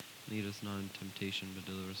Lead us not into temptation, but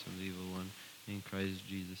deliver us from the evil one. In Christ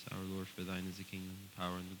Jesus our Lord, for thine is the kingdom, the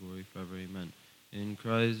power, and the glory forever. Amen. In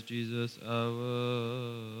Christ Jesus our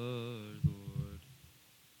Lord.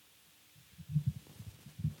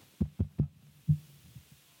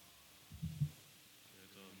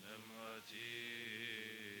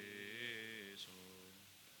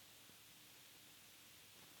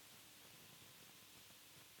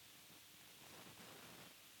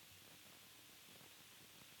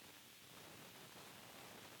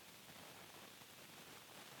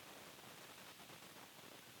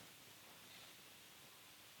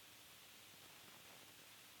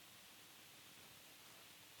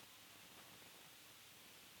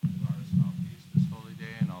 This holy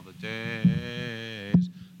day and all the days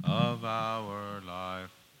of our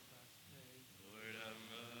life. Lord have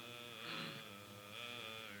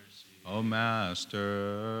mercy. O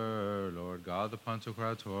Master, Lord God, the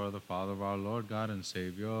Pantocrator, the Father of our Lord God and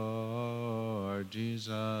Savior,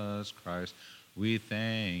 Jesus Christ, we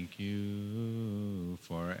thank you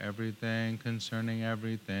for everything concerning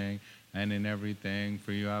everything and in everything,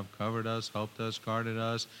 for you have covered us, helped us, guarded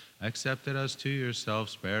us, accepted us to yourself,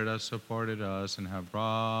 spared us, supported us, and have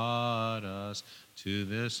brought us to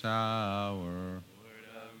this hour. Lord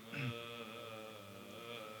have mercy.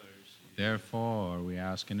 Therefore, we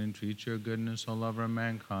ask and entreat your goodness, O lover of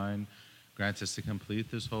mankind. Grant us to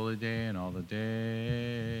complete this holy day and all the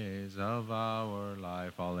days of our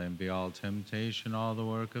life, all envy, all temptation, all the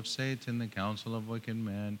work of Satan, the counsel of wicked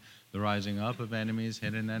men, the rising up of enemies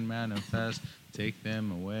hidden and manifest. Take them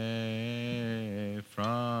away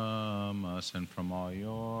from us and from all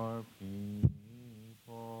your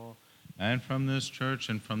people, and from this church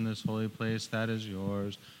and from this holy place that is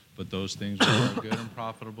yours. But those things which are good and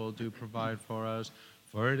profitable do provide for us.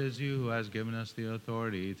 For it is you who has given us the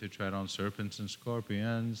authority to tread on serpents and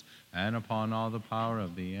scorpions, and upon all the power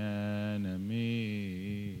of the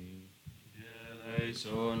enemy.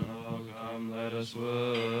 Eleison, oh come, let us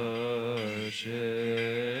worship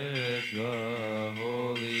the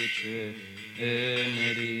Holy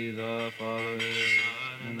Trinity, the Father, the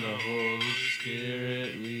Son, and the Holy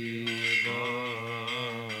Spirit. We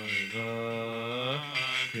are the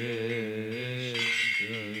Christian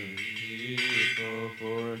people,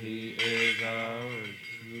 for He is our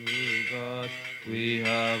true God. We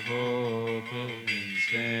have hope in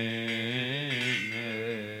Saint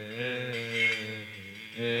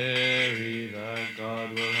Mary, that God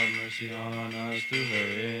will have mercy on us through her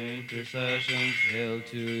intercessions. Hail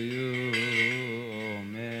to you, O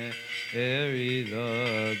Mary,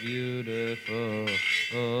 the beautiful,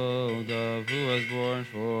 O dove who was born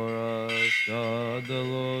for us, God the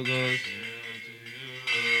Logos. Hail to you,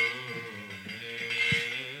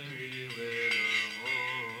 Mary, with the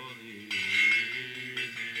Holy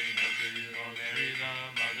Trinity. Hail to you, O Mary, the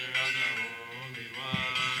Mother of the Holy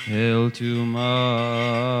One. Hail to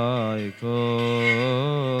Michael,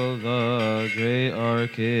 the great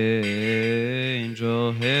archangel.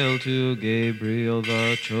 Hail to Gabriel,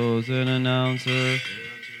 the chosen announcer. Hail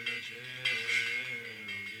to the cherubim,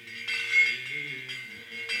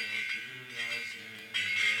 hail to the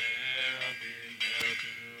seraphim, hail to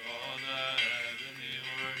all the heavenly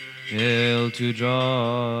orders. Hail to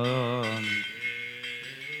John,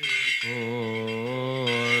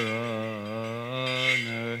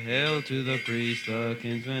 forerunner. Hail to the priest, the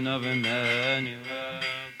kinsman of Emmanuel.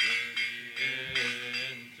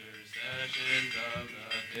 Intercessions of the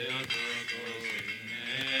Theotokos in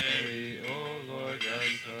Mary, O Lord,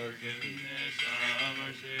 grant forgiveness of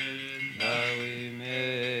our sins, that we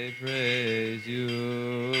may praise you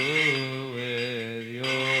with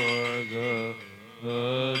your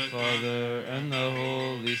good Father and the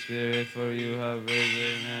Holy Spirit, for you have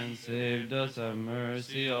risen and saved us. Have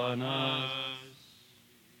mercy on us.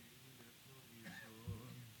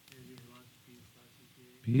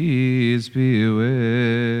 Peace be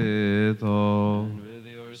with all. And with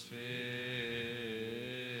your spirit.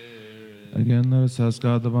 Again, let us ask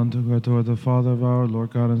God, the Pantocrator, the Father of our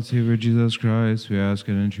Lord God and Savior Jesus Christ. We ask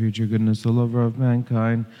and entreat your goodness, the lover of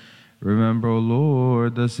mankind. Remember, O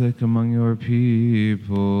Lord, the sick among your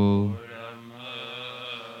people. Lord have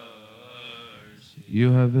mercy.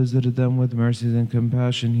 You have visited them with mercies and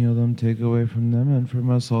compassion. Heal them, take away from them and from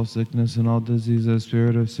us all sickness and all disease. The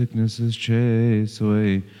spirit of sickness is chase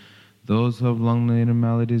away. Those who have long laden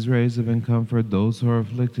maladies, raise up and comfort. Those who are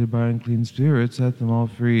afflicted by unclean spirits, set them all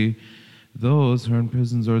free. Those who are in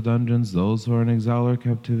prisons or dungeons, those who are in exile or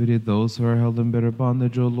captivity, those who are held in bitter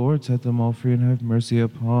bondage, O Lord, set them all free and have mercy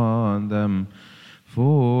upon them.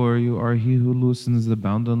 For you are he who loosens the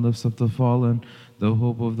bound and lifts up the fallen. the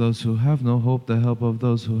hope of those who have no hope, the help of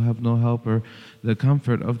those who have no helper, the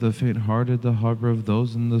comfort of the faint-hearted, the harbor of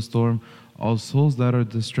those in the storm. All souls that are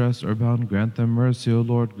distressed or bound, grant them mercy, O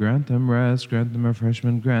Lord. Grant them rest, grant them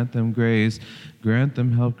refreshment, grant them grace, grant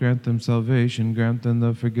them help, grant them salvation, grant them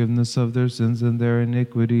the forgiveness of their sins and their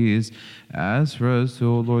iniquities. As for us,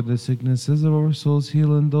 O Lord, the sicknesses of our souls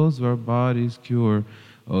heal and those of our bodies cure.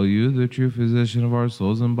 O you, the true physician of our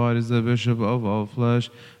souls and bodies, the bishop of all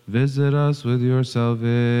flesh, visit us with your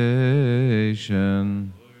salvation.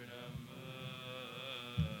 Lord have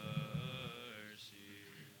mercy.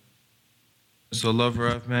 So, lover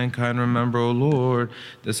of mankind, remember, O Lord,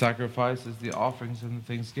 the sacrifices, the offerings, and the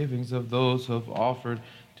thanksgivings of those who have offered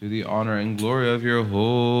to the honor and glory of your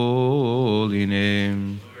holy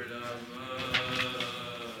name. Lord have mercy.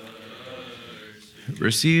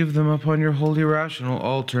 Receive them upon your holy rational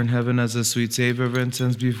altar in heaven as a sweet savor of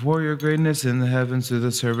incense before your greatness in the heavens through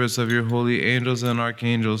the service of your holy angels and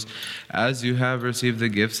archangels. As you have received the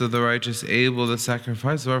gifts of the righteous Abel, the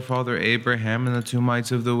sacrifice of our father Abraham, and the 2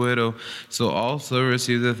 mites of the widow, so also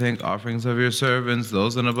receive the thank offerings of your servants,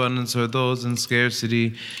 those in abundance or those in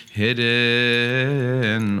scarcity,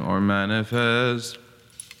 hidden or manifest.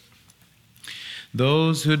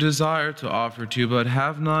 Those who desire to offer to you but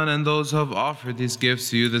have none, and those who have offered these gifts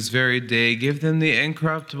to you this very day, give them the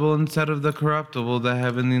incorruptible instead of the corruptible, the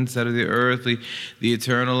heavenly instead of the earthly, the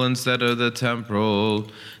eternal instead of the temporal.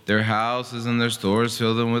 Their houses and their stores,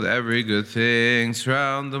 fill them with every good thing.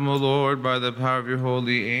 Surround them, O Lord, by the power of your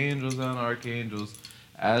holy angels and archangels.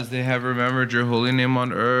 As they have remembered your holy name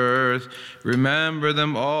on earth, remember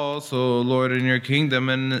them also, Lord, in your kingdom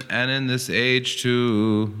and in this age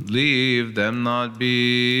too. Leave them not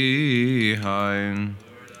behind.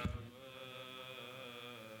 Lord have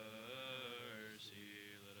mercy.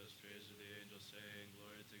 Let us praise with the angels, saying,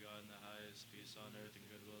 Glory to God in the highest, peace on earth and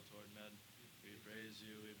goodwill toward men. We praise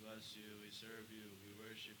you, we bless you, we serve you, we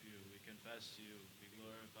worship you, we confess to you, we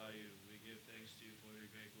glorify you, we give thanks to you for your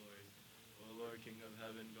great glory. O Lord, King of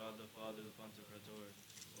heaven, God the Father, the Pantocrator,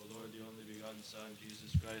 O Lord, the only begotten Son,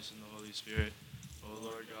 Jesus Christ, and the Holy Spirit. O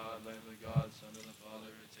Lord God, Lamb of God, Son of the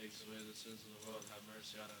Father, who takes away the sins of the world, have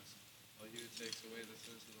mercy on us. O you who takes away the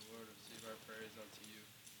sins of the world, receive our prayers unto you.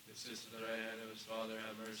 Who sits at the right hand of his Father,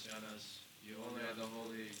 have mercy on us. You only are the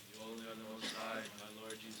holy, you only are the most high, my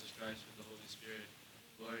Lord Jesus Christ, with the Holy Spirit.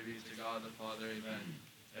 Glory be to God the Father, amen.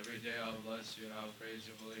 Every day I will bless you, and I will praise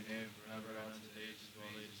your holy name forever and unto the ages of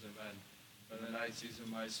all ages, amen. From the night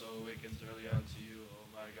season my soul awakens early unto you, O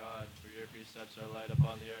my God, for your precepts are light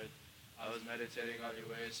upon the earth. I was meditating on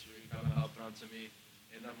your ways, for you come and help unto me.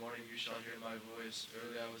 In the morning you shall hear my voice,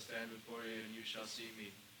 early I will stand before you, and you shall see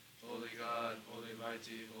me. Holy God, holy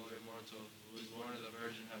mighty, holy immortal, who is born of the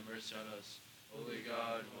Virgin, have mercy on us. Holy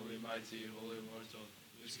God, holy mighty, holy immortal,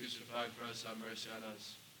 who is crucified for us, have mercy on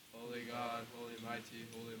us. Holy God, holy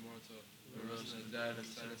mighty, holy immortal, who rose from the dead and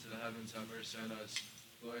ascended to the heavens, have mercy on us.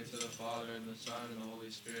 Glory to the Father, and the Son, and the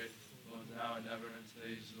Holy Spirit, both now and ever, and to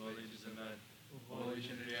the ages of all ages, amen. Holy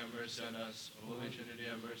Trinity, have mercy on us. Holy Trinity,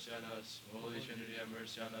 have mercy on us. Holy Trinity, have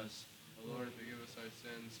mercy on us. O Lord, forgive us our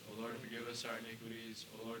sins. O Lord, forgive us our iniquities.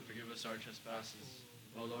 O Lord, forgive us our trespasses.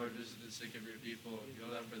 O Lord, visit the sick of your people.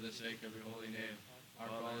 Heal them for the sake of your holy name.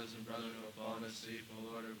 Our fathers and brethren who have fallen asleep,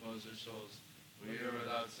 O Lord, repose their souls. We are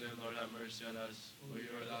without sin, Lord, have mercy on us. We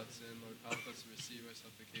are without sin, Lord, help us receive our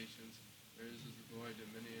supplications. Yours is the glory,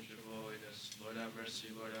 dominion, and holiness. Lord, have mercy,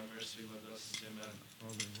 Lord, have mercy, Lord, bless us, amen.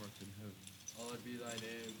 Father who art in heaven. Hallowed be thy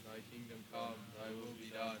name, thy kingdom come, thy will be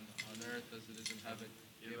done, on earth as it is in heaven.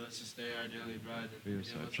 Give us this day our daily bread, and forgive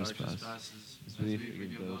us our trespasses, as we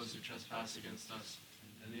forgive those who trespass against us.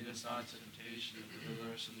 And lead us not into temptation, but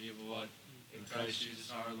deliver us from the evil one. In Christ Jesus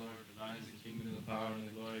our Lord, for thine is the kingdom, and the power, and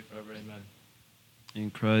the glory forever, amen. In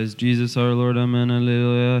Christ Jesus our Lord, amen,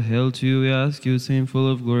 alleluia. Hail to you, we ask you, Saint full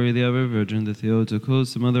of glory, the ever Virgin, the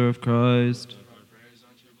Theotokos, the Mother of Christ. Lift our prayers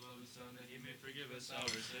unto your beloved Son, that he may forgive us our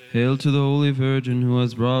sins. Hail to the Holy Virgin, who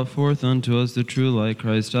has brought forth unto us the true light,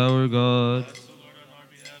 Christ our God. Bless the Lord on our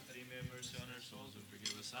behalf, that he may have mercy on our souls and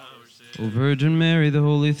forgive us our sins. O Virgin Mary, the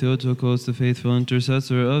Holy Theotokos, the faithful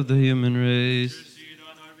intercessor of the human race. Intercede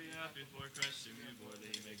on our behalf before Christ, whom you bore,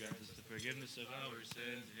 that he may grant us the forgiveness of our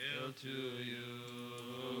sins. Hail to you,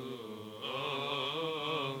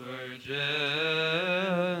 O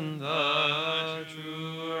Virgin, the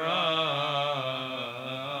true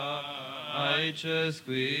righteous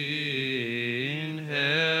Queen,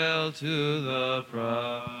 hail to the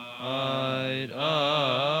pride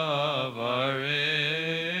of our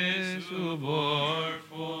race, who bore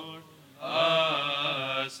forth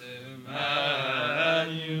us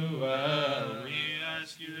Emmanuel. We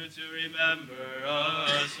ask you to remember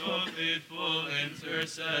us, O faithful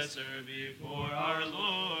intercessor before our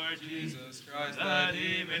Lord Jesus Christ, that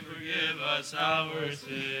he may forgive us our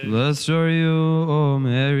sins. Blessed are you, O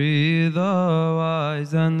Mary, the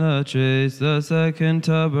wise and the chaste, the second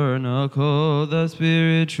tabernacle, the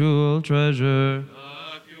spiritual treasure.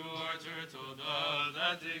 The pure turtle dove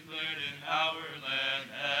that declared in our land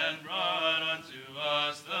and brought unto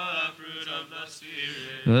us the fruit of the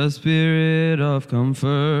Spirit. The Spirit of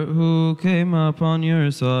comfort, who came upon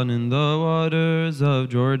your Son in the waters of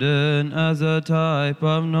Jordan as a type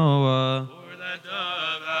of Noah. For that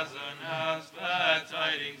dove has announced glad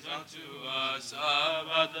tidings unto us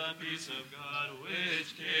about the peace of God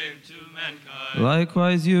which came to mankind.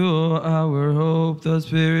 Likewise you, our hope, the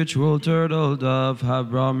spiritual turtle dove,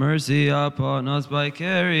 have brought mercy upon us by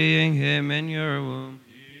carrying him in your womb.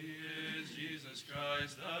 He is Jesus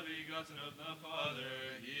Christ, the begotten of the Father.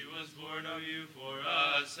 He was born of you for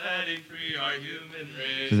us, setting free our human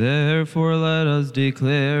race. Therefore let us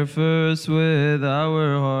declare first with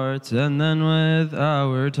our hearts and then with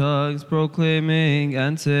our tongues, proclaiming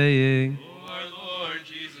and saying, O our Lord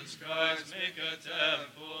Jesus Christ, make a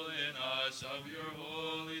temple in us of your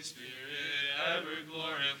Holy Spirit, ever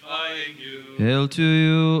glorifying you. Hail to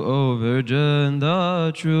you, O Virgin,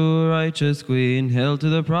 the true righteous Queen. Hail to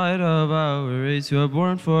the pride of our race, who have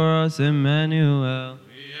borne for us Emmanuel.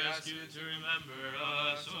 We ask you to remember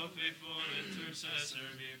us, O faithful intercessor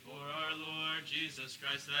before our Lord Jesus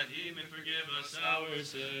Christ, that he may forgive us our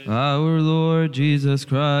sins. Our Lord Jesus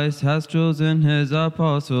Christ has chosen his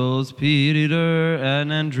apostles, Peter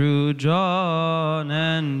and Andrew, John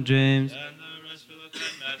and James, And the rest, Philip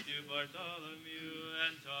and Matthew, Bartholomew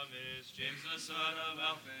and Thomas, James the son of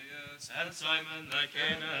Alphaeus, and Simon the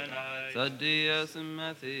Canaanite. Thaddeus and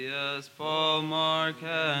Matthias, Paul, Mark,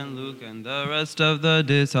 and Luke, and the rest of the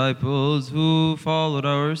disciples who followed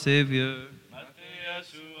our Savior.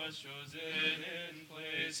 Matthias, who was chosen in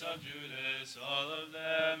place of Judas, all of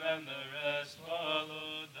them and the rest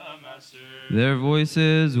followed the Master. Their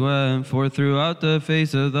voices went forth throughout the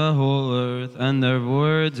face of the whole earth, and their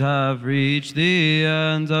words have reached the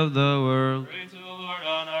ends of the world. Pray to the Lord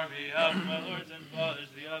on our behalf, my lords and fathers,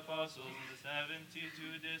 the apostles, and the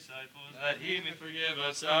 72 disciples, that he may forgive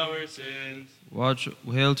us our sins. Watch,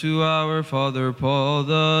 hail to our Father Paul,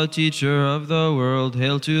 the teacher of the world.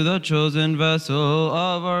 Hail to the chosen vessel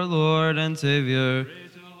of our Lord and Savior. Pray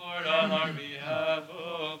to the Lord on our behalf,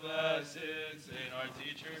 O blessed Saint, our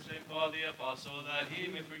teacher, Saint Paul the Apostle, that he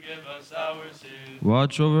may forgive us our sins.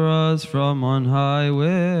 Watch over us from on high,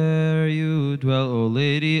 where you dwell, O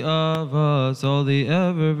Lady of us, all the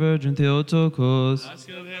ever Virgin Theotokos. Ask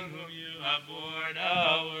of him whom you have borne,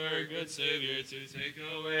 our good Savior, to take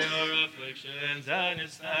away our afflictions and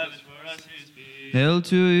establish for us his peace. Hail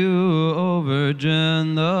to you, O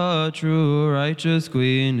Virgin, the true righteous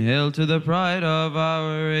Queen. Hail to the pride of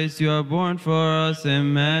our race, you are born for us,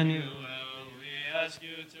 Emmanuel. We ask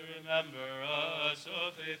you to remember us,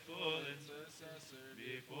 O faithful intercessor,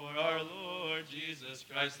 before our Lord Jesus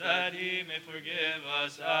Christ, that he may forgive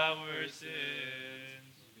us our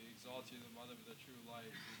sins. We exalt you, the mother of the true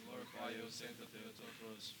light. We glorify you, Saint of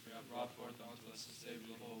Theotokos, for you have brought forth unto us the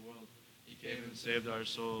Savior of the whole world. He came and saved our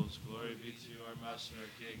souls. Glory be to you, our Master, our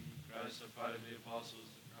King, Christ, the pride of the apostles,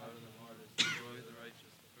 the crown of the martyrs, the joy of the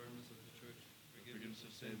righteous, the firmness of the church, forgiveness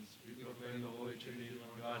of sins. We proclaim the Holy Trinity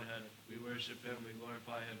of Godhead. We worship him, we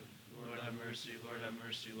glorify him. Lord have mercy, Lord have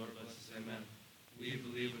mercy, Lord bless us, amen. We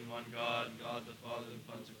believe in one God, God the Father, the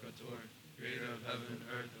Pantocrator, creator of heaven and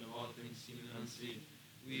earth and of all things seen and unseen.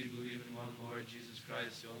 We believe in one Lord Jesus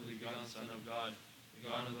Christ, the only begotten Son of God,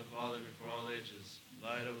 begotten of the Father before all ages,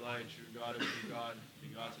 light of light, true God of true God,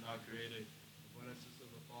 begotten, not created, the one essence of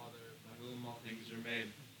the Father, by whom all things are made,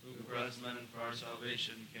 who for us men and for our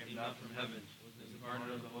salvation came down from heaven, was incarnate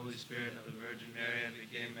of the Holy Spirit of the Virgin Mary, and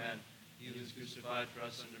became man. He was crucified for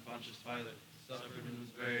us under Pontius Pilate, suffered and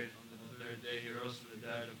was buried. On the third day he rose from the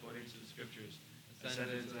dead, according to the Scriptures,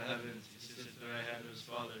 ascended into the heavens, he sits at the right hand of his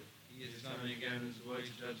Father. He is coming again in his glory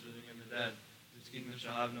to judge the living and the dead. His kingdom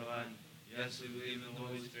shall have no end. Yes, we believe in the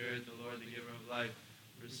Holy Spirit, the Lord, the giver of life,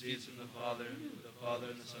 who proceeds from the Father, with the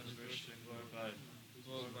Father and the Son is worshipped and glorified, who is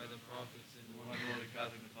Lord by the prophets, in one holy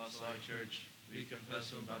Catholic Apostolic Church. We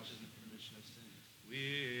confess no baptism for remission of sins.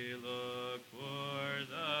 We look for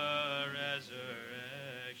the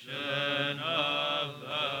resurrection of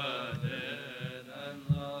the dead and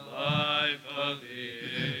the life of the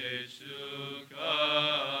age to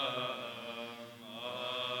come.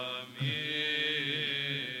 Amen.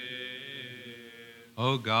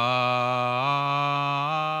 O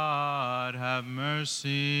God, have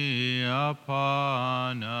mercy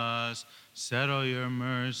upon us. Settle your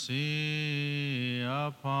mercy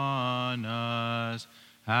upon us.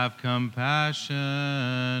 Have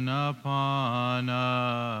compassion upon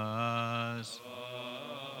us.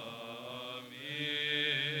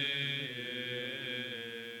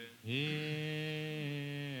 Hear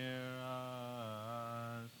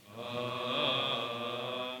us.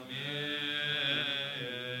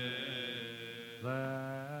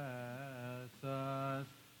 Bless us,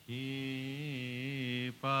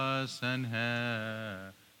 keep us, and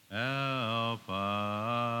help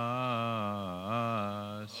us.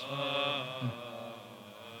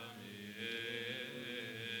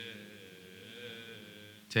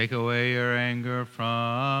 Take away your anger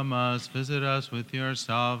from us, visit us with your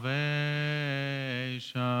salvation,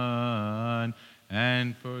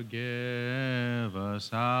 and forgive us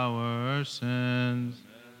our sins.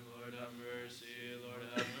 Lord have mercy, Lord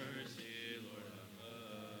have mercy, Lord have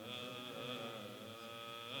mercy.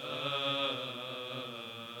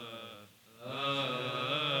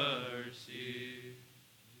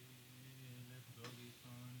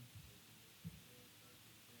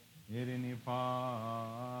 Irini pati.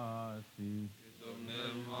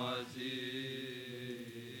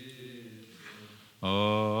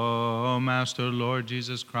 O Master Lord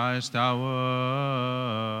Jesus Christ,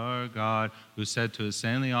 our God, who said to his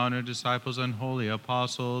saintly honored disciples and holy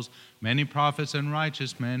apostles, many prophets and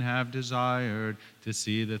righteous men have desired to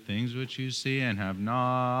see the things which you see and have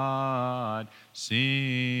not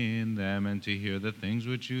seen them, and to hear the things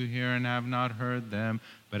which you hear and have not heard them.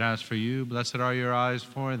 But as for you, blessed are your eyes,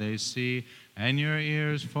 for they see, and your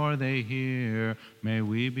ears, for they hear. May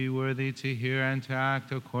we be worthy to hear and to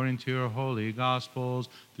act according to your holy gospels,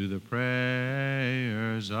 through the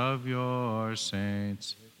prayers of your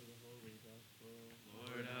saints.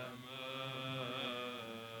 Lord have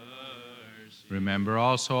mercy. Remember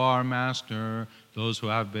also our Master, those who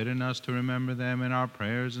have bidden us to remember them in our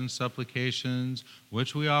prayers and supplications,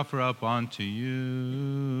 which we offer up unto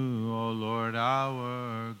you, O Lord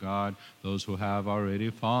our God. Those who have already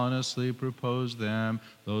fallen asleep, repose them.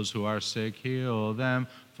 Those who are sick, heal them.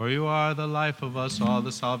 For you are the life of us all,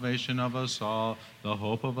 the salvation of us all, the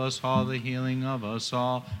hope of us all, the healing of us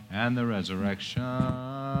all, and the resurrection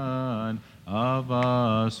of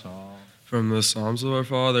us all. From the Psalms of our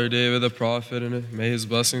father David the prophet, and may his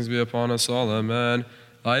blessings be upon us all. Amen.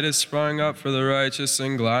 Light is sprung up for the righteous,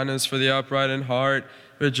 and gladness for the upright in heart.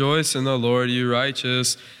 Rejoice in the Lord, you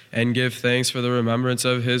righteous, and give thanks for the remembrance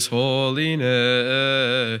of his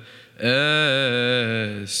holiness.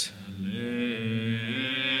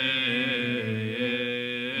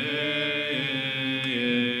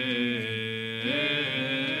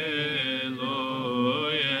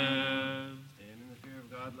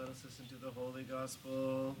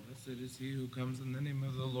 Gospel. Blessed is he who comes in the name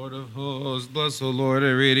of the Lord of hosts. Bless, O Lord,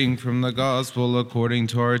 a reading from the Gospel according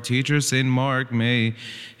to our teacher, St. Mark. May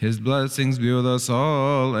his blessings be with us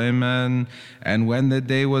all. Amen. And when the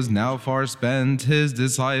day was now far spent, his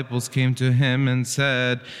disciples came to him and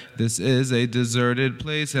said, "This is a deserted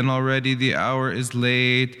place, and already the hour is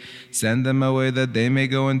late. Send them away that they may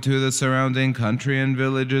go into the surrounding country and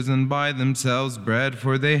villages and buy themselves bread,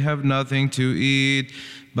 for they have nothing to eat."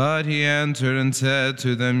 But he answered and said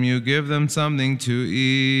to them, "You give them something to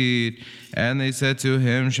eat." And they said to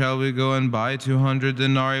him, "Shall we go and buy 200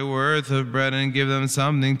 denarii worth of bread and give them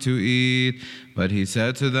something to eat?" But he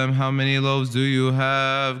said to them, "How many loaves do you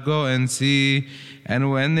have? Go and see." And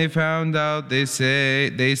when they found out, they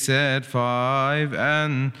said, 5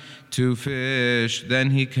 and 2 fish.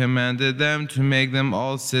 Then he commanded them to make them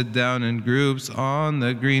all sit down in groups on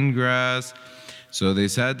the green grass. So they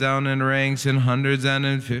sat down in ranks, in hundreds and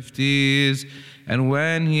in 50s. And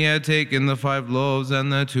when he had taken the 5 loaves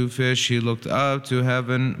and the 2 fish, he looked up to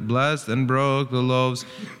heaven, blessed and broke the loaves,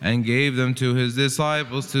 and gave them to his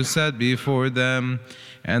disciples to set before them.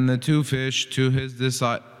 And the 2 fish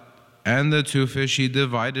he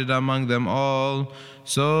divided among them all.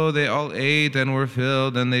 So they all ate and were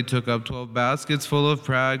filled, and they took up 12 baskets full of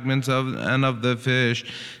fragments of the fish.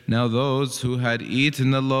 Now those who had eaten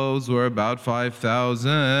the loaves were about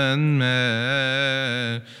 5,000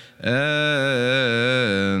 men.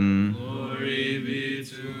 Glory be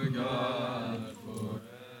to God forever.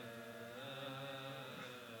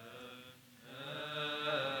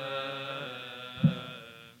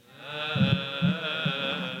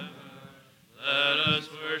 Let us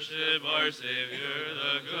worship our Savior,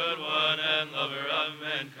 the good one and lover of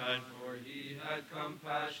mankind, for he had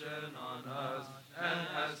compassion on us and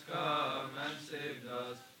has come and saved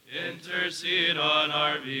us. Intercede on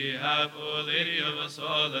our behalf, O Lady of us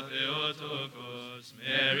all, the Theotokos,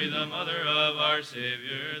 Mary, the Mother of our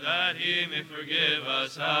Savior, that he may forgive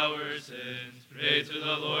us our sins. Pray to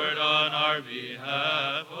the Lord on our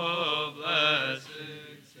behalf, O blessed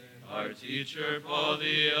our teacher, Paul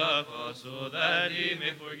the Apostle, that he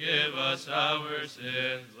may forgive us our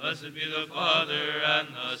sins. Blessed be the Father, and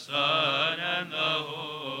the Son, and the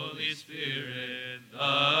Holy Spirit,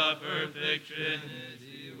 the perfect Trinity.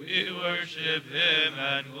 We worship him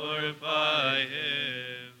and glorify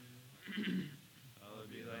him. Hallowed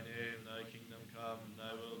be thy name, thy kingdom come,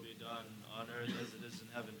 thy will be done, on earth as it is in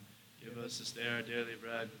heaven. Give us this day our daily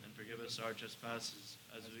bread, and forgive us our trespasses,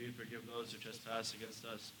 as we forgive those who trespass against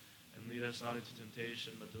us. And lead us not into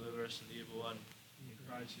temptation, but deliver us from the evil one. In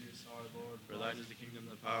Christ Jesus our Lord. For thine is the kingdom,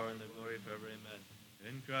 the power, and the glory forever. Amen.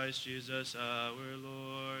 In Christ Jesus our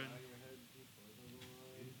Lord.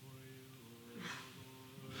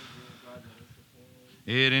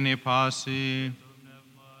 Irene Pasi.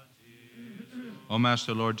 O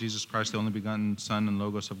Master, Lord Jesus Christ, the only begotten Son and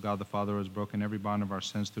Logos of God the Father, who has broken every bond of our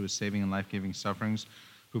sins through his saving and life-giving sufferings,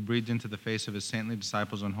 who breathed into the face of his saintly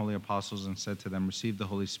disciples and holy apostles and said to them, receive the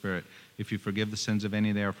Holy Spirit. If you forgive the sins of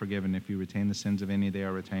any, they are forgiven. If you retain the sins of any, they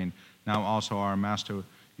are retained. Now also, our Master,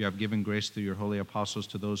 you have given grace through your holy apostles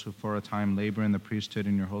to those who for a time labor in the priesthood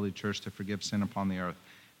in your holy church to forgive sin upon the earth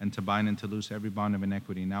and to bind and to loose every bond of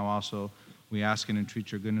iniquity. Now also, we ask and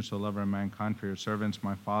entreat your goodness, O lover of mankind, for your servants,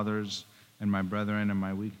 my fathers, and my brethren, and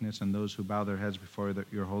my weakness, and those who bow their heads before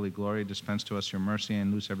your holy glory. Dispense to us your mercy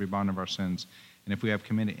and loose every bond of our sins. And if we have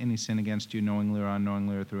committed any sin against you, knowingly or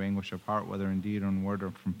unknowingly, or through anguish of heart, whether in deed or in word, or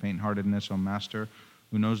from faint-heartedness, O Master,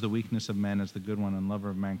 who knows the weakness of men as the good one and lover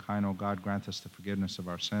of mankind, O God, grant us the forgiveness of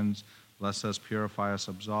our sins. Bless us, purify us,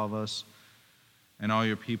 absolve us, and all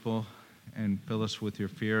your people, and fill us with your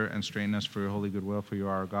fear, and straighten us for your holy goodwill, for you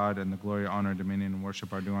are our God, and the glory, honor, dominion, and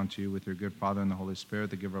worship are due unto you with your good Father and the Holy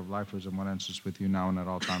Spirit, the giver of life, who is in one essence with you now and at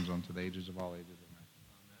all times, unto the ages of all ages. Amen.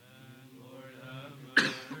 Lord have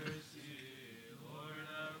mercy, Lord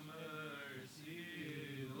have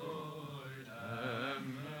mercy, Lord have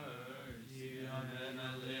mercy. Amen.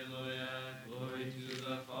 Alleluia. Glory to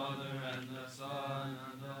the Father, and the Son,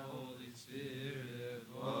 and the Holy Spirit,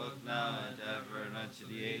 both now and ever, and unto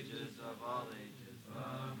the ages of all ages.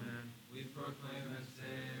 Amen. We proclaim and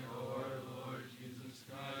say, O our Lord Jesus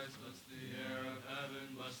Christ, bless the air of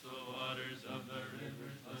heaven, bless the waters of the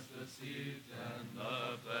rivers, bless the seeds and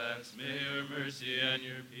the plants. May your mercy and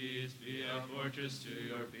your peace be a fortress to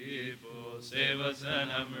your people. Save us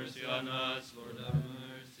and have mercy on us. Lord, have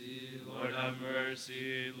mercy. Lord, have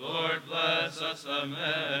mercy. Lord, bless us.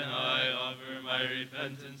 Amen. I offer my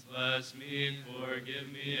repentance. Bless me, forgive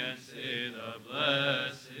me, and say the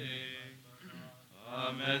blessing.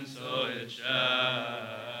 Amen. So it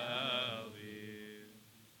shall be.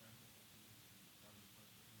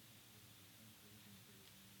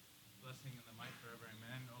 Blessing and the might forever.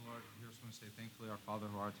 Amen. O Lord, hear us when we say thankfully, our Father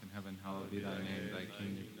who art in heaven, hallowed be thy name, thy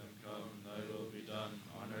kingdom. Come, thy will be done,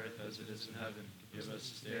 on earth as it is in heaven. Give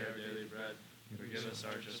us this day our daily bread. Forgive us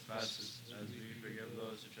our trespasses, as we forgive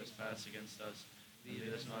those who trespass against us. Lead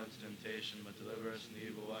us not into temptation, but deliver us from the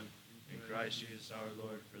evil one. In Christ Jesus our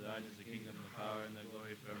Lord, for thine is the kingdom, the power, and the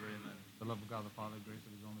glory forever. Amen. The love of God the Father, grace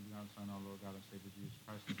of his only begotten Son, our Lord God and Savior Jesus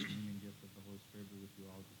Christ, and the communion gift of the Holy Spirit be with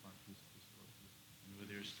you all. Depart in peace, peace, Lord. And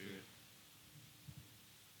with your spirit.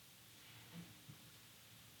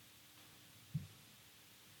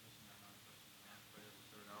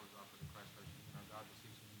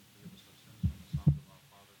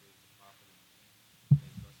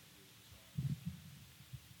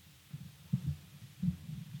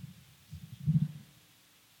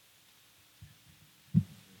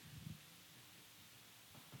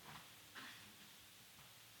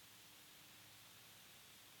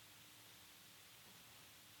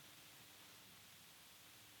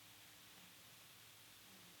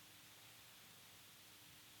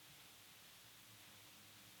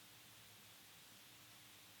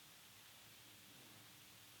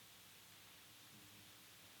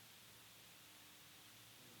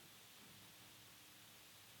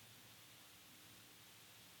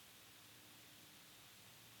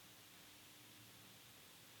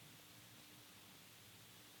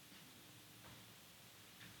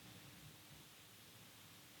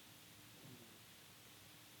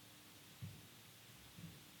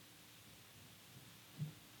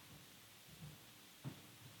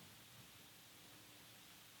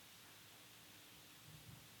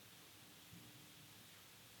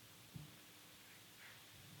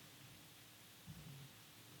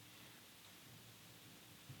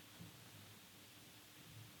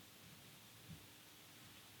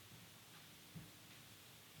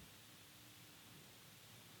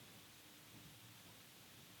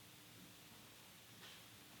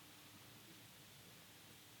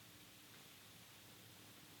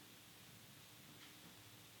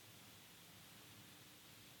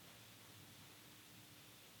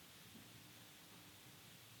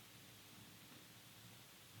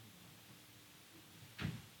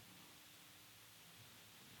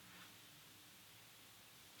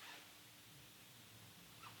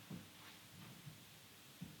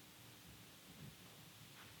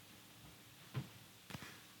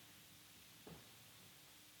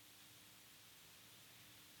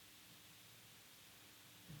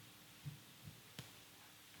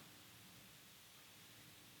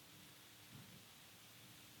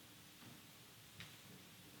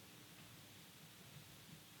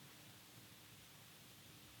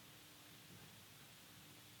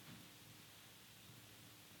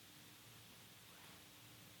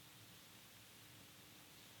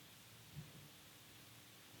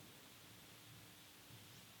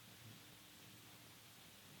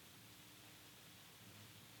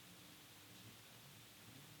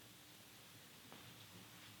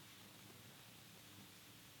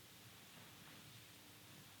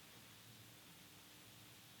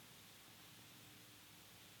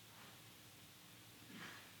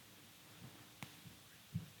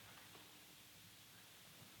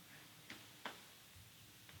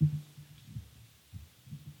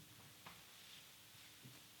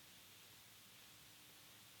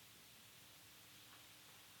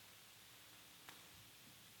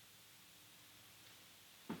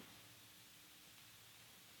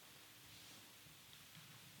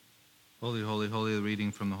 Holy, holy, holy, the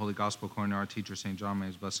reading from the Holy Gospel according to our teacher, St. John. May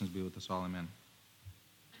his blessings be with us all. Amen.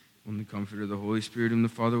 When the Comforter, the Holy Spirit, whom the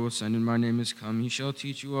Father will send in my name is come, he shall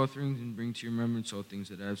teach you all things and bring to your remembrance all things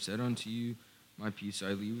that I have said unto you. My peace I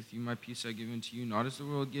leave with you, my peace I give unto you. Not as the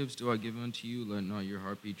world gives do I give unto you. Let not your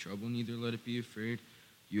heart be troubled, neither let it be afraid.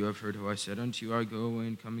 You have heard how I said unto you, I go away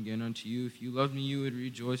and come again unto you. If you loved me, you would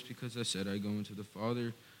rejoice, because I said, I go unto the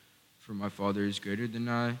Father. For my Father is greater than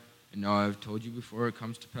I. And now I have told you before it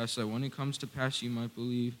comes to pass, that when it comes to pass you might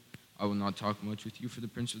believe. I will not talk much with you, for the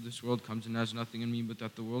prince of this world comes and has nothing in me, but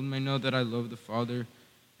that the world may know that I love the Father.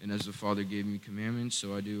 And as the Father gave me commandments,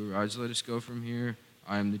 so I do. Arise, let us go from here.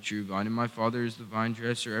 I am the true vine, and my Father is the vine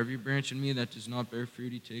dresser. Every branch in me that does not bear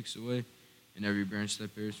fruit, he takes away. And every branch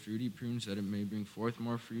that bears fruit, he prunes, that it may bring forth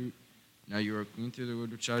more fruit. Now you are clean through the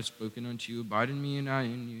word which I have spoken unto you. Abide in me, and I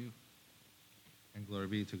in you. And glory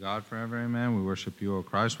be to God forever. Amen. We worship you, O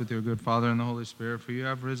Christ, with your good Father and the Holy Spirit, for you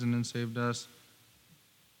have risen and saved us.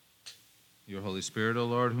 Your Holy Spirit, O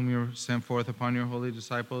Lord, whom you sent forth upon your holy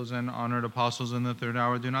disciples and honored apostles in the third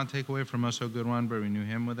hour, do not take away from us, O good one, but renew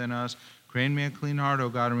him within us. Create in me a clean heart, O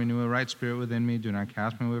God, and renew a right spirit within me. Do not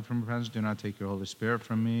cast me away from your presence. Do not take your Holy Spirit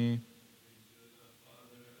from me.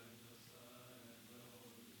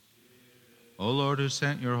 O Lord, who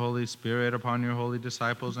sent your Holy Spirit upon your holy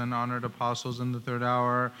disciples and honored apostles in the third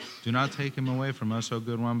hour, do not take him away from us, O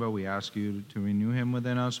good one, but we ask you to renew him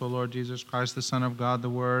within us, O Lord Jesus Christ, the Son of God,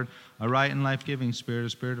 the Word, a right and life-giving Spirit, a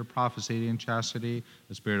spirit of prophecy and chastity,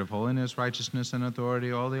 a spirit of holiness, righteousness, and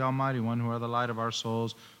authority, O the Almighty One, who are the light of our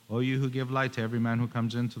souls. O you who give light to every man who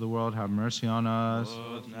comes into the world, have mercy on us.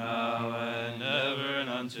 Both now and ever, and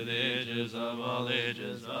unto the ages of all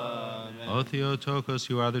ages. Amen. O Theotokos,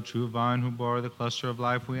 you are the true vine who bore the cluster of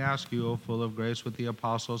life. We ask you, O full of grace with the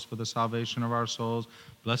apostles, for the salvation of our souls.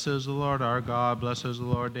 Blessed is the Lord our God. Blessed is the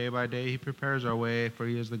Lord day by day. He prepares our way, for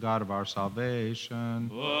he is the God of our salvation.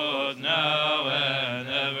 Both now and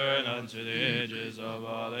ever, and unto the ages of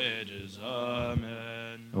all ages.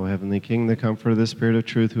 Amen. O heavenly King, the comforter of the Spirit of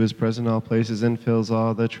truth, who is present in all places and fills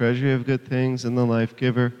all, the treasury of good things and the life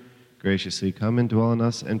giver, graciously come and dwell in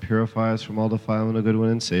us and purify us from all defilement, O good one,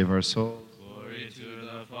 and save our souls. Glory to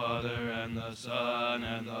the Father, and the Son,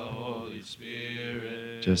 and the Holy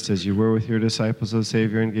Spirit. Just as you were with your disciples, O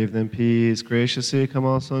Savior, and gave them peace, graciously come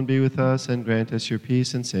also and be with us, and grant us your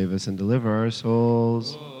peace, and save us and deliver our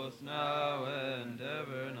souls. Both now and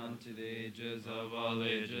ever, and unto the ages of all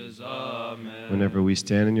ages. Amen. Whenever we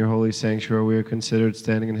stand in your holy sanctuary, we are considered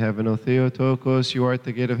standing in heaven. O Theotokos, you art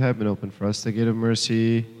the gate of heaven. Open for us the gate of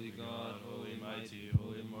mercy. Holy God, holy mighty,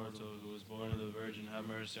 holy immortal, who was born of the Virgin, have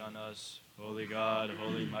mercy on us. Holy God,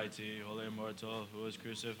 holy mighty, holy immortal, who was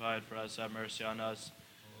crucified for us, have mercy on us.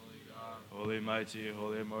 Holy God, holy mighty,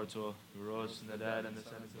 holy immortal, who rose from the dead and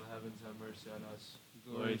ascended to the heavens, have mercy on us.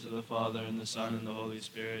 Glory to the Father, and the Son, and the Holy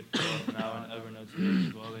Spirit, both now and ever, and unto the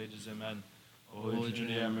ages of all ages. Amen. O Holy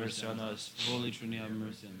Trinity, have mercy on us. Holy Trinity, have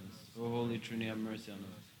mercy on us. O Holy Trinity, have mercy on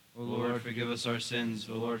us. O Lord, forgive us our sins.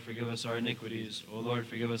 O Lord, forgive us our iniquities. O Lord,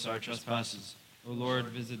 forgive us our trespasses. O Lord,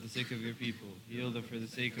 visit the sick of your people. Heal them for the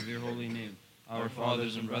sake of your holy name. Our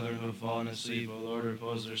fathers and brethren who have fallen asleep, O Lord,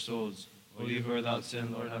 repose their souls. O you who are without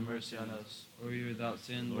sin, Lord, have mercy on us. O you without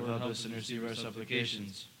sin, Lord, help us and receive our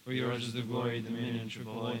supplications. For yours is the glory, dominion, and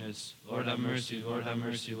triple holiness. Lord, have mercy. Lord, have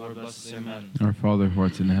mercy. Lord, bless us. Amen. Our Father who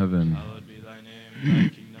art in heaven, Hallowed be thy name. Thy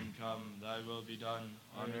kingdom come. Thy will be done,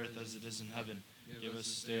 on earth as it is in heaven. Give us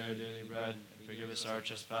this day our daily bread, and forgive us our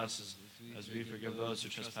trespasses, as we forgive those who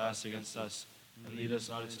trespass against us. And lead us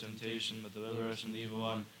not into temptation, but deliver us from the evil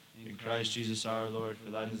one. In Christ Jesus our Lord, for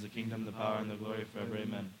thine is the kingdom, the power, and the glory forever.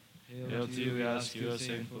 Amen. Hail to you, we ask you, O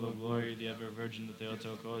Saint, full of glory, the ever Virgin, the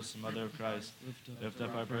Theotokos, the Mother of Christ. Lift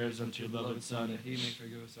up our prayers unto your beloved Son, that he may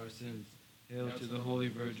forgive us our sins. Hail to the Holy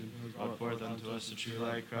Virgin, who has brought forth unto us the true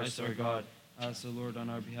light, Christ our God. Ask the Lord on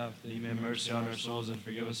our behalf That he may have mercy on our souls and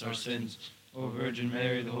forgive us our sins. O Virgin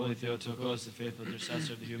Mary, the Holy Theotokos, the faithful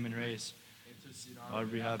intercessor of the human race, on our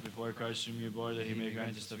behalf before Christ whom you bore, that he may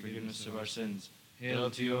grant us the forgiveness of our sins. Hail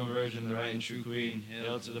to you, O Virgin, the right and true Queen.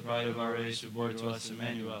 Hail to the pride of our race, who bore to us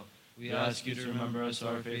Emmanuel. We ask you to remember us,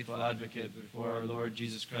 our faithful advocate, before our Lord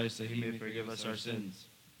Jesus Christ, that he may forgive us our sins.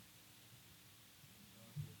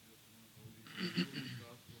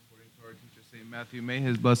 according to our teacher St. Matthew, may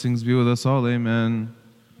his blessings be with us all. Amen.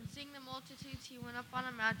 And seeing the multitudes, he went up on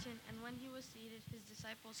a mountain, and when he was seated, his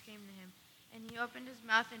disciples came to him. And he opened his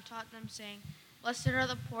mouth and taught them, saying, Blessed are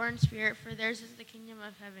the poor in spirit, for theirs is the kingdom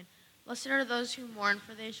of heaven. Blessed are those who mourn,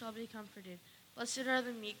 for they shall be comforted. Blessed are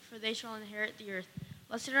the meek, for they shall inherit the earth.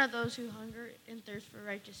 Blessed are those who hunger and thirst for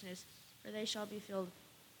righteousness, for they shall be filled.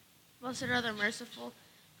 Blessed are the merciful,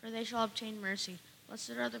 for they shall obtain mercy.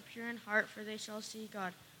 Blessed are the pure in heart, for they shall see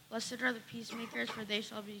God. Blessed are the peacemakers, for they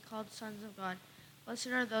shall be called sons of God. Blessed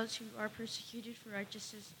are those who are persecuted for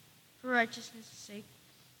righteousness' sake,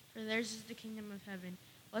 for theirs is the kingdom of heaven.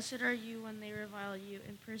 Blessed are you when they revile you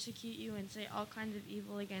and persecute you and say all kinds of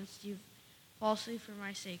evil against you falsely for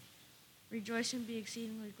my sake. Rejoice and be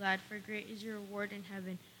exceedingly glad, for great is your reward in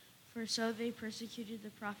heaven. For so they persecuted the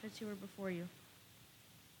prophets who were before you.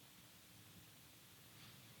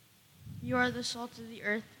 You are the salt of the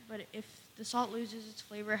earth, but if the salt loses its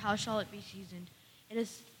flavor, how shall it be seasoned? It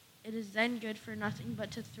is then good for nothing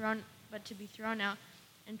but to be thrown out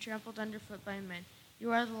and trampled underfoot by men.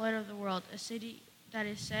 You are the light of the world. A city that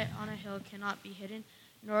is set on a hill cannot be hidden,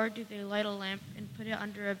 nor do they light a lamp and put it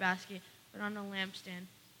under a basket, but on a lampstand,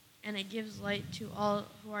 and it gives light to all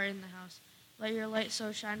who are in the house. Let your light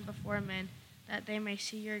so shine before men that they may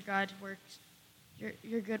see your good works,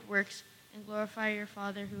 and glorify your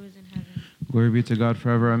Father who is in heaven. Glory be to God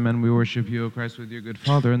forever. Amen. We worship you, O Christ, with your good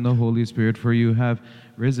Father and the Holy Spirit, for you have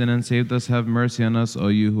risen and saved us. Have mercy on us, O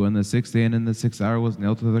you who on the 6th day and in the 6th hour was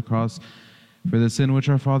nailed to the cross. For the sin which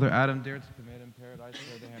our father Adam dared to commit in paradise,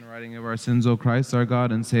 for the handwriting of our sins, O Christ, our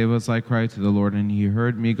God, and save us, I cried to the Lord, and he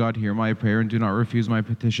heard me. God, hear my prayer, and do not refuse my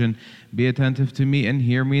petition. Be attentive to me, and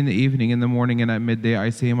hear me in the evening, in the morning, and at midday.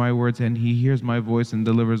 I say my words, and he hears my voice, and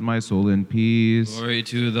delivers my soul in peace. Glory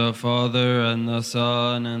to the Father, and the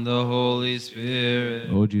Son, and the Holy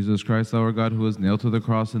Spirit. O Jesus Christ, our God, who was nailed to the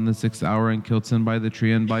cross in the 6th hour and killed sin by the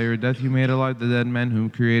tree, and by your death you made alive the dead man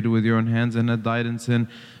whom created with your own hands and had died in sin.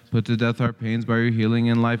 Put to death our pains by your healing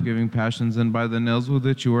and life-giving passions, and by the nails with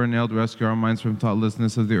which you were nailed, rescue our minds from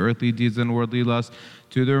thoughtlessness of the earthly deeds and worldly lusts,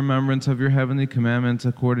 to the remembrance of your heavenly commandments,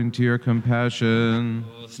 according to your compassion.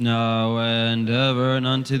 Both now and ever, and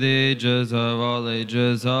unto the ages of all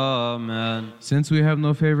ages. Amen. Since we have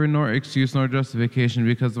no favor, nor excuse, nor justification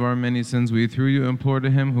because of our many sins, we through you implore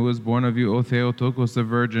to him who was born of you, O Theotokos, the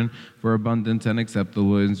Virgin, for abundant and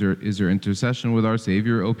acceptable is your intercession with our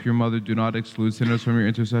Savior. O pure Mother, do not exclude sinners from your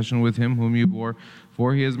intercession with him whom you bore,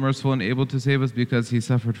 for he is merciful and able to save us, because he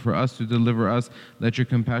suffered for us to deliver us. Let your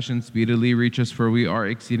compassion speedily reach us, for we are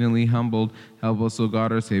exceedingly humbled. Help us, O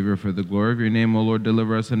God, our Savior, for the glory of your name. O Lord,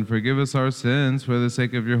 deliver us and forgive us our sins, for the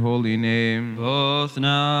sake of your holy name. Both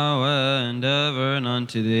now and ever, and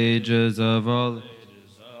unto the ages of all ages.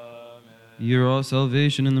 You are all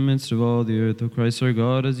salvation in the midst of all the earth, O Christ our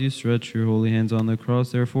God, as you stretch your holy hands on the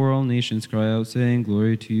cross. Therefore all nations cry out, saying,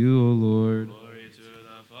 Glory to you, O Lord.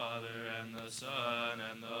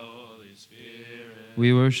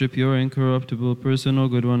 We worship your incorruptible person, O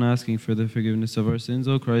good one, asking for the forgiveness of our sins,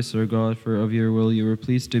 O Christ our God, for of your will you were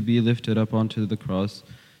pleased to be lifted up onto the cross,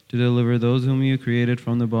 to deliver those whom you created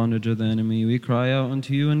from the bondage of the enemy. We cry out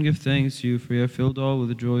unto you and give thanks to you, for you have filled all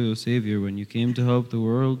with joy, O Savior, when you came to help the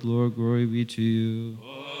world. Lord, glory be to you.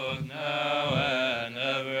 Both now and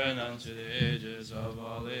ever, and unto the ages of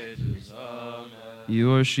all ages. Amen.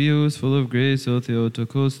 You are she who is full of grace, O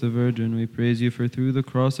Theotokos, the Virgin. We praise you, for through the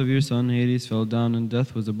cross of your Son Hades fell down and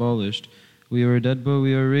death was abolished. We were dead, but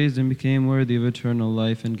we are raised and became worthy of eternal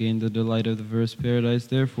life and gained the delight of the first paradise.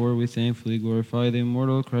 Therefore we thankfully glorify the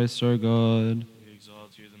immortal Christ our God. We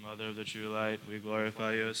exalt you, the Mother of the true light. We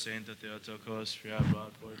glorify you, Saint Theotokos, for you have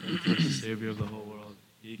brought forth the Savior of the whole world.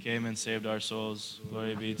 He came and saved our souls.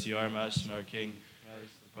 Glory be to you, our Master and our King,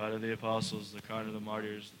 the pride of the apostles, the crown of the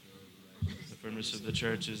martyrs, the firmness of the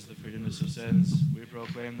churches, the forgiveness of sins. We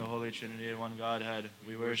proclaim the Holy Trinity in one Godhead.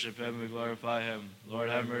 We worship him, we glorify him.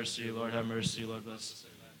 Lord have mercy, Lord have mercy, Lord bless us.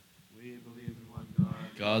 We believe in one God.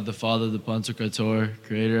 God the Father, the Pantocrator,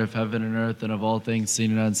 creator of heaven and earth and of all things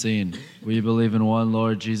seen and unseen. We believe in one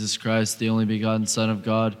Lord Jesus Christ, the only begotten Son of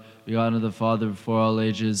God, begotten of the Father before all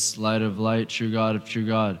ages, light of light, true God of true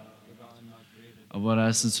God, of one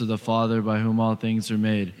essence with the Father, by whom all things are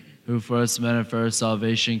made, who for us men and for our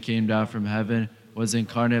salvation came down from heaven, was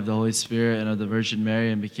incarnate of the Holy Spirit and of the Virgin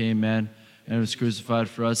Mary, and became man, and was crucified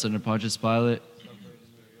for us under Pontius Pilate.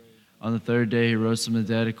 On the third day he rose from the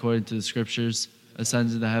dead according to the Scriptures,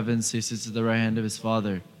 ascended to the heavens, he sits at the right hand of his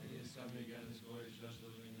Father,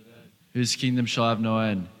 whose kingdom shall have no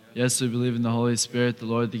end. Yes, we believe in the Holy Spirit, the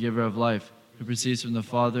Lord, the giver of life, who proceeds from the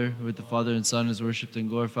Father, who with the Father and Son is worshipped and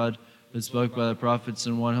glorified, who spoke by the prophets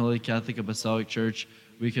in one holy Catholic Apostolic Church.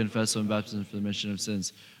 We confess one baptism for the remission of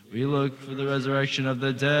sins. We look for the resurrection of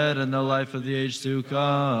the dead and the life of the age to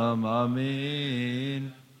come.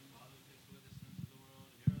 Amen.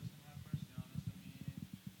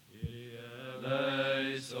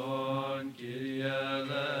 Kyrie eleison, Kyrie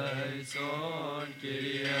eleison,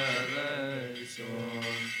 Kyrie eleison.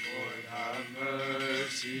 Lord have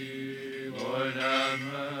mercy, Lord have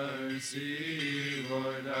mercy,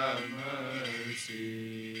 Lord have mercy.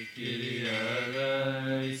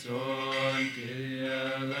 eleison, Kyrie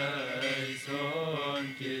eleison,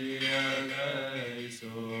 Kyrie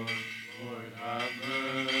eleison. Lord have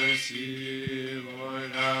mercy,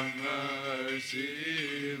 Lord have mercy,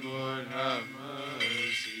 Lord have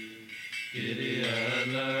mercy. Kyrie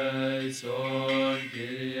eleison,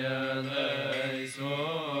 Kyrie eleison,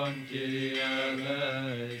 Kyrie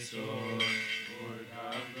eleison. Lord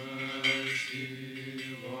have mercy,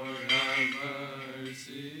 Lord have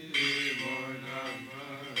mercy, Lord have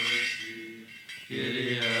mercy.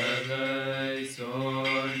 Kyrie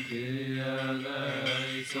eleison, Kyrie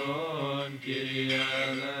eleison, Kyrie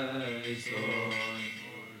eleison.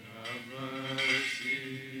 Lord have mercy,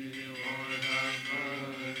 Lord have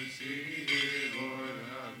mercy, Lord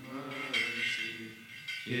have mercy.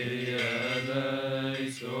 Kyrie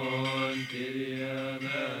eleison, Kyrie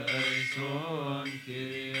eleison,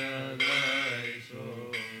 Kyrie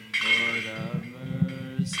eleison. Lord have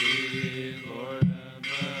mercy, Lord have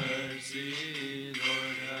mercy,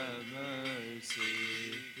 Lord have mercy.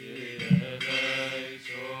 Kyrie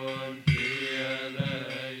eleison,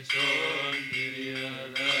 Kyrie eleison, Kyrie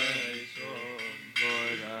eleison.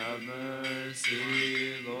 Lord have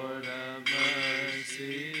mercy, Lord have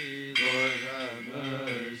mercy, Lord have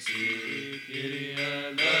mercy. Kyrie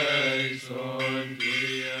eleison,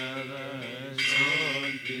 Kyrie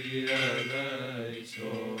eleison, Kyrie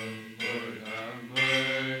eleison. Lord have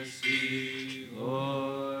mercy,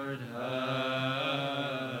 Lord have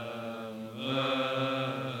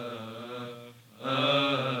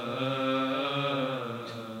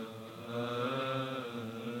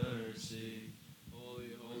mercy. Holy,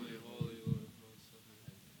 holy, holy, Lord of hosts.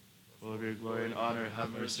 Full of your glory and honor,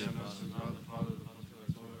 have mercy upon us.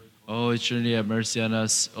 O Holy Trinity, have mercy on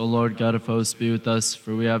us. O Lord God of hosts, be with us,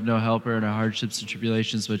 for we have no helper in our hardships and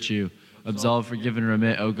tribulations but you. Absolve, forgive, and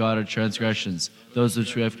remit, O God, our transgressions, those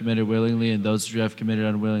which we have committed willingly and those which we have committed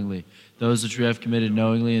unwillingly, those which we have committed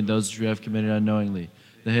knowingly and those which we have committed unknowingly.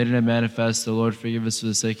 The hidden and manifest, O Lord, forgive us for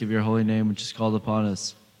the sake of your holy name, which is called upon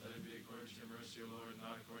us. Let it be according to your mercy, O Lord,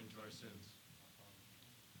 not according to our sins.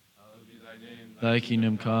 Hallowed be thy name. Thy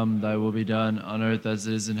kingdom come, thy will be done, on earth as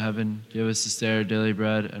it is in heaven. Give us this day our daily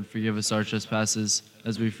bread, and forgive us our trespasses,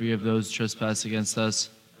 as we forgive those who trespass against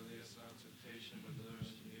us. And lead us not into temptation, but deliver us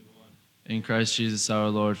from the evil one. In Christ Jesus our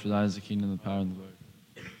Lord, for thine is the kingdom, the power, and the glory.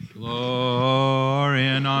 Glory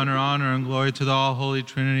and honor, honor and glory to the all holy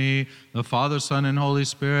Trinity, the Father, Son, and Holy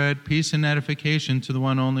Spirit. Peace and edification to the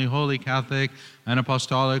one only holy Catholic and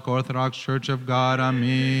Apostolic Orthodox Church of God. Amen.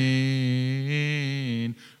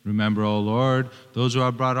 Remember, O Lord, those who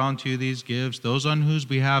have brought unto you these gifts, those on whose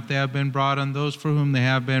behalf they have been brought, and those for whom they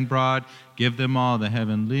have been brought, give them all the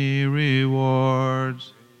heavenly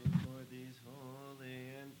rewards. For these holy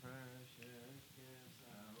and precious gifts,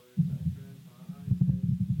 our sacrifices,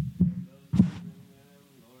 and those who bring them,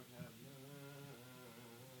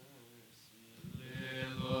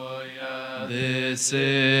 Lord, have mercy. This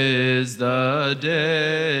is the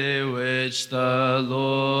day which the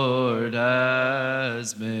Lord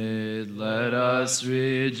has made. Let us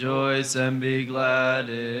rejoice and be glad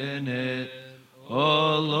in it.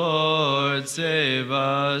 O Lord, save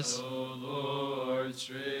us. O Lord,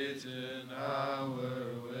 straighten our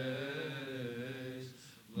ways.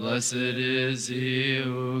 Blessed is he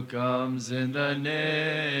who comes in the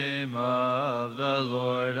name of the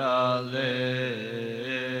Lord. Alleluia.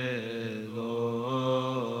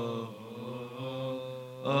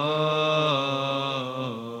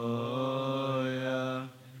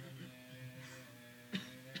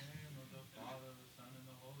 Name of the Father, the Son, and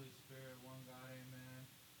the Holy Spirit, one God, amen.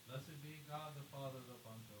 Blessed be God, the Father, the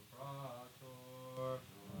Pantocrator.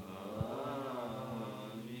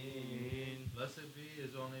 Amen. Blessed be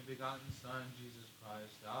his only begotten Son, Jesus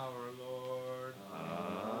Christ, our Lord.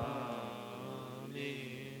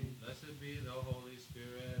 Amen. Blessed be the Holy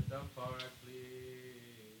Spirit, the Paraclete.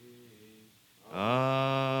 Amen.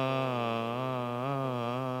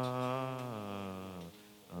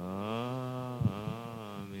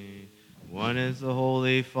 One is the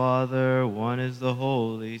Holy Father, one is the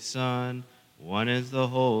Holy Son, one is the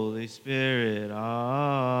Holy Spirit.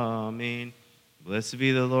 Amen. Blessed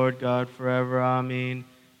be the Lord God forever. Amen.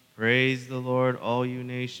 Praise the Lord, all you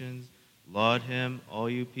nations. Laud him, all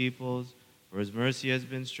you peoples, for his mercy has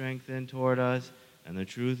been strengthened toward us, and the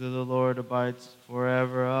truth of the Lord abides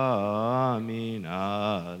forever. Amen.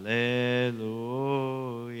 Alleluia.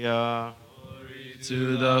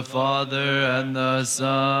 To the Father and the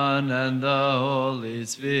Son and the Holy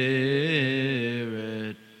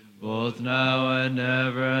Spirit, both now and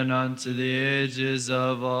ever and unto the ages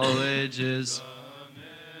of all ages.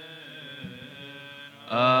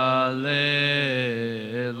 Alleluia.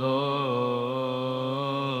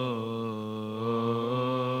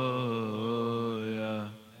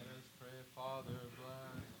 Let us pray, Father,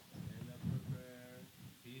 bless and prepare.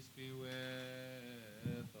 Peace be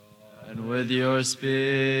with all. And with your spirit.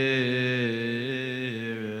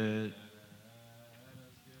 Let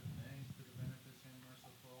us give thanks to the beneficent,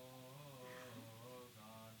 merciful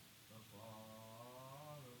God, the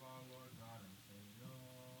Father of our Lord God and Savior,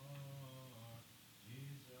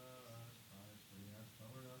 Jesus Christ, for he has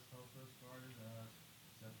covered us, helped us, guarded us,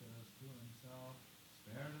 accepted us to himself,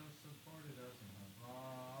 spared us, supported us, and has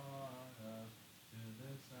brought us to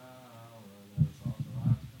this hour. Let us also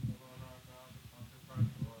ask him, the Lord our God, the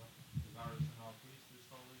Pantocrator, to guard us in all peace this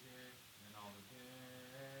holy day and all the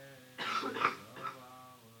days of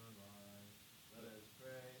our life. Let us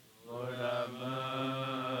pray. Lord have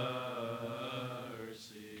mercy.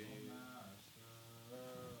 O Master,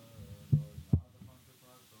 Lord God, the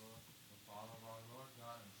Pantocrator, the Father of our Lord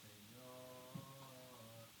God and Savior,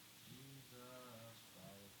 Jesus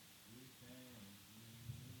Christ, we thank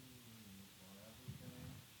you for everything,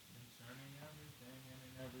 concerning everything and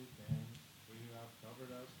in everything. For you have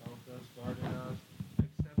covered us, helped us, guarded us,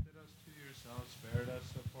 accepted us to yourself, spared us,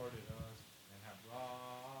 supported us, and have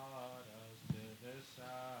brought us to this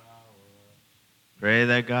hour. Pray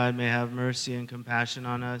that God may have mercy and compassion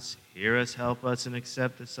on us, hear us, help us, and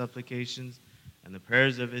accept the supplications and the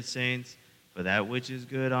prayers of his saints for that which is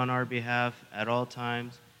good on our behalf at all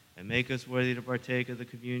times, and make us worthy to partake of the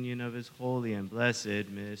communion of his holy and blessed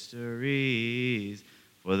mysteries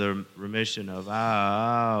for the remission of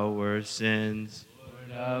our sins.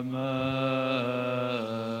 Lord have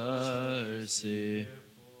mercy.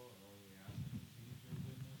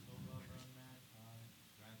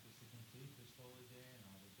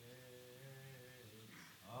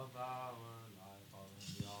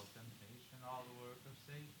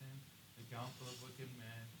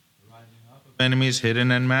 Enemies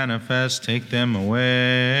hidden and manifest, take them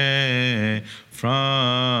away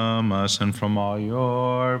from us and from all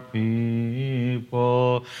your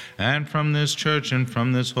people, and from this church and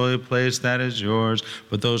from this holy place that is yours.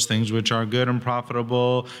 But those things which are good and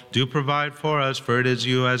profitable, do provide for us, for it is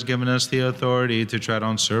you who has given us the authority to tread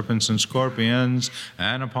on serpents and scorpions,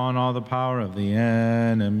 and upon all the power of the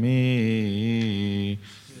enemy.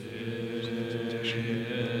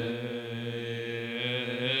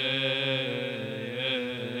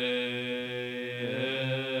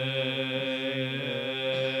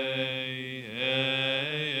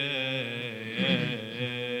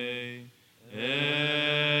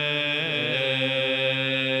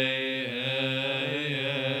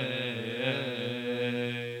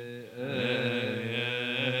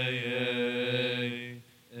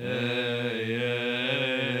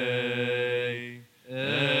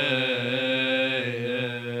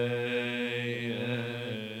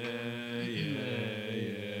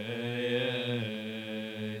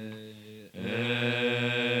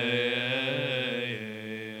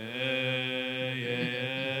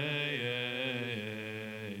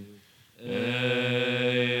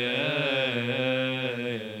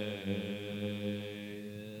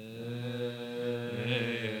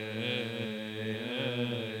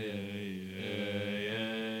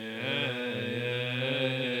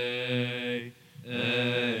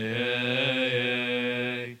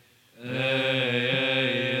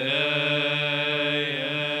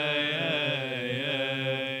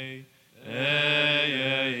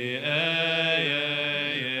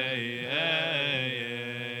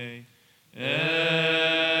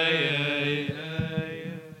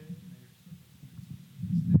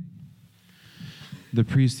 The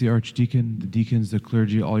priest, the archdeacon, the deacons, the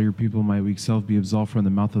clergy, all your people, my weak self, be absolved from the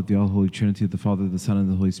mouth of the all-holy Trinity, the Father, the Son, and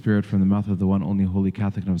the Holy Spirit, from the mouth of the one only holy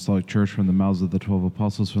Catholic and Apostolic Church, from the mouths of the 12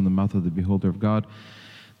 apostles, from the mouth of the beholder of God,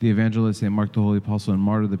 the evangelist, St. Mark, the holy apostle and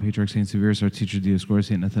martyr, the patriarch, St. Severus, our teacher, Dioscorus,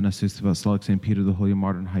 St. Athanasius, the apostolic, St. Peter, the holy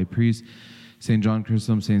martyr and high priest, St. John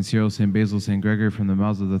Chrysostom, St. Cyril, St. Basil, St. Gregory, from the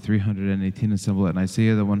mouths of the 318 assembled at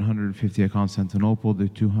Nicaea, the 150 at Constantinople, the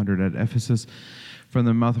 200 at Ephesus, from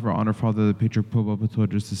the mouth of our honored father, the Patriarch Pope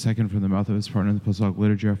Apostolius II, from the mouth of his partner in the Apostolic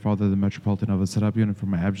Liturgy, our father, the Metropolitan of Serapion, and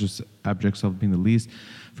from my abject self being the least,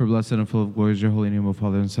 for blessed and full of glory is your holy name, O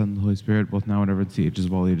Father, and Son, and the Holy Spirit, both now and ever, to the ages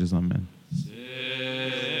of all ages. Amen. Sing,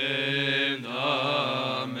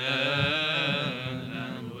 amen,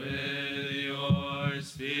 and with your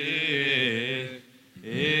spirit,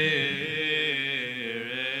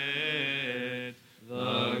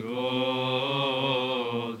 the golden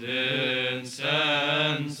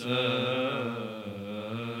censer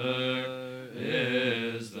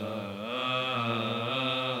is the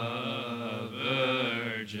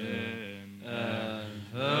Virgin, and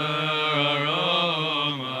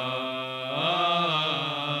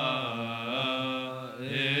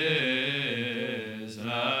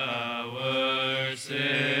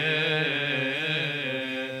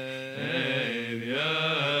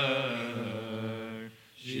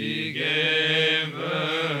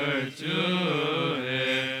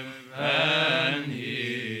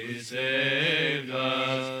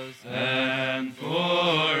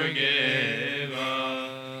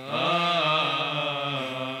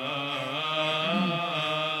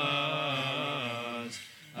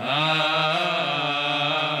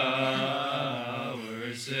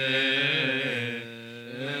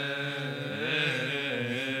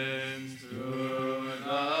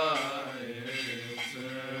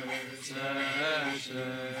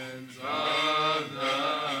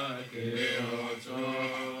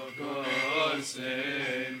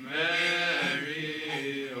Saint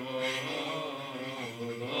Mary, O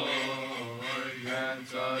Lord,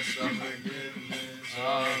 grant us the forgiveness of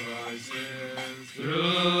our sins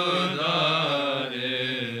through the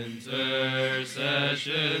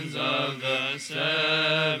intercessions of the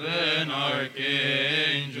 7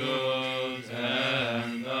 archangels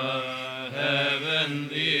and the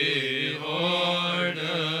heavenly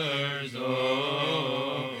orders,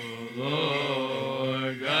 O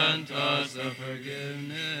Lord, grant us the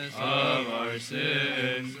forgiveness of our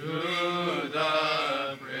sins through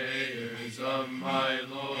the prayers of my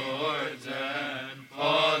lords and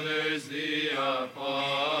fathers, the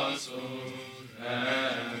apostles,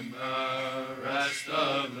 and the rest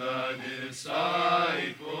of the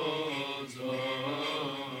disciples, O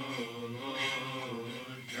Lord,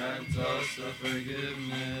 grant us the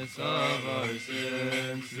forgiveness of our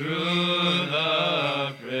sins through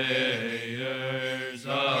the prayers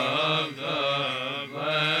of the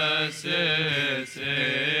blessed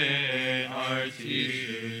Saint, our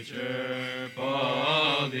teacher,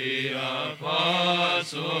 Paul the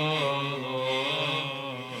Apostle, O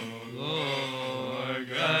Lord,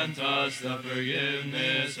 grant us the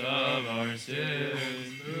forgiveness of our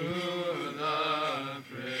sins through the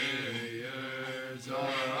prayers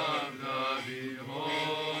of the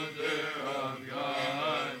beholder of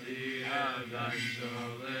God, the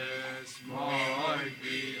evangelist, Mark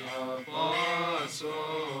the Apostle, O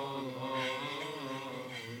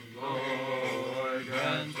Lord,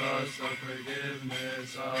 grant us the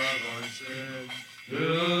forgiveness of our sins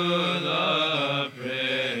through the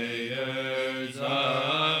prayers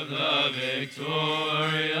of the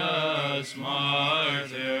victorious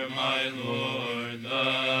martyr, my Lord,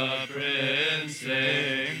 the Prince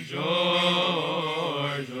Saint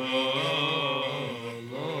George, O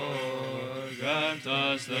Lord, grant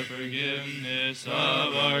us the forgiveness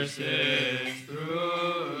of our sins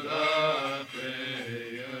through the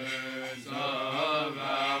prayers of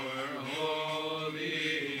our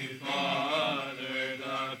Holy Father,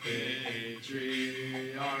 the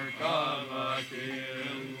Patriarch of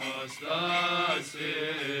Achilles the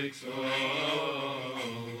 6, O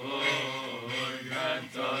Lord,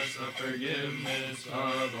 grant us the forgiveness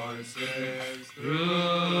of our sins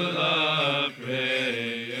through the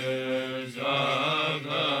prayers of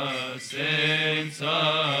the saints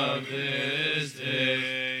of this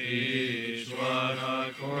day, each one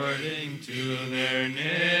according to their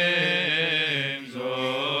names,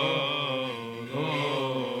 O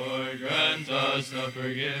Lord, grant us the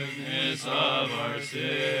forgiveness of our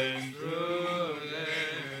sins through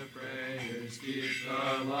their prayers. Keep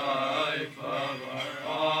the life of our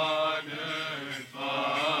honored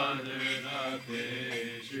Father, the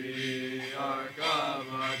Patriarch of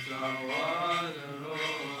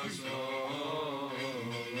Matawaros, O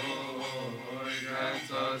Lord, grant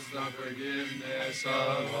us the forgiveness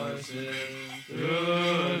of our sins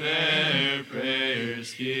through their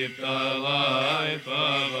prayers. Keep the life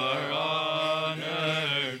of our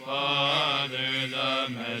honored Father, the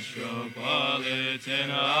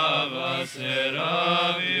Metropolitan of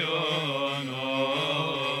Seravion, O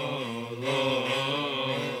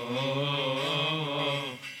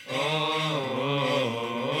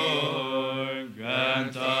Lord,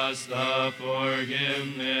 grant us the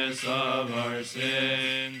forgiveness of our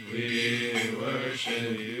sins. We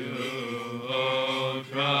worship you, O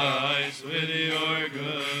Christ, with your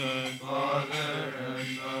good Father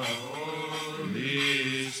and the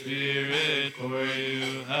Holy Spirit, for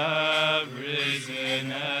you have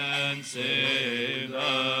risen and saved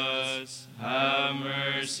us. Have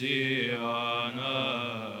mercy on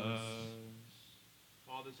us.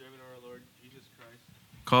 Paul, the servant of our Lord Jesus Christ,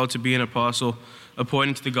 called to be an apostle,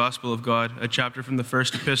 appointed to the gospel of God, a chapter from the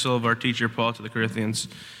first epistle of our teacher Paul to the Corinthians.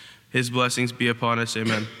 His blessings be upon us.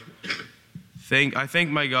 Amen. I thank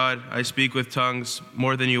my God I speak with tongues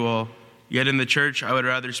more than you all. Yet in the church I would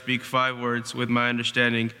rather speak 5 words with my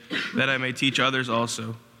understanding, that I may teach others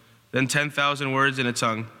also, than 10,000 words in a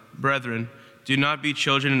tongue. Brethren, do not be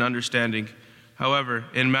children in understanding. However,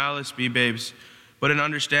 in malice be babes, but in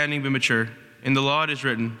understanding be mature. In the law it is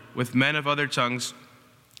written, with men of other tongues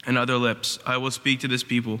and other lips I will speak to this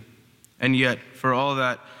people. And yet, for all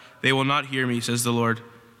that, they will not hear me, says the Lord.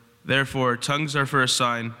 Therefore, tongues are for a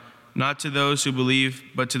sign, not to those who believe,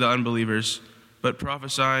 but to the unbelievers. But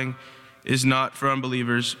prophesying is not for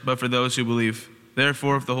unbelievers, but for those who believe.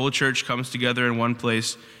 Therefore, if the whole church comes together in one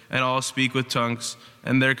place, and all speak with tongues,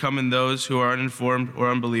 and there come in those who are uninformed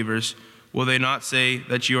or unbelievers, will they not say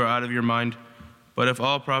that you are out of your mind? But if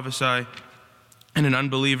all prophesy, and an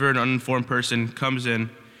unbeliever and uninformed person comes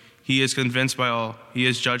in, he is convinced by all, he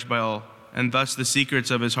is judged by all, and thus the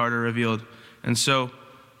secrets of his heart are revealed. And so,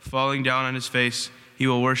 falling down on his face, he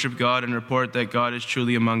will worship God and report that God is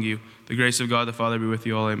truly among you. The grace of God the Father be with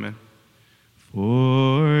you all. Amen.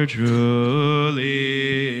 For truly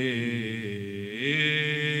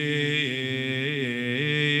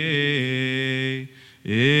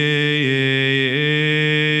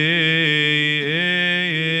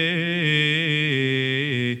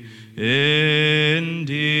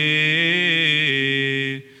indeed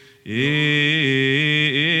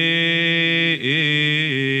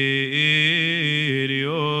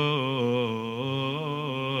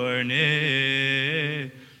your names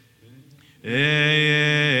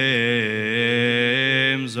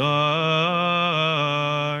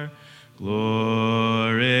are glorified.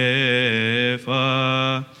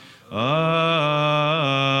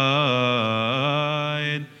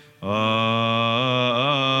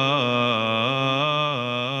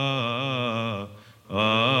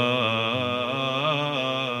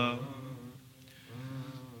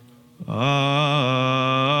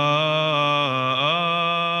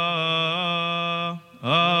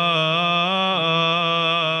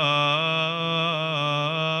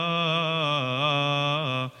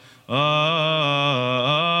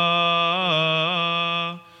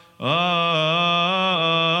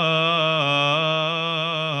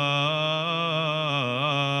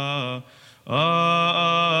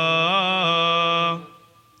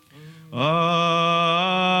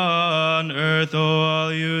 On earth, O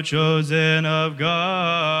all you chosen of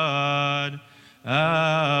God,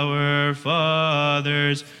 our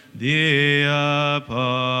fathers, the apostles.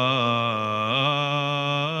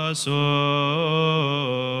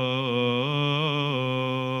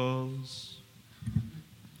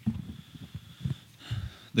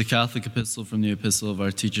 The Catholic Epistle from the Epistle of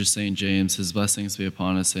our teacher St. James, his blessings be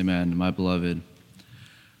upon us, amen. My beloved,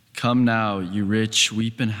 come now, you rich,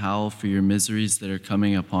 weep and howl for your miseries that are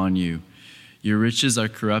coming upon you. Your riches are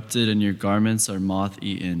corrupted and your garments are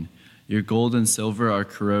moth-eaten. Your gold and silver are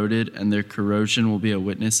corroded, and their corrosion will be a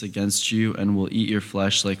witness against you and will eat your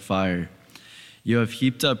flesh like fire. You have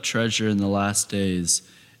heaped up treasure in the last days.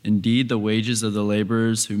 Indeed, the wages of the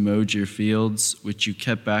laborers who mowed your fields, which you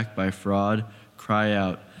kept back by fraud, cry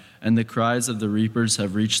out, and the cries of the reapers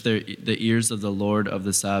have reached the ears of the Lord of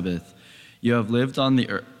the Sabbath. You have lived on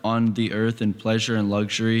the earth in pleasure and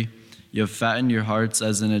luxury. You have fattened your hearts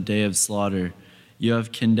as in a day of slaughter. You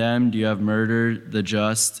have condemned, you have murdered the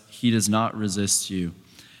just. He does not resist you.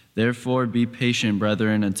 Therefore, be patient,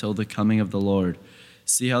 brethren, until the coming of the Lord.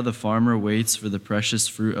 See how the farmer waits for the precious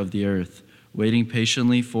fruit of the earth, waiting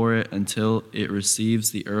patiently for it until it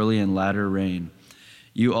receives the early and latter rain.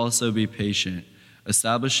 You also be patient.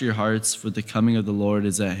 Establish your hearts, for the coming of the Lord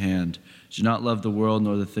is at hand. Do not love the world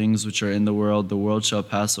nor the things which are in the world. The world shall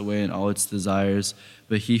pass away and all its desires,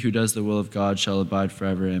 but he who does the will of God shall abide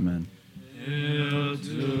forever. Amen. Hail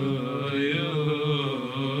to you,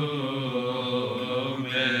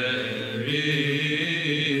 Mary,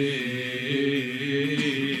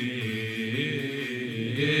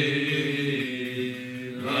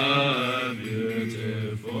 the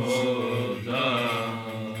beautiful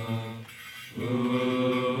dove, who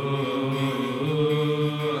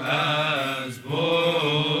has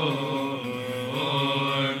borne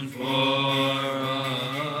for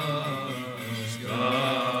us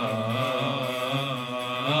God.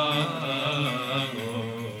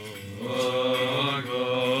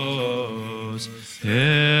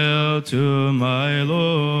 Hail to my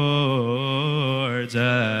lords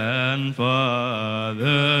and Father,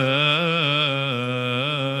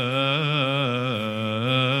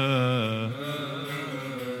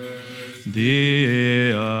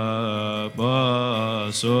 the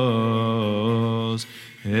apostles.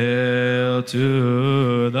 Hail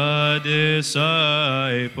to the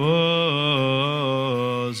disciples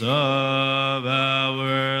of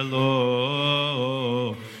our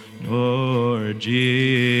Lord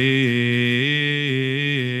Jesus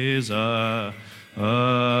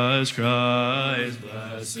Christ.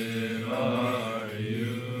 Blessed are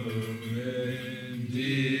you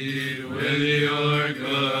indeed, with your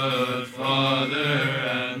good Father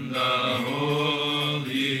and the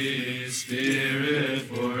Holy Spirit,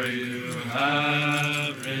 for you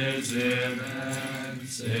have risen and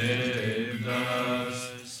saved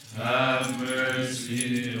us. Have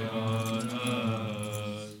mercy on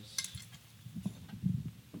us.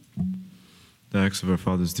 The acts of our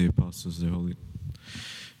fathers, the apostles, the holy.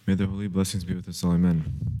 May their holy blessings be with us all.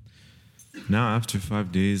 Amen. Now, after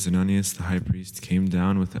 5 days, Ananias the high priest came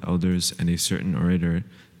down with the elders and a certain orator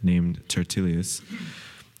named Tertullius.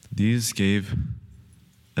 These gave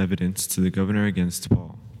evidence to the governor against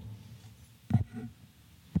Paul.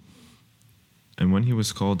 And when he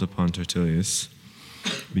was called upon, Tertullius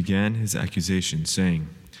began his accusation,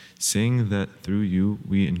 saying that through you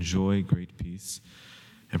we enjoy great peace,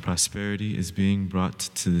 and prosperity is being brought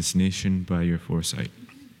to this nation by your foresight.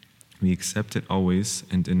 We accept it always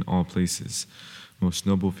and in all places, most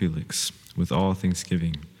noble Felix, with all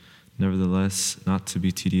thanksgiving. Nevertheless, not to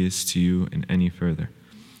be tedious to you in any further,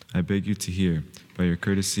 I beg you to hear, by your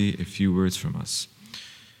courtesy, a few words from us.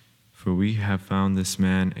 For we have found this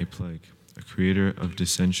man a plague, a creator of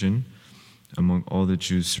dissension among all the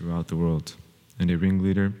Jews throughout the world, and a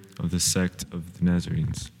ringleader of the sect of the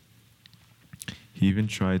Nazarenes. He even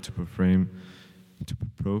tried to profane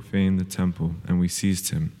the temple, and we seized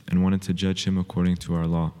him and wanted to judge him according to our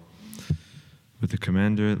law. But the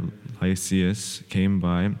commander Lysias came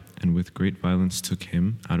by and with great violence took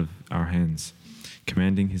him out of our hands,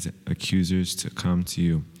 commanding his accusers to come to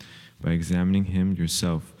you. By examining him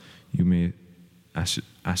yourself, you may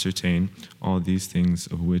ascertain all these things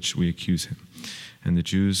of which we accuse him. And the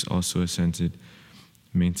Jews also assented,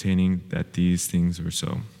 maintaining that these things were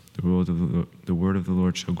so. The word of the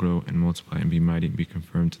Lord shall grow and multiply and be mighty and be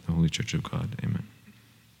confirmed to the Holy Church of God. Amen.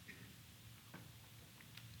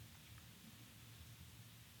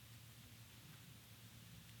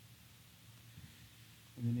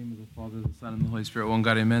 In the name of the Father, the Son, and the Holy Spirit, one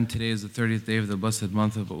God, amen. Today is the 30th day of the blessed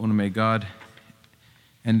month of Una. May God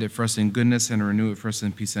end it for us in goodness and renew it for us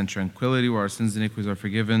in peace and tranquility, where our sins and iniquities are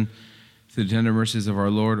forgiven, through the tender mercies of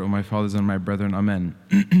our Lord, O my fathers and my brethren. Amen.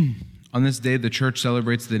 On this day, the Church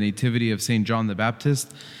celebrates the nativity of St. John the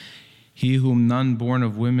Baptist, he whom none born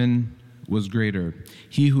of women was greater,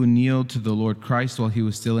 he who kneeled to the Lord Christ while he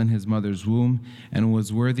was still in his mother's womb, and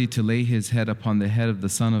was worthy to lay his head upon the head of the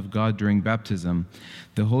Son of God during baptism.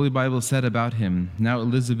 The Holy Bible said about him, "Now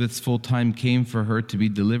Elizabeth's full time came for her to be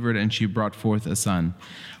delivered, and she brought forth a son.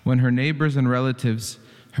 When her neighbors and relatives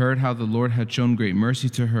heard how the Lord had shown great mercy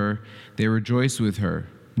to her, they rejoiced with her.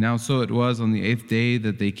 Now so it was on the 8th day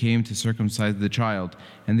that they came to circumcise the child,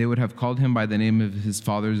 and they would have called him by the name of his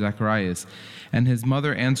father Zacharias. And his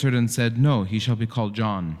mother answered and said, 'No, he shall be called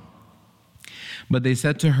John.' But they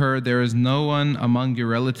said to her, 'There is no one among your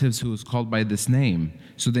relatives who is called by this name.'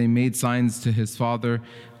 So they made signs to his father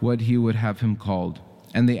what he would have him called.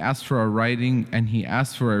 And they asked for a writing, and he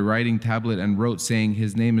asked for a writing tablet and wrote, saying,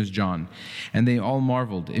 'His name is John.' And they all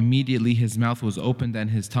marveled. Immediately his mouth was opened and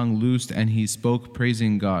his tongue loosed, and he spoke,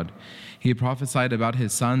 praising God. He prophesied about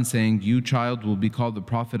his son, saying, 'You, child, will be called the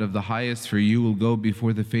prophet of the highest, for you will go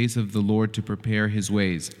before the face of the Lord to prepare his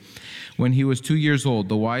ways.' When he was 2 years old,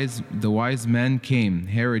 the wise men came.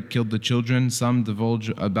 Herod killed the children. Some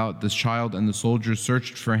divulged about this child, and the soldiers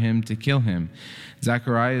searched for him to kill him.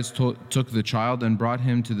 Zacharias took the child and brought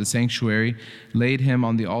him to the sanctuary, laid him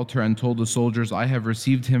on the altar, and told the soldiers, 'I have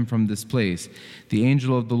received him from this place.' The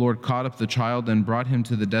angel of the Lord caught up the child and brought him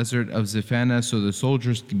to the desert of Zephanah. So the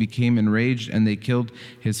soldiers became enraged, and they killed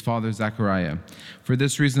his father Zachariah. For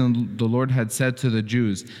this reason the Lord had said to the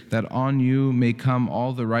Jews, that on you may come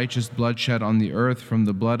all the righteous blood shed on the earth, from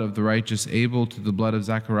the blood of the righteous Abel to the blood of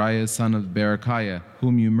Zachariah, son of Berechiah,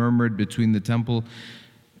 whom you murdered between the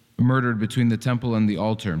temple and the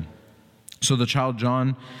altar. So the child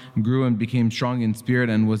John grew and became strong in spirit,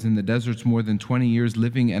 and was in the deserts more than 20 years,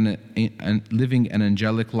 living an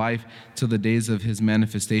angelic life till the days of his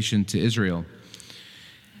manifestation to Israel.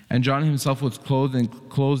 And John himself was clothed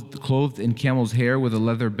in camel's hair, with a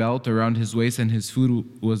leather belt around his waist, and his food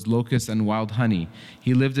was locusts and wild honey.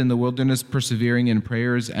 He lived in the wilderness, persevering in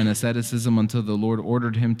prayers and asceticism, until the Lord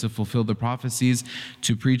ordered him to fulfill the prophecies,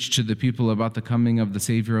 to preach to the people about the coming of the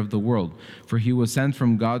Savior of the world. For he was sent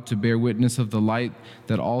from God to bear witness of the light,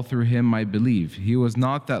 that all through him might believe. He was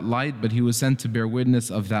not that light, but he was sent to bear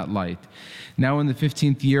witness of that light. Now in the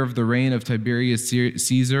 15th year of the reign of Tiberius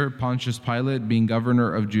Caesar, Pontius Pilate being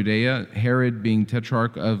governor of Judea, Herod being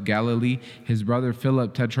tetrarch of Galilee, his brother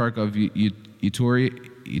Philip tetrarch of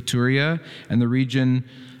Iturea, and the region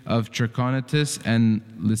of Trachonitis, and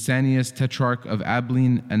Lysanias tetrarch of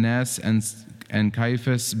Abilene, Annas, and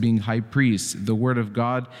Caiaphas being high priests, the word of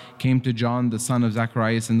God came to John, the son of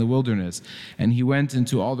Zacharias, in the wilderness. And he went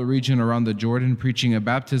into all the region around the Jordan, preaching a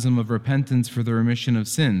baptism of repentance for the remission of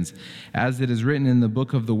sins, as it is written in the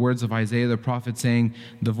book of the words of Isaiah the prophet, saying,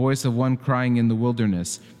 'The voice of one crying in the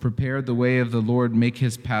wilderness, prepare the way of the Lord, make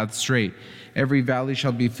his path straight. Every valley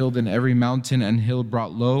shall be filled, and every mountain and hill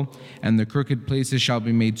brought low, and the crooked places shall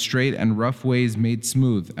be made straight, and rough ways made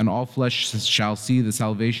smooth, and all flesh shall see the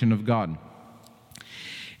salvation of God.'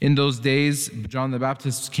 In those days, John the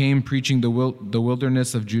Baptist came preaching the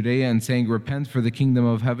wilderness of Judea and saying, "Repent, for the kingdom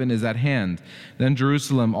of heaven is at hand." Then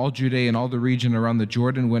Jerusalem, all Judea, and all the region around the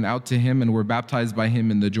Jordan went out to him and were baptized by him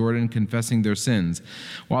in the Jordan, confessing their sins.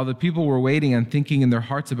 While the people were waiting and thinking in their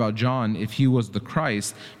hearts about John, if he was the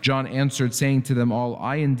Christ, John answered, saying to them all,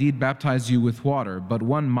 "I indeed baptize you with water, but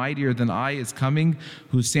one mightier than I is coming,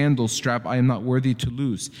 whose sandal strap I am not worthy to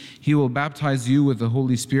loose. He will baptize you with the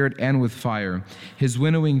Holy Spirit and with fire. His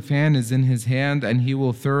winnowing fan is in his hand, and he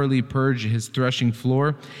will thoroughly purge his threshing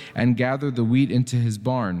floor and gather the wheat into his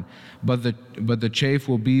barn. But the chaff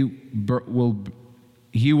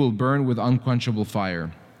he will burn with unquenchable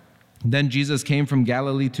fire." Then Jesus came from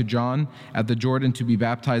Galilee to John at the Jordan to be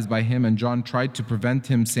baptized by him, and John tried to prevent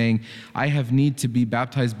him, saying, "I have need to be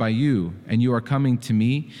baptized by you, and you are coming to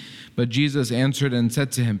me?" But Jesus answered and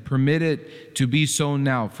said to him, "Permit it to be so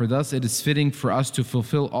now, for thus it is fitting for us to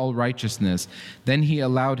fulfill all righteousness." Then he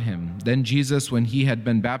allowed him. Then Jesus, when he had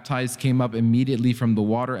been baptized, came up immediately from the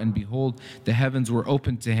water, and behold, the heavens were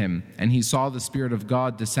opened to him, and he saw the Spirit of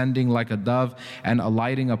God descending like a dove and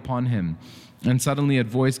alighting upon him. And suddenly a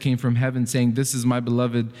voice came from heaven saying, "This is my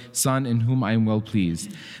beloved Son, in whom I am well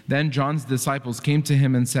pleased." Then John's disciples came to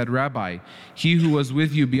him and said, "Rabbi, he who was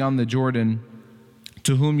with you beyond the Jordan,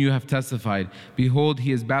 to whom you have testified, behold,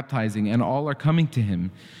 he is baptizing, and all are coming to him."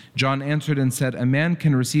 John answered and said, "A man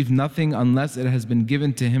can receive nothing unless it has been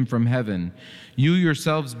given to him from heaven. You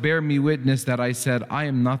yourselves bear me witness that I said, I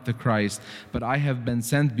am not the Christ, but I have been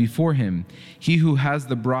sent before him. He who has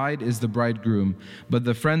the bride is the bridegroom, but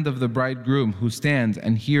the friend of the bridegroom who stands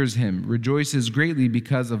and hears him rejoices greatly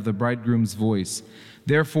because of the bridegroom's voice.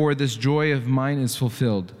 Therefore this joy of mine is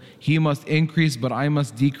fulfilled. He must increase, but I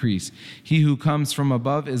must decrease. He who comes from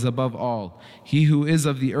above is above all. He who is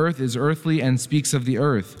of the earth is earthly and speaks of the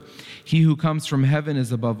earth. He who comes from heaven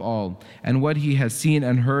is above all. And what he has seen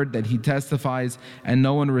and heard that he testifies, and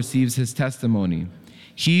no one receives his testimony.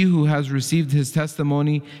 He who has received his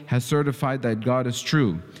testimony has certified that God is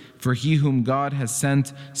true. For he whom God has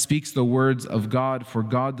sent speaks the words of God, for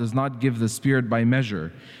God does not give the Spirit by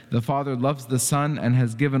measure. The Father loves the Son and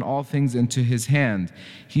has given all things into his hand.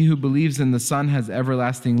 He who believes in the Son has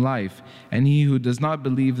everlasting life, and he who does not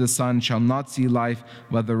believe the Son shall not see life,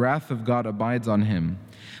 but the wrath of God abides on him.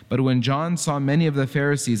 But when John saw many of the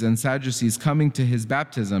Pharisees and Sadducees coming to his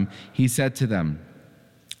baptism, he said to them,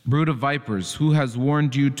 "Brood of vipers, who has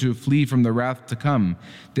warned you to flee from the wrath to come?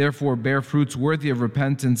 Therefore bear fruits worthy of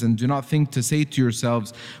repentance, and do not think to say to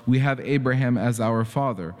yourselves, 'We have Abraham as our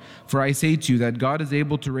father.' For I say to you that God is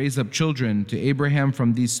able to raise up children to Abraham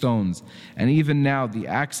from these stones. And even now the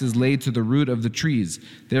axe is laid to the root of the trees.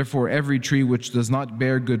 Therefore every tree which does not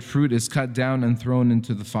bear good fruit is cut down and thrown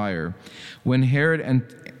into the fire." When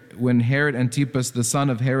Herod Antipas, the son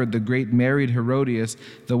of Herod the Great, married Herodias,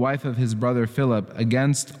 the wife of his brother Philip,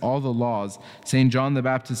 against all the laws, St. John the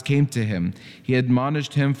Baptist came to him. He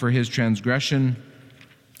admonished him for his transgression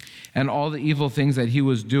and all the evil things that he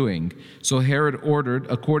was doing. So Herod ordered,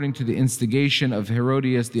 according to the instigation of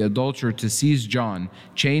Herodias the adulterer, to seize John,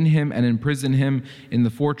 chain him, and imprison him in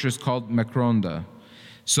the fortress called Macronda.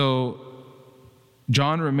 So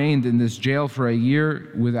John remained in this jail for a year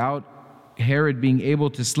without Herod being able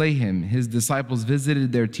to slay him. His disciples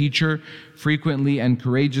visited their teacher frequently and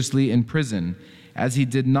courageously in prison, as he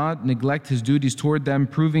did not neglect his duties toward them,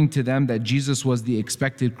 proving to them that Jesus was the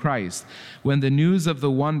expected Christ. When the news of the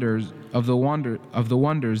wonders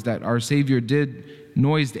that our Savior did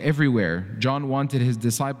noised everywhere, John wanted his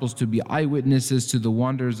disciples to be eyewitnesses to the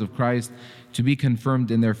wonders of Christ, to be confirmed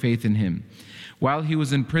in their faith in him. While he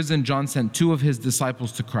was in prison, John sent two of his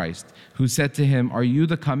disciples to Christ, who said to him, "Are you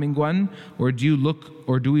the coming one, or do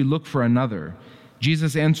we look for another?"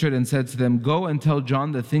 Jesus answered and said to them, "Go and tell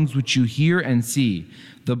John the things which you hear and see.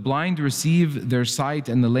 The blind receive their sight,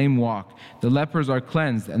 and the lame walk. The lepers are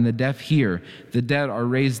cleansed, and the deaf hear. The dead are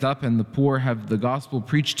raised up, and the poor have the gospel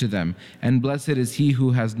preached to them. And blessed is he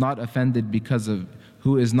who is not offended because of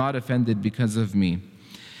me."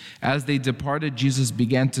 As they departed, Jesus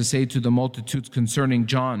began to say to the multitudes concerning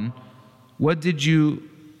John, What did you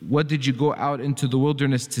go out into the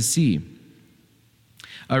wilderness to see?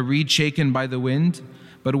 A reed shaken by the wind?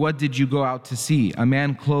 But what did you go out to see? A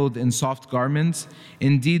man clothed in soft garments?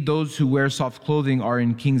 Indeed, those who wear soft clothing are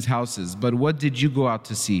in kings' houses. But what did you go out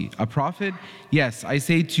to see? A prophet? Yes, I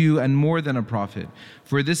say to you, and more than a prophet.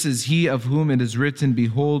 For this is he of whom it is written,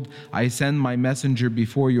 Behold, I send my messenger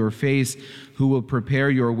before your face, who will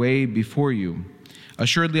prepare your way before you.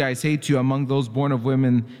 Assuredly, I say to you, among those born of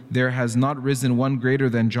women, there has not risen one greater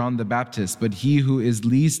than John the Baptist, but he who is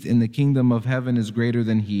least in the kingdom of heaven is greater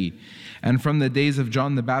than he. And from the days of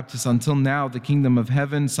John the Baptist until now, the kingdom of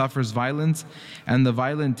heaven suffers violence, and the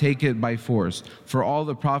violent take it by force. For all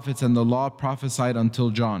the prophets and the law prophesied until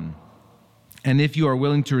John. And if you are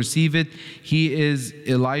willing to receive it, he is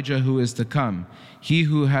Elijah who is to come. He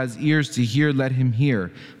who has ears to hear, let him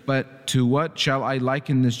hear. But to what shall I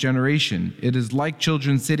liken this generation? It is like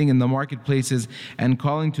children sitting in the marketplaces and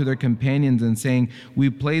calling to their companions and saying,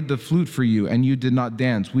 we played the flute for you, and you did not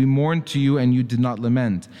dance. We mourned to you, and you did not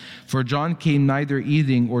lament. For John came neither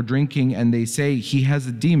eating or drinking, and they say, he has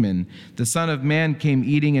a demon. The Son of Man came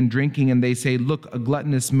eating and drinking, and they say, look, a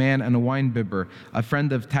gluttonous man and a winebibber, a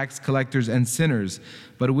friend of tax collectors and sinners.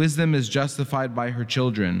 But wisdom is justified by her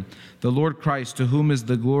children. The Lord Christ, to whom is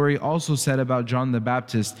the glory, also said about John the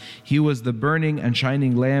Baptist, he was the burning and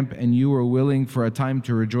shining lamp, and you were willing for a time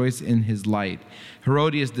to rejoice in his light.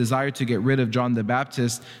 Herodias desired to get rid of John the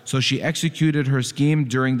Baptist, so she executed her scheme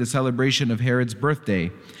during the celebration of Herod's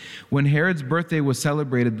birthday. When Herod's birthday was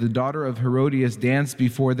celebrated, the daughter of Herodias danced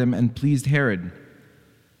before them and pleased Herod.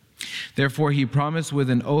 Therefore he promised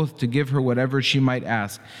with an oath to give her whatever she might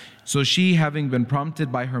ask. So she, having been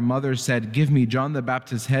prompted by her mother, said, give me John the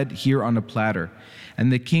Baptist's head here on a platter.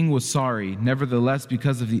 And the king was sorry. Nevertheless,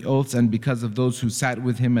 because of the oaths and because of those who sat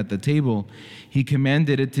with him at the table, he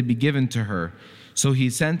commanded it to be given to her. So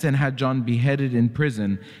he sent and had John beheaded in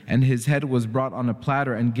prison, and his head was brought on a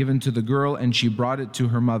platter and given to the girl, and she brought it to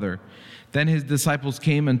her mother. Then his disciples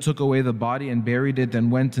came and took away the body and buried it,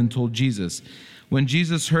 and went and told Jesus. When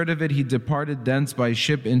Jesus heard of it, he departed thence by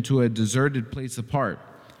ship into a desert place apart.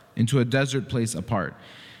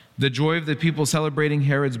 The joy of the people celebrating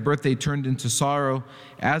Herod's birthday turned into sorrow.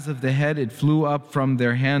 As of the head, it flew up from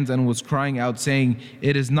their hands and was crying out, saying,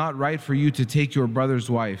 it is not right for you to take your brother's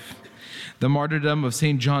wife. The martyrdom of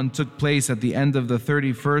St. John took place at the end of the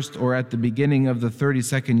 31st or at the beginning of the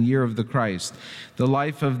 32nd year of the Christ. The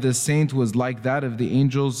life of this saint was like that of the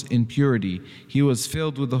angels in purity. He was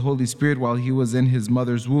filled with the Holy Spirit while he was in his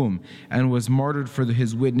mother's womb, and was martyred for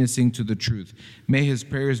his witnessing to the truth. May his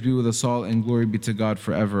prayers be with us all, and glory be to God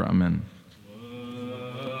forever. Amen.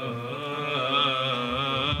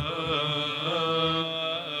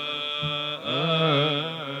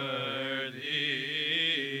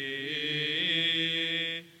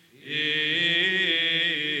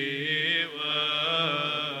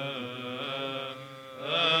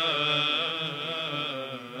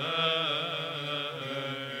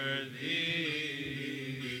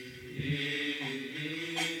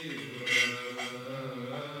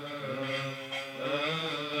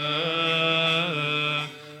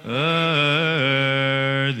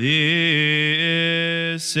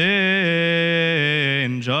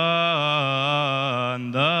 Saint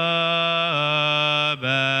John the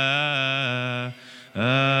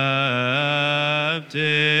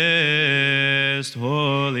Baptist,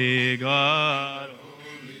 holy God,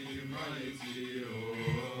 holy mighty,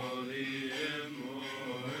 holy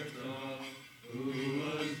immortal, who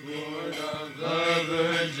was born of the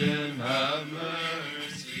Virgin, have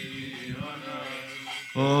mercy on us.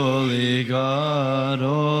 Holy God,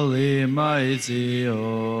 holy mighty,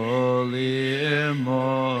 holy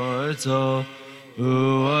immortal,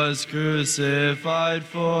 who was crucified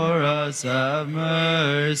for us, have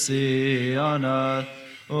mercy on us.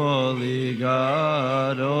 Holy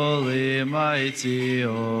God, holy mighty,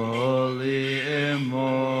 holy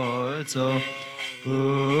immortal,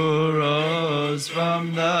 who rose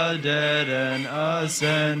from the dead and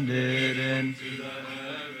ascended into the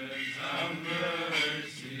heavens, have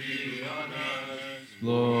mercy on us.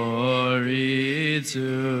 Glory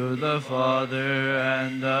to the Father,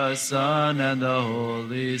 and the Son, and the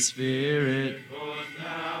Holy Spirit, both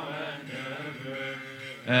now and ever,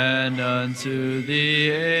 and unto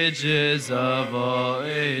the ages of all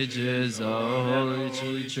ages, O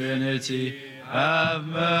Holy Trinity, have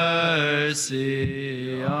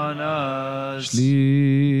mercy on us. Shli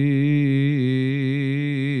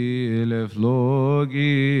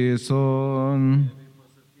leflogison.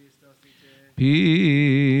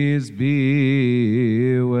 Peace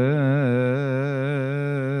be with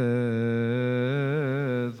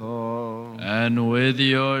all. And with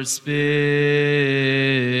your spirit.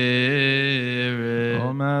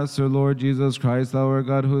 O Master, Lord Jesus Christ, our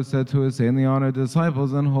God, who said to his saintly honored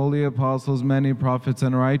disciples and holy apostles, many prophets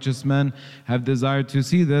and righteous men have desired to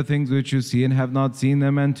see the things which you see and have not seen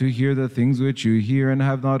them, and to hear the things which you hear and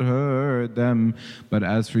have not heard them. But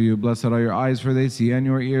as for you, blessed are your eyes, for they see, and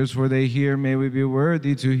your ears, for they hear. May we be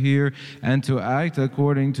worthy to hear and to act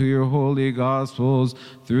according to your holy Gospels,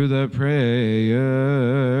 through the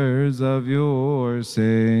prayers of your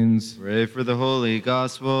saints. Pray for the Holy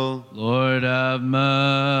Gospel. Lord, have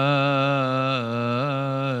mercy.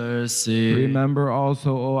 Remember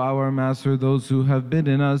also, O our Master, those who have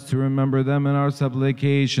bidden us to remember them in our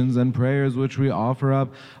supplications and prayers which we offer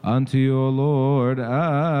up unto you, O Lord,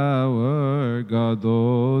 our God.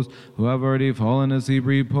 Those who have already fallen asleep,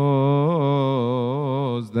 repose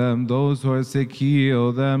them. Those who are sick,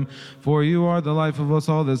 heal them. For you are the life of us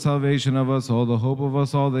all, the salvation of us all, the hope of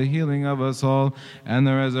us all, the healing of us all, and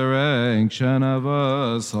the resurrection of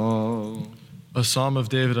us all. A Psalm of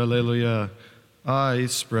David, Alleluia. I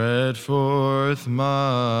spread forth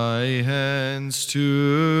my hands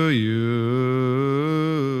to you.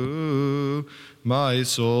 My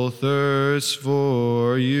soul thirsts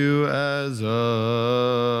for you as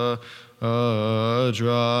a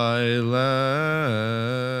dry land.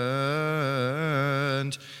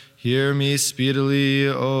 Hear me speedily,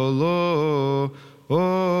 O Lord.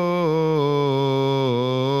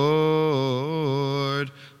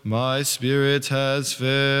 My spirit has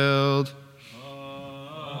failed.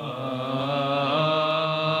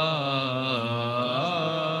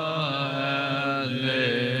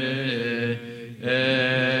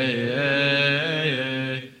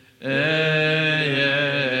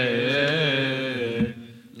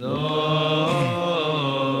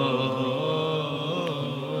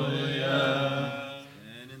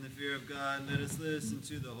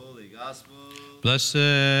 Blessed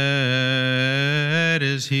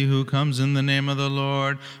is he who comes in the name of the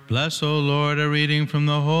Lord. Bless, O Lord, a reading from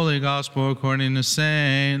the Holy Gospel according to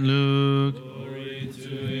St. Luke. Glory to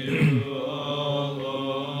you, O Lord.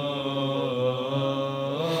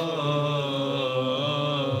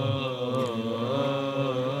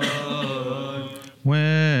 When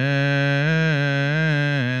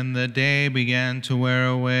the day began to wear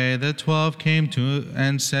away, the 12 came to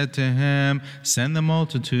and said to him, Send the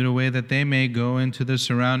multitude away that they may go into the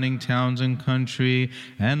surrounding towns and country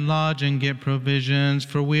and lodge and get provisions,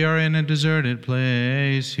 for we are in a deserted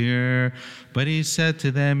place here. But he said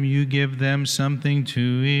to them, You give them something to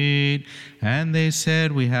eat. And they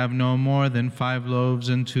said, We have no more than 5 loaves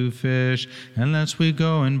and 2 fish, unless we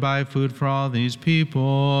go and buy food for all these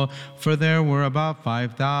people. For there were about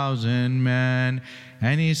 5,000 men.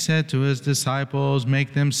 And he said to his disciples,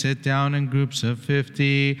 Make them sit down in groups of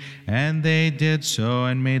 50. And they did so,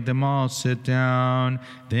 and made them all sit down.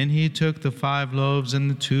 Then he took the 5 loaves and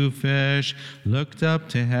the 2 fish, looked up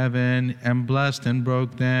to heaven, and blessed and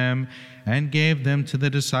broke them, and gave them to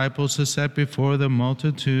the disciples to set before the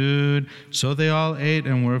multitude. So they all ate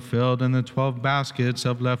and were filled, and the 12 baskets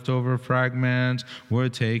of leftover fragments were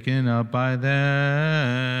taken up by them.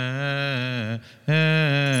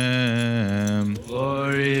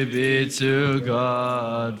 Glory be to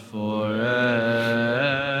God forever.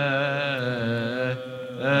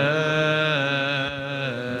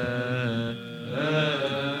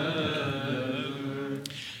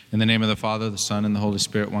 In the name of the Father, the Son, and the Holy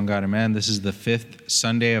Spirit, one God, amen. This is the 5th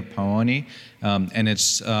Sunday of Paoni, and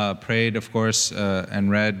it's prayed, of course,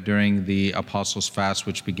 and read during the Apostles' Fast,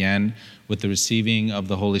 which began with the receiving of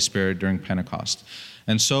the Holy Spirit during Pentecost.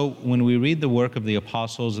 And so when we read the work of the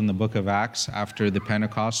apostles in the book of Acts, after the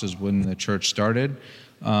Pentecost is when the church started,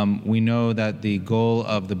 we know that the goal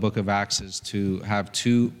of the book of Acts is to have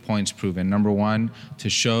 2 points proven. Number 1, to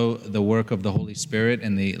show the work of the Holy Spirit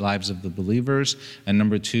in the lives of the believers. And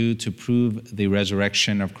number 2, to prove the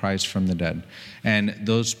resurrection of Christ from the dead. And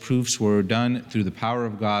those proofs were done through the power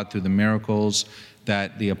of God, through the miracles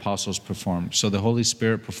that the apostles performed. So the Holy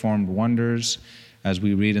Spirit performed wonders. As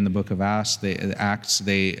we read in the book of Acts, they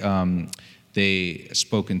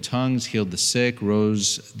spoke in tongues, healed the sick,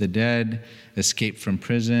 rose the dead, escaped from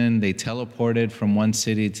prison. They teleported from one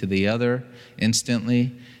city to the other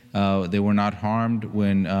instantly. They were not harmed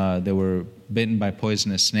when they were bitten by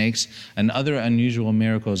poisonous snakes, and other unusual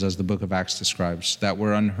miracles, as the book of Acts describes, that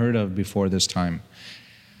were unheard of before this time.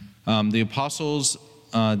 The apostles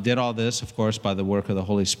did all this, of course, by the work of the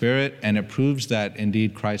Holy Spirit, and it proves that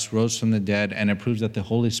indeed Christ rose from the dead, and it proves that the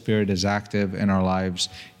Holy Spirit is active in our lives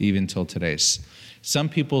even till today. Some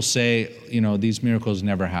people say, these miracles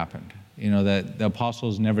never happened. that the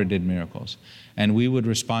apostles never did miracles. And we would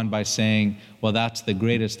respond by saying, well, that's the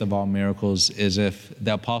greatest of all miracles, is if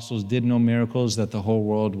the apostles did no miracles, that the whole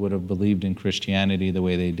world would have believed in Christianity the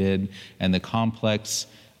way they did, and the complex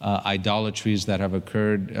idolatries that have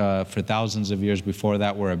occurred for thousands of years before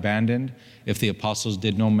that were abandoned. If the apostles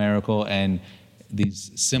did no miracle and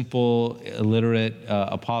these simple, illiterate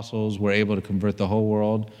apostles were able to convert the whole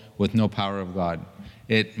world with no power of God,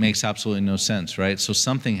 it makes absolutely no sense, right? So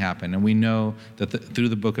something happened, and we know that through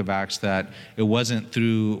the book of Acts that it wasn't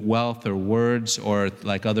through wealth or words or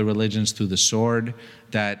like other religions through the sword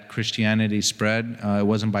that Christianity spread. It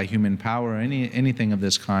wasn't by human power or anything of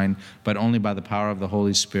this kind, but only by the power of the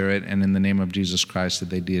Holy Spirit and in the name of Jesus Christ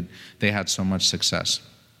that they had so much success.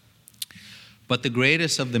 But the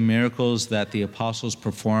greatest of the miracles that the apostles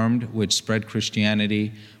performed, which spread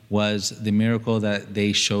Christianity, was the miracle that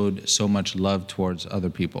they showed so much love towards other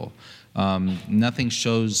people. Nothing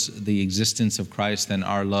shows the existence of Christ than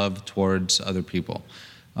our love towards other people.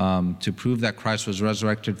 To prove that Christ was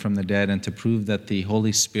resurrected from the dead and to prove that the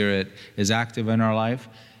Holy Spirit is active in our life,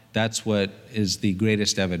 that's what is the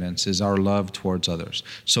greatest evidence, is our love towards others.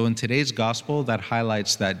 So in today's gospel, that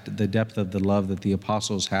highlights that the depth of the love that the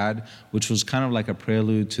apostles had, which was kind of like a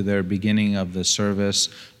prelude to their beginning of the service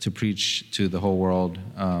to preach to the whole world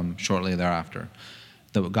shortly thereafter.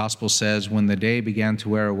 The gospel says, when the day began to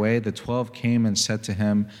wear away, the 12 came and said to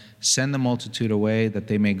him, send the multitude away that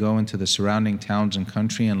they may go into the surrounding towns and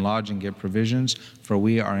country and lodge and get provisions, for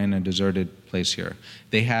we are in a deserted place here.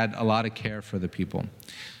 They had a lot of care for the people.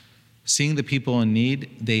 Seeing the people in need,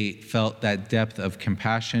 they felt that depth of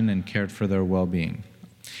compassion and cared for their well-being.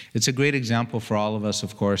 It's a great example for all of us,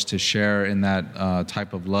 of course, to share in that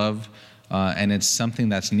type of love, and it's something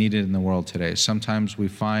that's needed in the world today. Sometimes we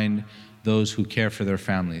find those who care for their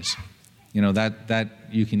families. That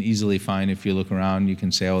you can easily find if you look around. You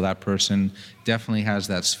can say, oh, that person definitely has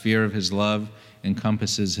that sphere of his love,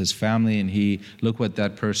 encompasses his family, and look what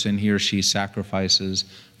that person, he or she sacrifices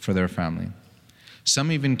for their family.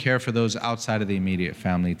 Some even care for those outside of the immediate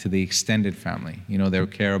family, to the extended family. They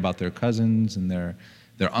care about their cousins and their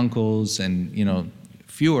uncles and,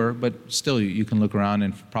 fewer, but still you can look around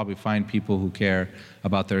and probably find people who care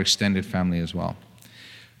about their extended family as well.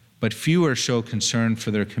 But fewer show concern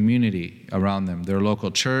for their community around them, their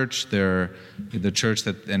local church, the church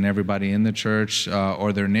and everybody in the church,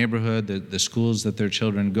 or their neighborhood, the schools that their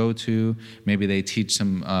children go to. Maybe they teach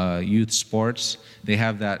some youth sports. They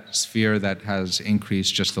have that sphere that has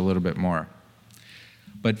increased just a little bit more.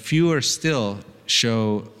 But fewer still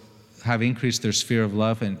have increased their sphere of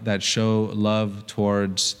love and that show love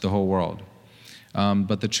towards the whole world.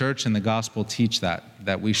 But the church and the gospel teach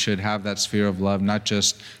that we should have that sphere of love, not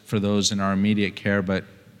just for those in our immediate care, but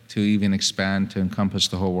to even expand to encompass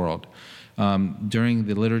the whole world. During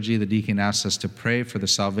the liturgy, the deacon asks us to pray for the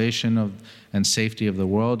salvation and safety of the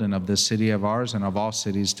world and of this city of ours and of all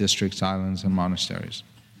cities, districts, islands, and monasteries.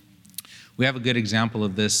 We have a good example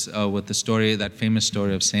of this with that famous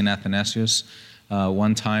story of St. Athanasius.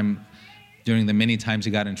 One time, during the many times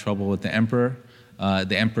he got in trouble with the emperor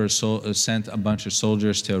sent a bunch of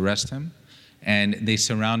soldiers to arrest him, and they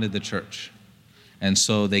surrounded the church. And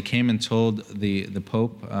so they came and told the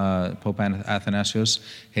Pope, Pope Athanasius,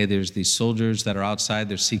 hey, there's these soldiers that are outside,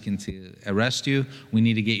 they're seeking to arrest you. We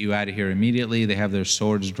need to get you out of here immediately. They have their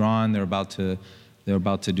swords drawn, they're about to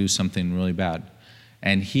do something really bad.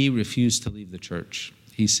 And he refused to leave the church.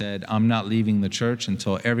 He said, I'm not leaving the church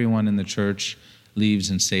until everyone in the church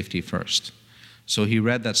leaves in safety first. So he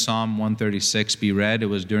read that Psalm 136 be read. It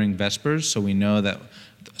was during Vespers, so we know that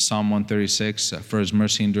Psalm 136, for his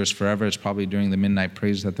mercy endures forever, is probably during the midnight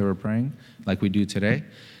praise that they were praying, like we do today.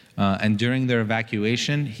 And during their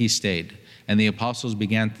evacuation, he stayed. And the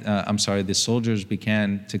soldiers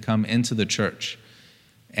began to come into the church.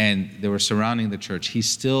 And they were surrounding the church.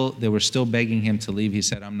 They were still begging him to leave. He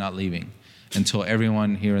said, I'm not leaving until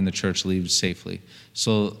everyone here in the church leaves safely.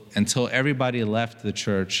 So until everybody left the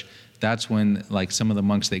church, that's when, some of the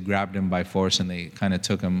monks, they grabbed him by force and they kind of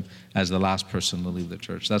took him as the last person to leave the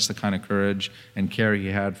church. That's the kind of courage and care he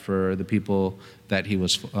had for the people that he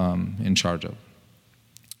was in charge of.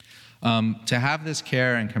 To have this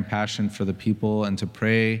care and compassion for the people and to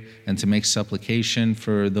pray and to make supplication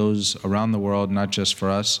for those around the world, not just for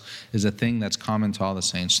us, is a thing that's common to all the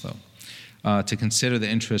saints, though. To consider the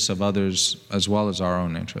interests of others as well as our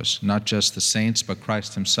own interests, not just the saints, but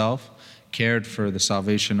Christ himself cared for the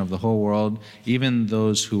salvation of the whole world, even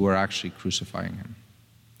those who were actually crucifying him.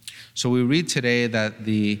 So we read today that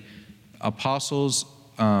the apostles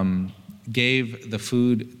gave the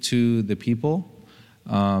food to the people,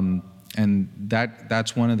 and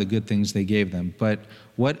that's one of the good things they gave them. But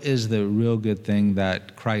what is the real good thing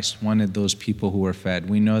that Christ wanted those people who were fed?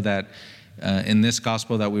 We know that in this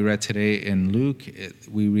gospel that we read today in Luke,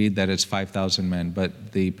 we read that it's 5,000 men,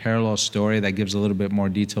 but the parallel story that gives a little bit more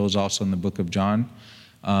details also in the book of John.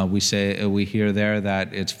 We hear there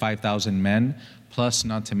that it's 5,000 men, plus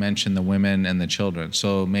not to mention the women and the children.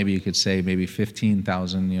 So maybe you could say maybe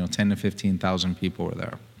 15,000, 10 to 15,000 people were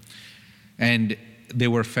there. And they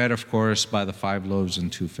were fed, of course, by the 5 loaves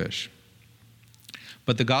and 2 fish.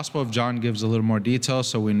 But the Gospel of John gives a little more detail.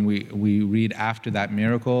 So when we read after that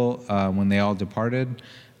miracle, when they all departed,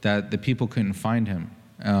 that the people couldn't find him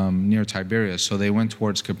near Tiberias. So they went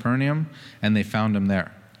towards Capernaum, and they found him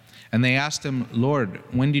there. And they asked him, Lord,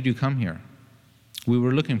 when did you come here? We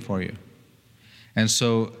were looking for you. And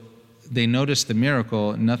so they noticed the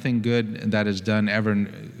miracle. Nothing good that is done ever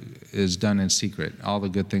is done in secret. All the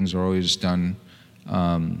good things are always done,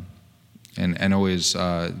 and always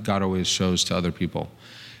God always shows to other people.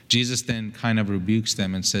 Jesus then kind of rebukes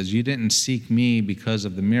them and says, you didn't seek me because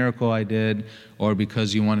of the miracle I did or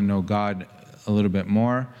because you want to know God a little bit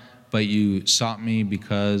more, but you sought me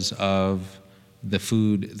because of the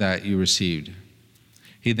food that you received.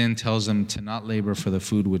 He then tells them to not labor for the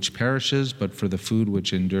food which perishes, but for the food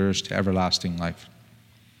which endures to everlasting life.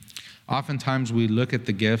 Oftentimes we look at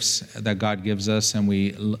the gifts that God gives us, and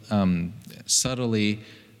we subtly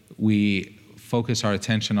focus our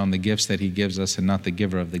attention on the gifts that he gives us and not the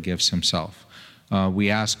giver of the gifts himself. We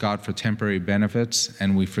ask God for temporary benefits,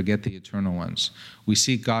 and we forget the eternal ones. We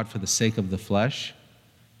seek God for the sake of the flesh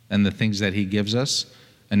and the things that he gives us,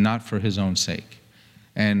 and not for his own sake.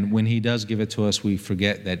 And when he does give it to us, we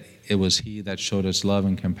forget that it was he that showed us love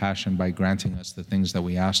and compassion by granting us the things that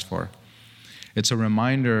we asked for. It's a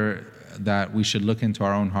reminder that we should look into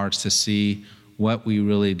our own hearts to see what we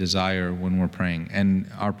really desire when we're praying. And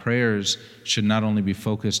our prayers should not only be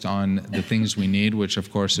focused on the things we need, which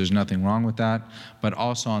of course there's nothing wrong with that, but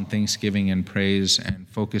also on thanksgiving and praise and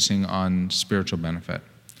focusing on spiritual benefit.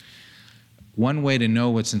 One way to know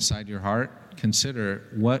what's inside your heart, consider,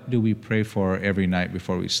 what do we pray for every night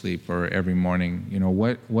before we sleep, or every morning?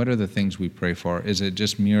 What are the things we pray for? Is it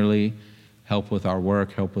just merely help with our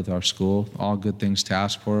work, help with our school? All good things to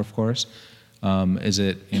ask for, of course. Is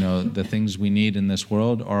it, the things we need in this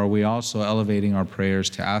world, or are we also elevating our prayers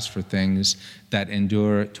to ask for things that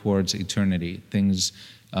endure towards eternity, things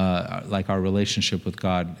like our relationship with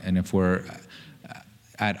God, and if we're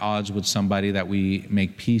at odds with somebody, that we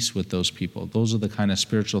make peace with those people? Those are the kind of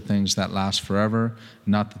spiritual things that last forever,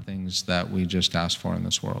 not the things that we just ask for in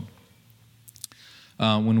this world.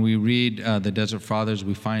 When we read the Desert Fathers,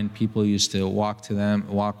 we find people used to walk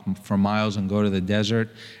for miles and go to the desert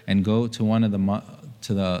and go to one of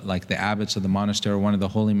the abbots of the monastery, one of the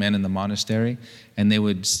holy men in the monastery, and they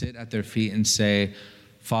would sit at their feet and say,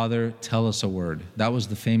 Father, tell us a word. That was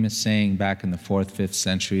the famous saying back in the 4th, 5th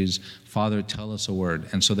centuries, Father, tell us a word.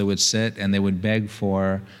 And so they would sit and they would beg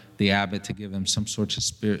for the abbot to give them some sort of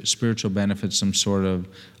spiritual benefit, some sort of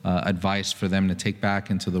advice for them to take back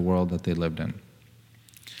into the world that they lived in.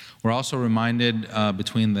 We're also reminded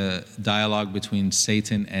between the dialogue between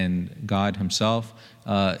Satan and God himself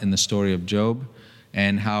in the story of Job,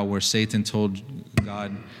 and how where Satan told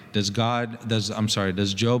God, does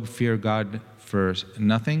Job fear God for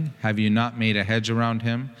nothing? Have you not made a hedge around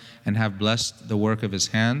him and have blessed the work of his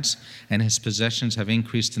hands, and his possessions have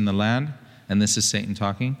increased in the land? And this is Satan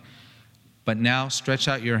talking. But now stretch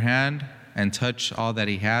out your hand and touch all that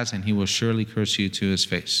he has, and he will surely curse you to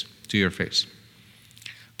your face.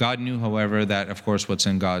 God knew, however, that, of course, what's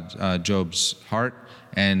in Job's heart,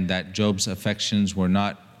 and that Job's affections were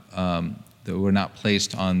not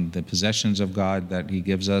placed on the possessions of God that he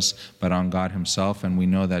gives us, but on God himself. And we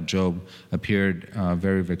know that Job appeared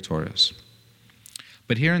very victorious.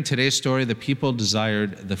 But here in today's story, the people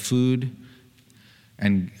desired the food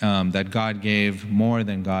and that God gave more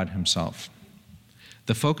than God himself.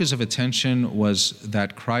 The focus of attention was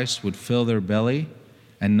that Christ would fill their belly,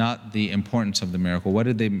 and not the importance of the miracle. What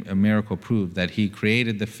did the miracle prove? That he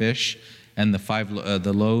created the fish and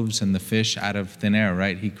the loaves and the fish out of thin air,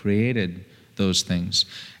 right? He created those things.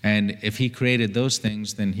 And if he created those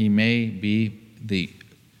things, then he may be the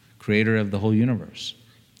creator of the whole universe.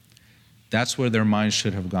 That's where their minds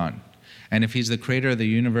should have gone. And if he's the creator of the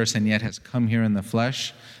universe and yet has come here in the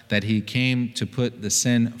flesh, that he came to put the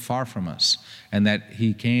sin far from us, and that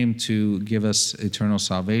he came to give us eternal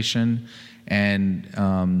salvation, and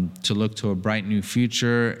to look to a bright new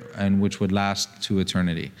future, and which would last to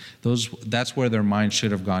eternity. That's where their mind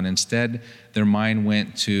should have gone. Instead, their mind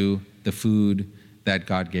went to the food that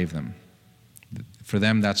God gave them. For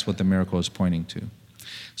them, that's what the miracle is pointing to.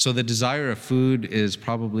 So the desire of food is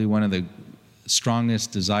probably one of the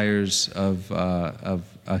strongest desires of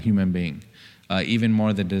a human being. Even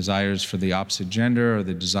more the desires for the opposite gender, or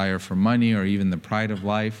the desire for money, or even the pride of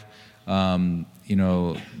life,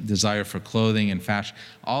 desire for clothing and fashion.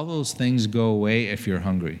 All those things go away if you're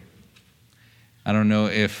hungry. I don't know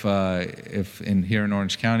if here in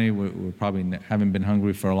Orange County, we probably haven't been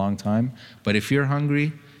hungry for a long time, but if you're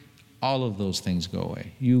hungry, all of those things go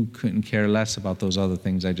away. You couldn't care less about those other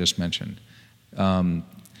things I just mentioned.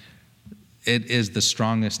 It is the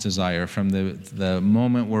strongest desire. From the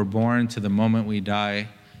moment we're born to the moment we die,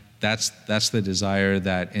 that's the desire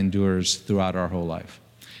that endures throughout our whole life.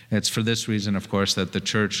 It's for this reason, of course, that the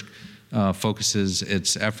church focuses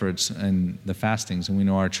its efforts in the fastings, and we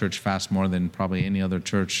know our church fasts more than probably any other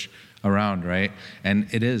church around, right? And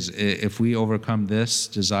it is, if we overcome this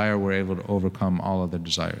desire, we're able to overcome all other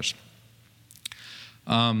desires.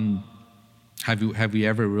 Have you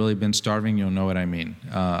ever really been starving? You'll know what I mean.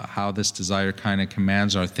 How this desire kind of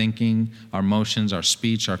commands our thinking, our motions, our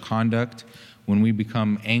speech, our conduct. When we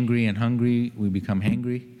become angry and hungry, we become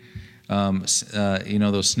hangry.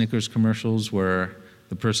 Those Snickers commercials where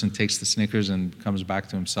the person takes the Snickers and comes back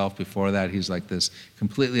to himself. Before that, he's like this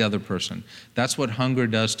completely other person. That's what hunger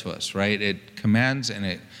does to us, right? It commands,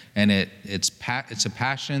 it's a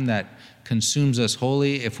passion that consumes us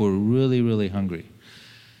wholly if we're really, really hungry.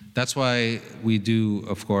 That's why we do,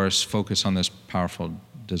 of course, focus on this powerful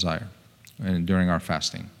desire during our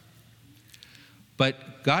fasting.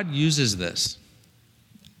 But God uses this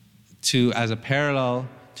as a parallel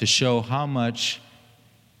to show how much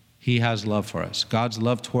He has love for us. God's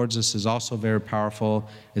love towards us is also very powerful.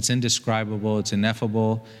 It's indescribable. It's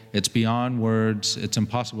ineffable. It's beyond words. It's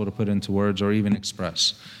impossible to put into words or even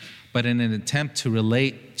express. But in an attempt to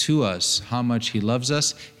relate to us how much He loves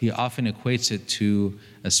us, He often equates it to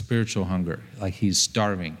a spiritual hunger, like He's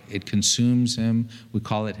starving. It consumes Him. We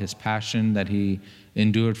call it His passion that He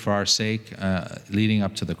endured for our sake, leading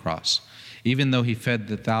up to the cross. Even though He fed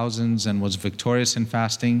the thousands and was victorious in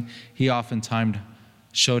fasting, He oftentimes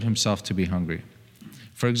showed Himself to be hungry.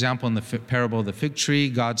 For example, in the parable of the fig tree,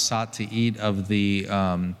 God sought to eat of the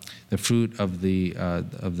fruit of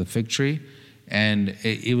the fig tree. And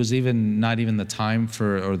it was not even the time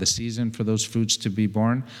or the season for those fruits to be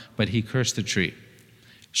born, but He cursed the tree,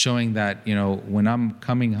 showing that, when I'm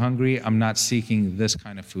coming hungry, I'm not seeking this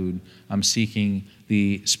kind of food. I'm seeking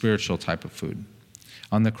the spiritual type of food.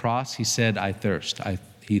 On the cross, He said, I thirst.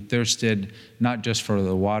 He thirsted not just for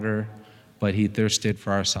the water, but He thirsted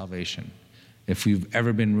for our salvation. If we've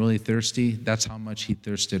ever been really thirsty, that's how much He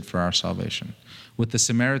thirsted for our salvation. With the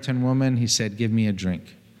Samaritan woman, He said, give me a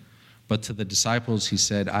drink. But to the disciples, He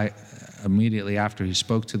said, immediately after He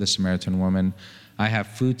spoke to the Samaritan woman, I have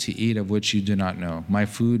food to eat of which you do not know. My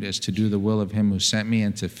food is to do the will of Him who sent me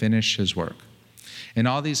and to finish His work. In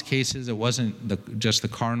all these cases, it wasn't just the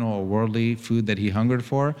carnal or worldly food that He hungered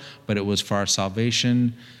for, but it was for our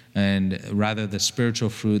salvation, and rather the spiritual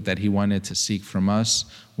fruit that He wanted to seek from us,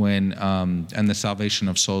 and the salvation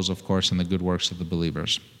of souls, of course, and the good works of the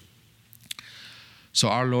believers. So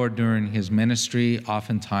our Lord, during His ministry,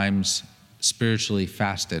 oftentimes spiritually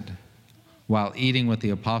fasted. While eating with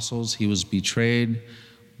the apostles, He was betrayed.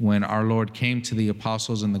 When our Lord came to the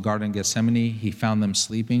apostles in the Garden of Gethsemane, He found them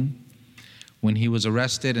sleeping. When He was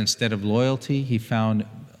arrested, instead of loyalty, He found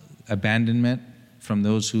abandonment from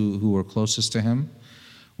those who were closest to Him.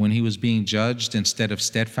 When He was being judged, instead of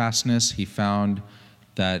steadfastness, He found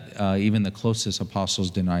that even the closest apostles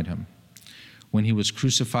denied Him. When He was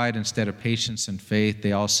crucified, instead of patience and faith,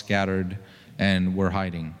 they all scattered and were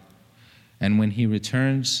hiding. And when He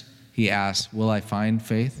returns, He asks, will I find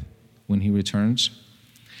faith when He returns?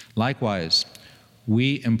 Likewise,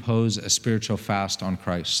 we impose a spiritual fast on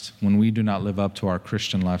Christ when we do not live up to our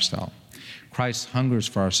Christian lifestyle. Christ hungers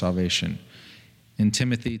for our salvation. In 1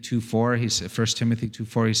 Timothy 2:4,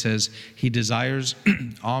 He says, He desires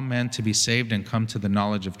all men to be saved and come to the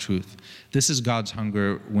knowledge of truth. This is God's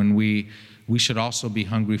hunger. When we should also be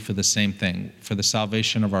hungry for the same thing. For the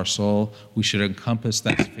salvation of our soul, we should encompass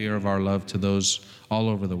that sphere of our love to those all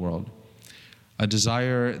over the world. A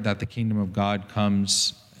desire that the kingdom of God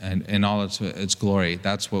comes and in all its glory.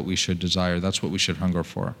 That's what we should desire. That's what we should hunger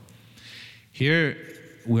for. Here,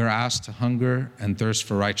 we're asked to hunger and thirst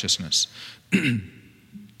for righteousness.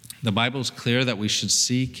 The Bible is clear that we should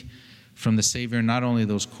seek from the Savior not only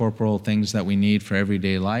those corporal things that we need for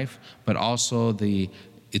everyday life, but also the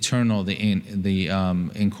eternal, the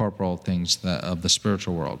incorporeal things of the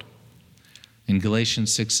spiritual world. In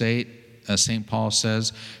Galatians 6:8, St. Paul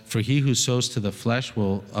says, for he who sows to the flesh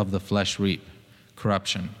will of the flesh reap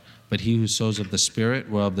corruption, but he who sows of the Spirit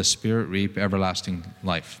reap everlasting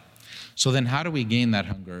life. So then how do we gain that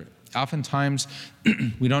hunger? oftentimes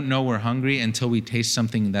we don't know we're hungry until we taste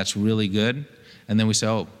something that's really good, and then we say,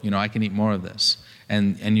 oh, I can eat more of this,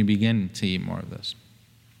 and you begin to eat more of this.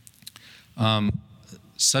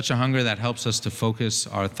 Such a hunger that helps us to focus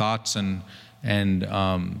our thoughts and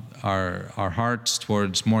our hearts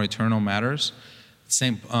towards more eternal matters.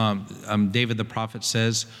 David the prophet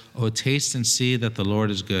says, "Oh, taste and see that the Lord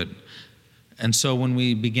is good." And so when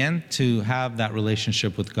we begin to have that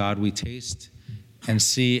relationship with God, we taste and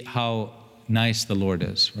see how nice the Lord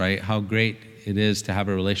is, right? How great it is to have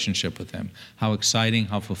a relationship with Him, how exciting,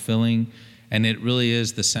 how fulfilling, and it really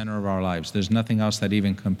is the center of our lives. There's nothing else that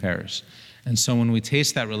even compares. And so when we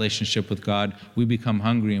taste that relationship with God, we become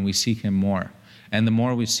hungry and we seek Him more. And the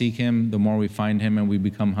more we seek Him, the more we find Him, and we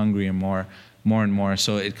become hungry and more and more.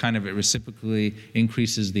 So it reciprocally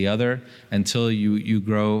increases the other until you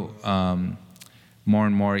grow more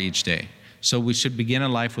and more each day. So we should begin a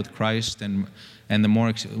life with Christ, and the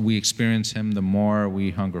more we experience Him, the more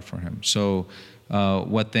we hunger for Him. So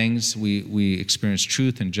what things? We experience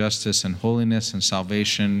truth and justice and holiness and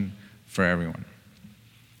salvation for everyone.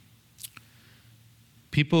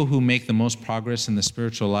 People who make the most progress in the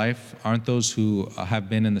spiritual life aren't those who have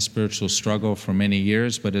been in the spiritual struggle for many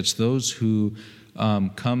years, but it's those who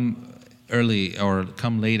come early or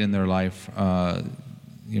come late in their life.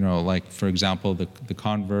 Like, for example, the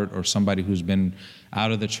convert, or somebody who's been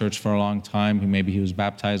out of the church for a long time, who maybe he was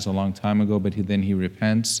baptized a long time ago, but then he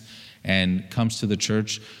repents and comes to the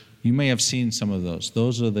church. You may have seen some of those.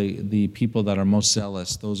 Those are the people that are most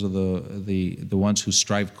zealous. Those are the ones who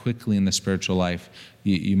strive quickly in the spiritual life.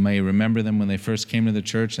 You may remember them when they first came to the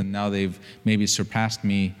church, and now they've maybe surpassed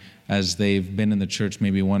me as they've been in the church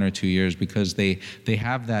maybe 1 or 2 years, because they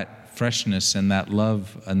have that freshness and that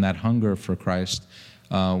love and that hunger for Christ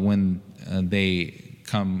when they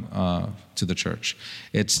come to the church.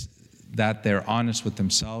 It's that they're honest with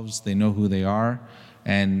themselves. They know who they are.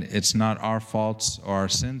 And it's not our faults or our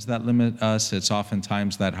sins that limit us. It's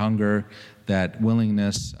oftentimes that hunger, that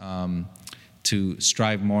willingness to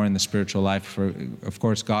strive more in the spiritual life. Of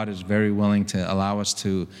course, God is very willing to allow us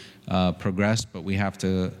to progress, but we have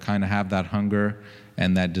to kind of have that hunger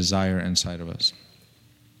and that desire inside of us.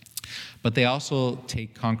 But they also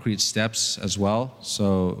take concrete steps as well.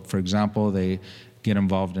 So, for example, they get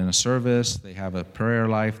involved in a service, they have a prayer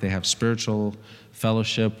life, they have spiritual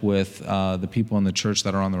fellowship with the people in the church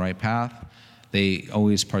that are on the right path. They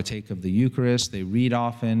always partake of the Eucharist. They read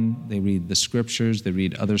often. They read the scriptures. They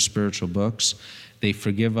read other spiritual books. They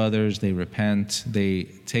forgive others. They repent. They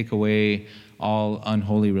take away all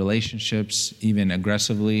unholy relationships, even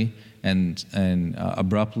aggressively and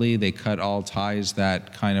abruptly. They cut all ties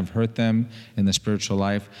that kind of hurt them in the spiritual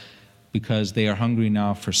life, because they are hungry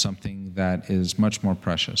now for something that is much more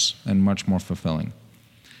precious and much more fulfilling.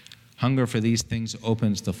 Hunger for these things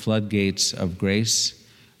opens the floodgates of grace,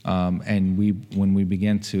 and when we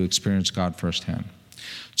begin to experience God firsthand.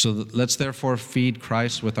 So let's therefore feed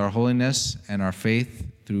Christ with our holiness and our faith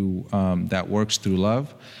through that works through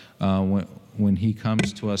love. When He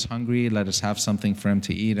comes to us hungry, let us have something for Him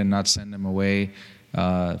to eat and not send Him away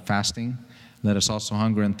fasting. Let us also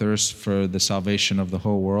hunger and thirst for the salvation of the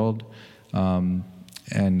whole world,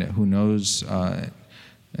 and who knows,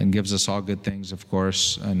 and gives us all good things, of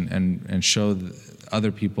course, and show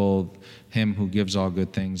other people Him who gives all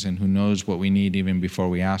good things and who knows what we need even before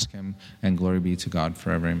we ask Him. And glory be to God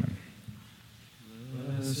forever. Amen.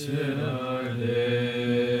 Blessed are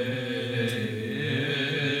they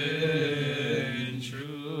in truth,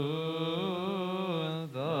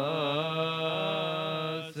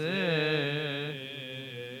 the saints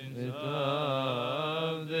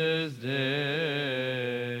of this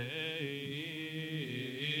day,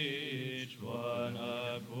 each one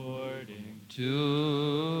according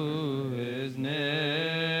to his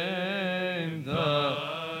name, the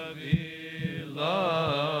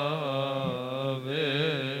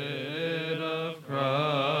beloved of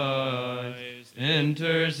Christ.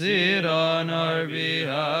 Intercede on our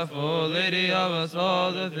behalf, O Lady of us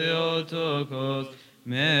all, the Theotokos,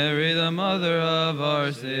 Mary, the mother of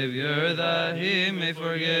our Savior, that He may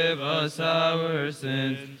forgive us our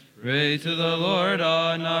sins. Pray to the Lord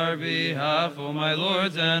on our behalf, O my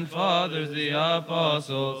lords and fathers, the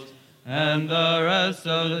apostles, and the rest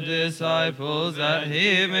of the disciples, that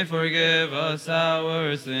He may forgive us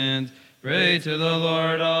our sins. Pray to the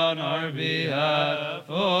Lord on our behalf,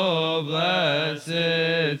 O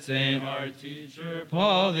blessed Saint, our teacher,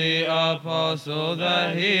 Paul the Apostle,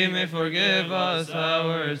 that he may forgive us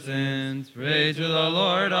our sins. Pray to the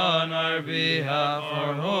Lord on our behalf,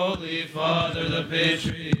 our Holy Father, the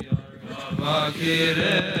Patriarch of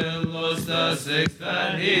Kyrillos the sixth,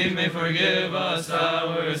 that he may forgive us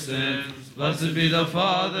our sins. Blessed be the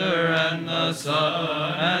Father, and the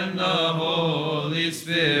Son, and the Holy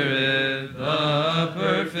Spirit, the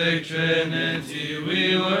perfect Trinity.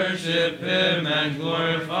 We worship him and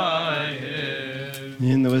glorify him.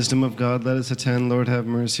 In the wisdom of God, let us attend. Lord, have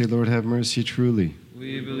mercy. Lord, have mercy truly.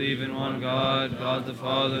 We believe in one God, God the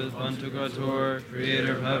Father, the Pantocrator,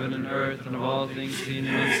 creator of heaven and earth, and of all things seen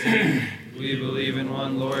and unseen. We believe in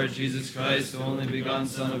one Lord Jesus Christ, the only begotten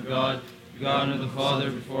Son of God, begotten of the Father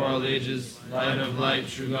before all ages, light of light,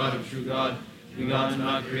 true God of true God, begotten and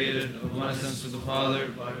not created, of one essence with the Father,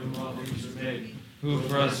 by whom all things are made, who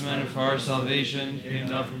for us men and for our salvation came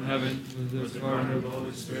down from heaven, with the forerunner of the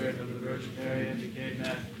Holy Spirit of the Virgin Mary, and became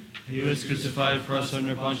man. He was crucified for us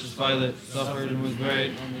under Pontius Pilate, suffered and was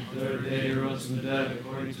buried. On the third day he rose from the dead,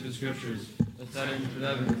 according to the Scriptures. Ascended into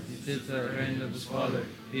heaven, he sits at the right hand of his Father.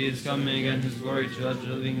 He is coming again in his glory to judge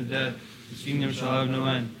the living and the dead. His kingdom shall have no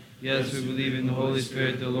end. Yes, we believe in the Holy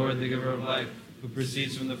Spirit, the Lord, the giver of life, who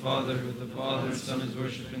proceeds from the Father, with the Father and Son is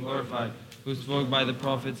worshipped and glorified, who spoke by the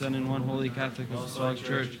prophets, and in one holy Catholic Apostolic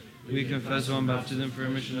Church we confess one baptism for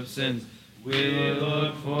remission of sins. We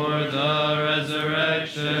look for the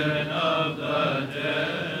resurrection of the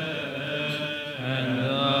dead and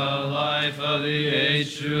the life of the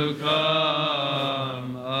age to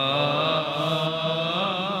come. Amen.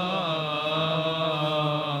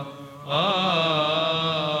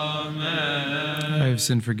 I have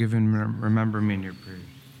sinned, forgiven, remember me in your prayer.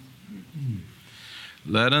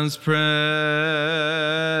 Let us pray.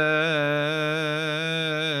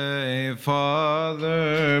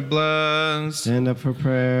 Father, bless. Stand up for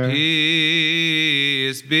prayer.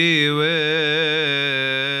 Peace be with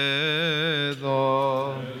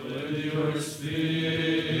all. With your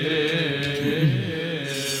spirit.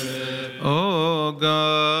 O God,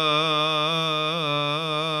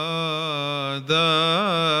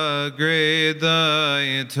 the great,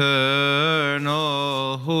 the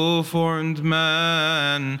eternal, who formed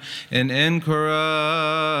man in incorruption,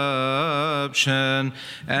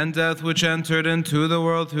 and death which entered into the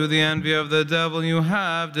world through the envy of the devil, you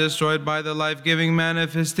have destroyed by the life-giving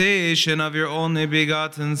manifestation of your only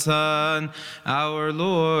begotten Son, our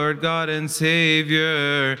Lord, God and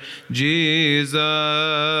Savior, Jesus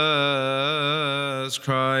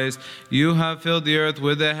Christ. You have filled the earth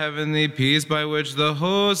with the heavenly peace, by which the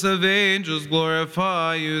hosts of angels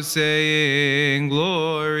glorify you, saying,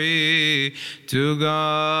 Glory to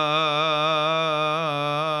God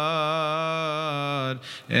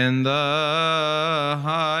in the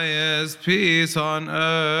highest, peace on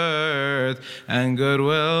earth, and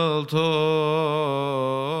goodwill toward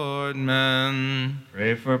men.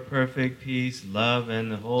 Pray for perfect peace, love,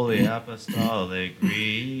 and holy apostolic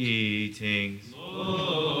greetings.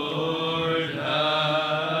 Lord,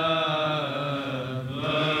 have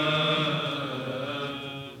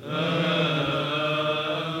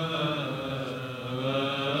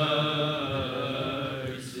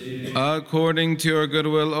mercy. According to your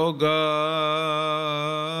goodwill, O God,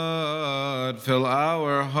 fill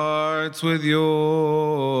our hearts with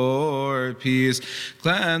your peace.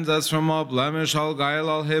 Cleanse us from all blemish, all guile,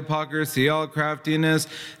 all hypocrisy, all craftiness,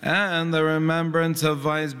 and the remembrance of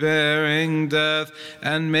vice-bearing death.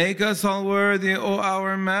 And make us all worthy, O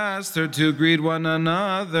our Master, to greet one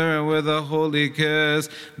another with a holy kiss,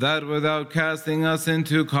 that without casting us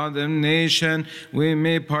into condemnation, we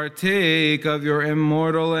may partake of your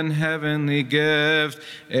immortal and heavenly gift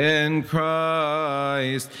in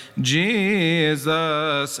Christ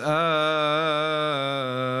Jesus our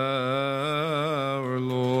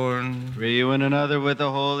Lord. Greet one another with a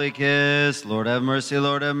holy kiss. Lord have mercy,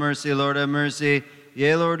 Lord have mercy, Lord have mercy.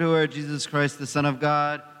 Yea, Lord, who art Jesus Christ, the Son of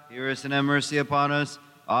God, hear us and have mercy upon us.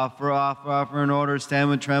 Offer, offer, offer in order, stand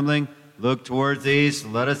with trembling. Look towards the east,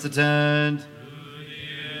 let us attend. Through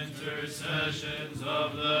the intercessions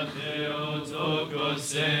of the Theotokos,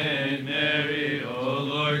 Saint Mary, O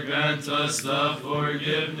Lord, grant us the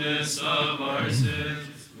forgiveness of our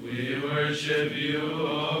sins. We worship you,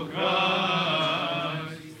 O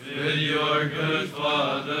Christ, with your good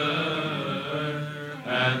Father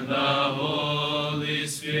and the Holy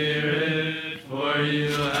Spirit, for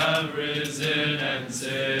you have risen and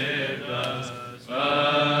saved us.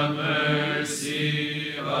 A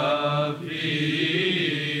mercy of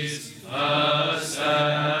peace, a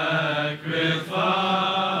sacrifice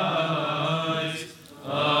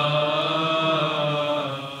of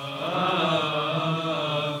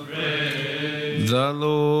praise. The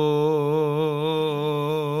Lord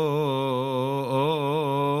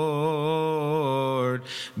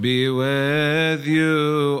be with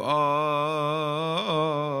you all.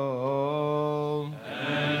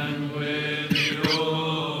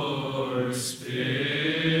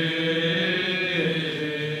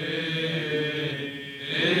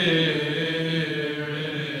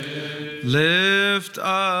 Lift up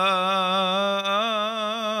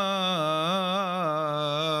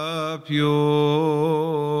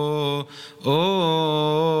your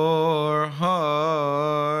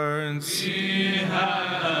hearts. We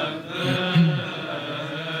have them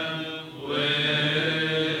with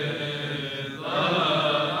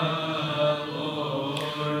the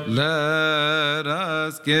Lord. Let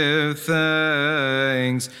us give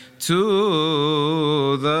thanks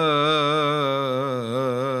to the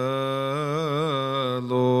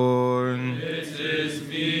Lord. It is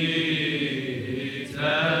meet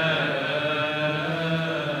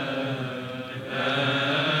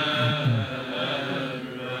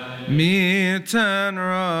Meet and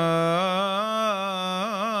right,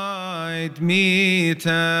 meet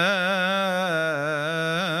and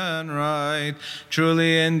right.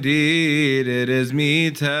 Truly indeed it is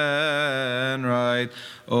meet and right.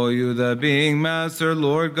 O you, the being Master,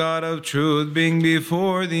 Lord God of truth, being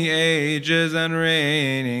before the ages and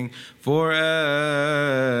reigning forever,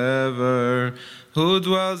 who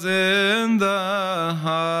dwells in the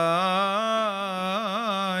highest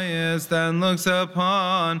and looks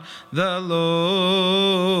upon the lowly,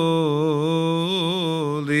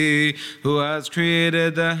 who has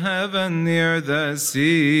created the heaven, the earth, the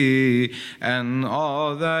sea, and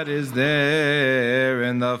all that is there,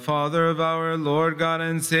 and the Father of our Lord God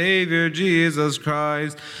and Savior Jesus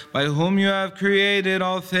Christ, by whom you have created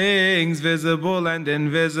all things, visible and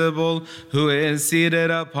invisible, who is seated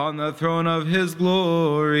upon the throne of his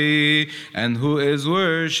glory, and who is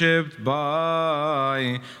worshipped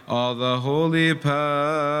by all the holy powers.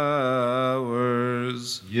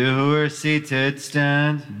 You who are seated,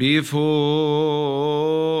 stand. Before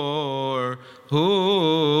whom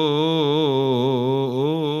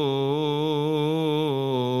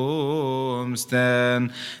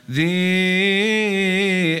stand the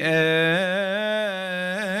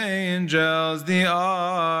angels, the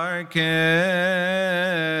archangels,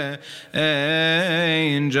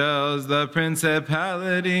 the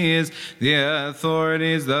principalities, the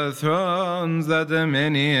authorities, the thrones, the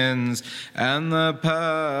dominions, and the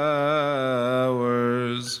powers.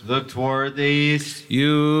 Look toward the east.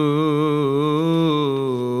 You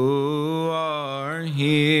are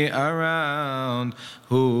he around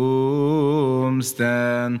whom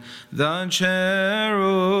stand the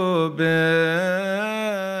cherubim,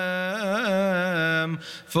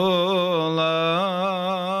 full of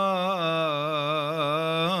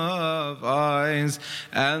eyes,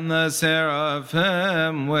 and the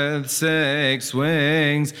seraphim with 6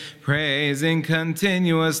 wings, praising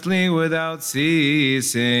continuously without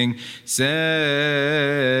ceasing, saying,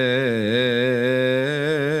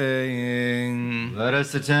 Let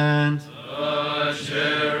us attend. The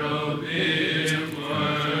cherubim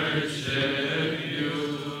worship you,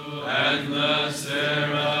 and the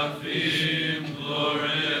seraphim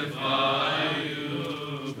glorify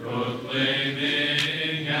you,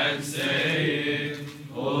 proclaiming and saying,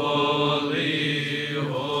 Holy,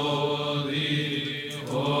 holy,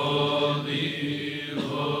 holy,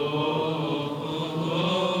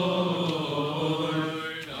 Lord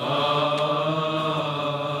of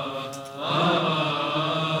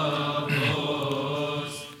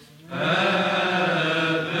hosts. Heaven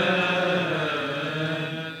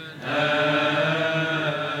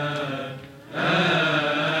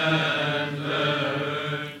and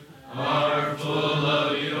earth are full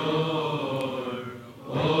of your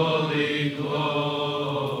holy glory.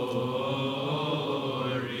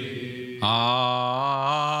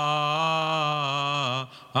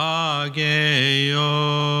 Ageos,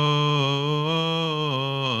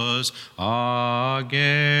 ageos,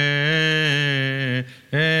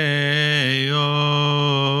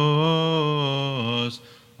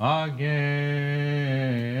 ageos.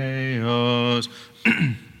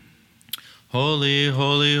 Holy,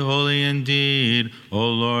 holy, holy indeed, O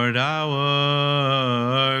Lord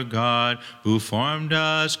our God, who formed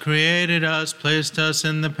us, created us, placed us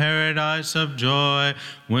in the paradise of joy.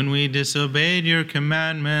 When we disobeyed your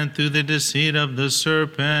commandment through the deceit of the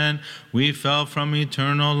serpent, we fell from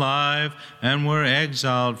eternal life and were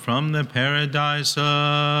exiled from the paradise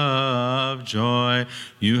of joy.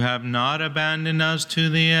 You have not abandoned us to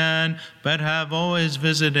the end, but have always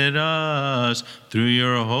visited us through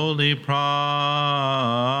your holy prophets.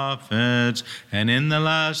 And in the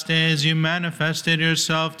last days you manifested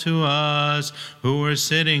yourself to us, who were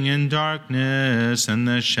sitting in darkness and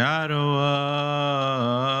the shadow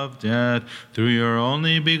of death, through your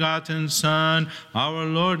only begotten Son, our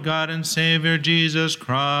Lord God and Savior Jesus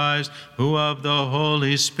Christ, who of the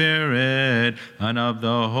Holy Spirit and of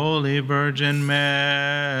the Holy Virgin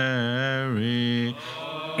Mary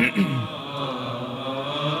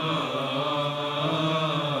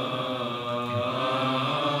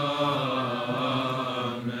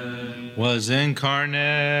was incarnate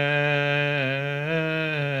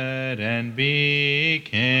and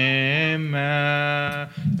became man,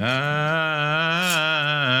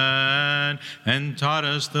 and taught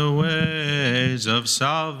us the ways of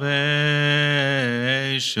salvation.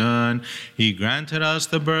 He granted us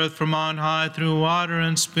the birth from on high through water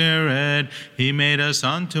and spirit. He made us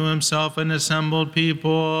unto himself an assembled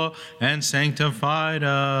people, and sanctified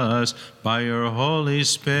us by your Holy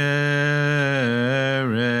Spirit.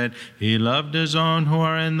 He loved his own who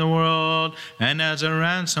are in the world, and as a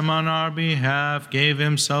ransom on our behalf gave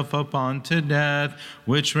himself up unto death,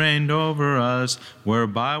 which reigned over us,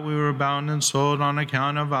 whereby we were bound and sold on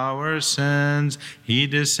account of our sins. He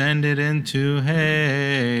descended into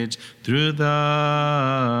Hades through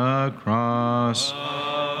the cross.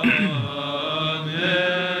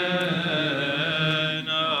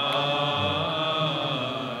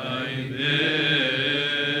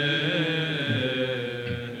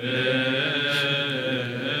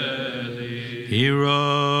 He rose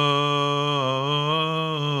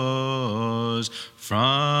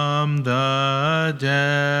from the dead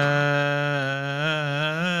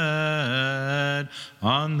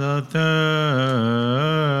on the third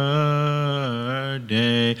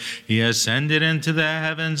day. He ascended into the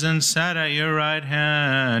heavens and sat at your right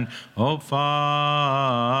hand, O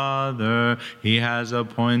Father. He has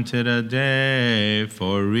appointed a day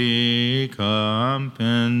for recompense,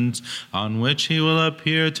 on which he will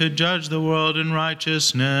appear to judge the world in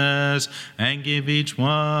righteousness and give each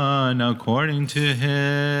one according to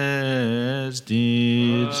his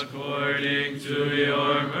deeds. According to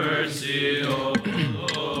your mercy, O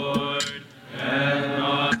Lord, and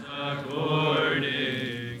not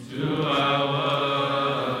according to our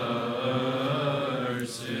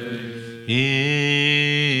sins. He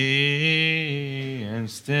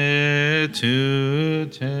instituted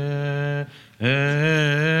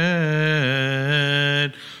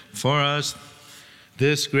for us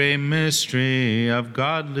this great mystery of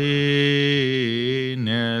godliness,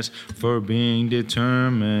 for being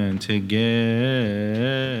determined to give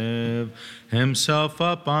himself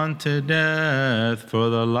up unto death for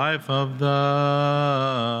the life of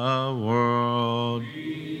the world.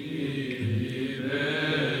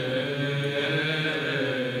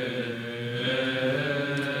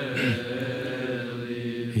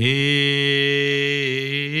 He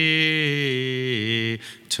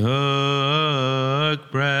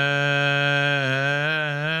took bread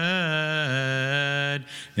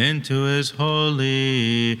into his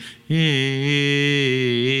holy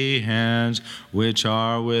hands, which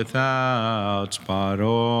are without spot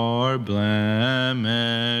or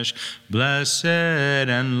blemish, blessed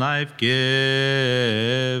and life-giving.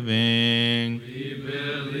 We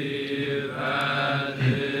believe that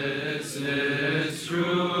this is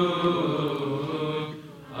true.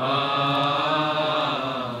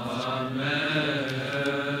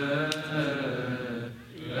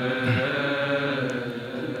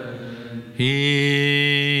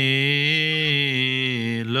 He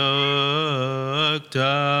looked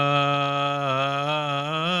up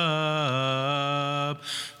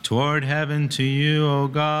toward heaven to you, O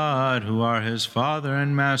God, who are his Father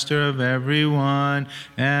and Master of everyone,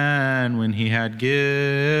 and when he had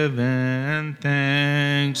given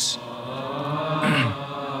thanks,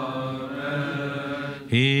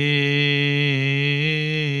 he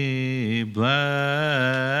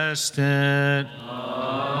blessed it.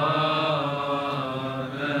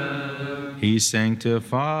 He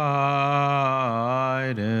sanctified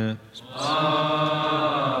it.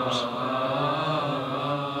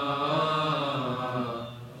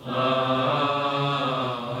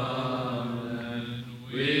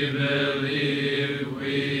 We believe,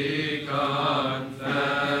 we confess,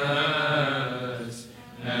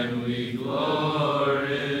 and we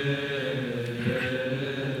glorify.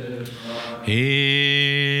 He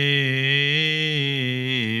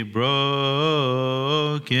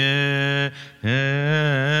broke it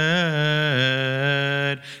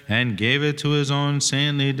and gave it to his own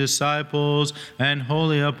saintly disciples and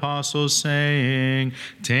holy apostles, saying,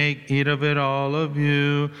 "Take, eat of it, all of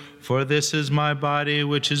you, for this is my body,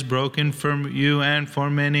 which is broken for you and for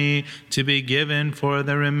many, to be given for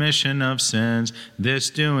the remission of sins. This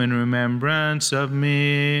do in remembrance of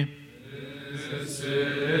me." This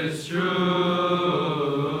is true.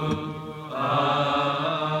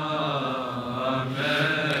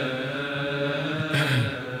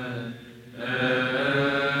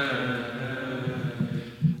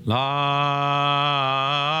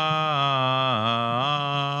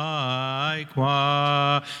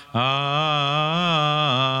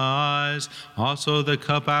 Likewise, Also the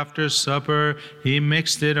cup after supper, he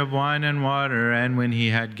mixed it of wine and water, and when he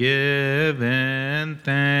had given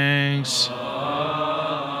thanks,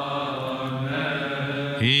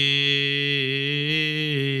 he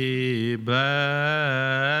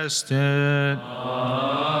blessed it.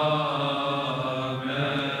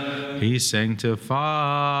 He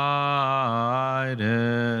sanctified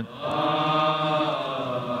it.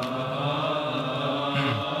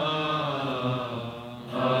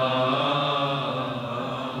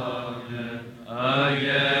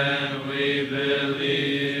 Again we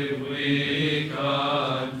believe, we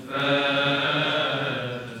confess,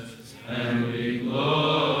 and we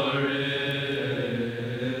glorify.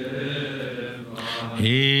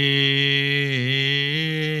 He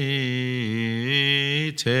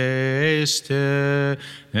tasted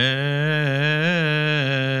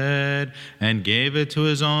and gave it to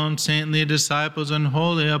his own saintly disciples and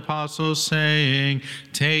holy apostles, saying,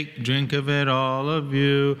 "Take, drink of it, all of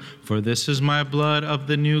you, for this is my blood of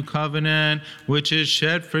the new covenant, which is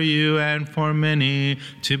shed for you and for many,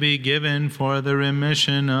 to be given for the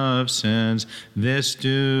remission of sins. This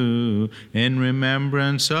do in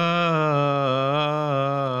remembrance of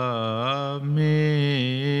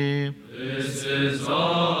me." This is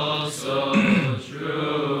also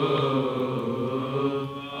true.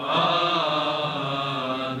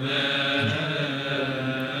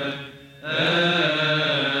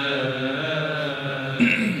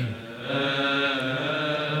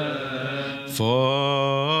 For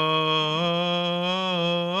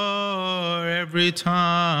every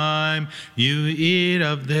time you eat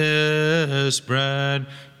of this bread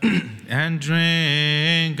and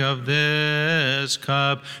drink of this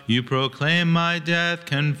cup, you proclaim my death,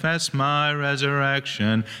 confess my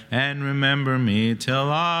resurrection, and remember me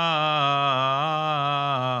till I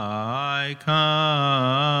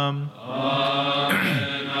come.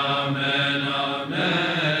 Amen, amen,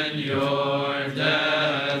 amen. Your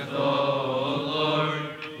death, O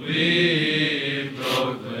Lord, we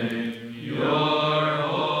proclaim. Your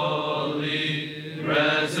holy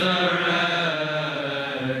resurrection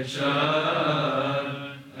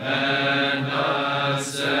and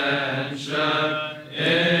ascension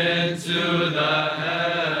into the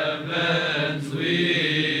heavens,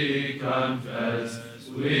 we confess.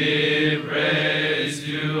 We praise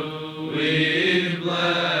you, we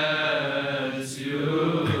bless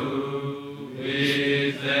you,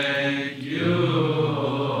 we thank you,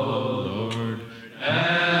 O Lord,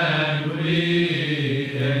 and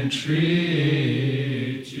we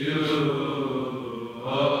entreat you,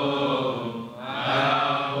 O our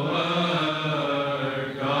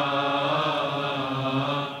God.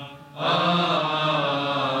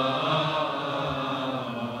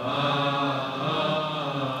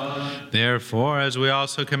 Therefore, as we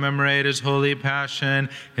also commemorate his holy passion,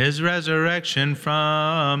 his resurrection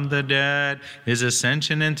from the dead, his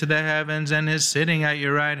ascension into the heavens, and his sitting at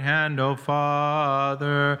your right hand, O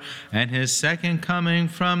Father, and his second coming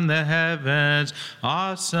from the heavens,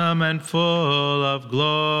 awesome and full of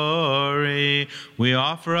glory, we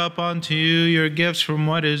offer up unto you your gifts from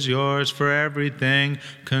what is yours, for everything,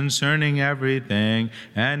 concerning everything,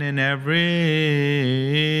 and in everything.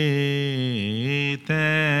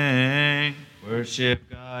 Worship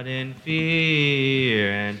God in fear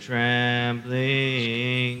and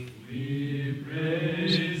trembling. We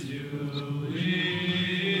praise you,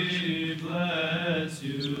 we bless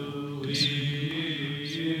you, we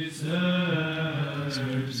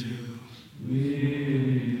serve you,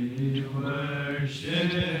 we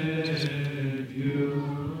worship you.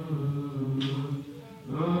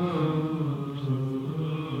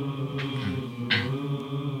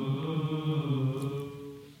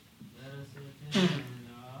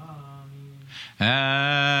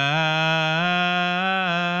 And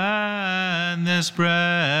this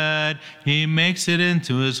bread, he makes it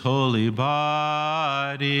into his holy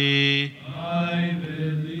body. I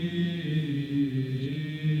believe.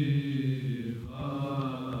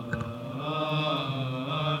 Amen.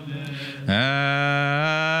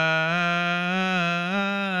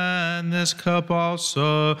 And this cup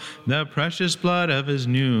also, the precious blood of his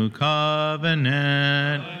new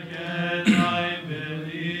covenant. Again, I believe.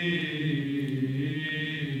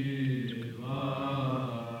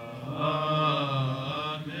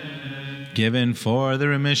 Given for the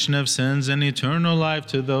remission of sins and eternal life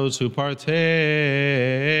to those who partake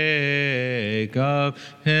of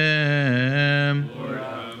him. Lord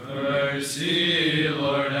have mercy,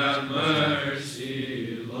 Lord have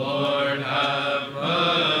mercy, Lord have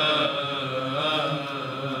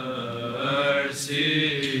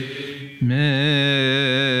mercy. Make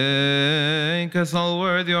us all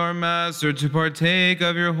worthy Lord, your Master, to partake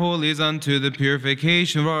of your holies unto the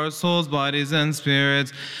purification of our souls, bodies, and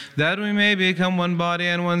spirits, that we may become one body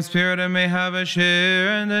and one spirit, and may have a share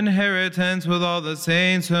and inheritance with all the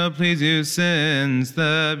saints who have pleased you since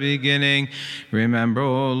the beginning. Remember,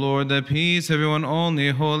 O Lord, the peace of your one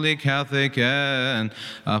only holy Catholic and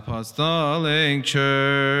Apostolic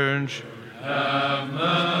Church. Have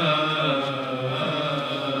mercy.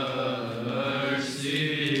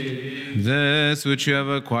 This which you have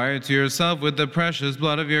acquired to yourself with the precious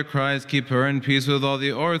blood of your Christ, keep her in peace with all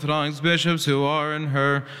the Orthodox bishops who are in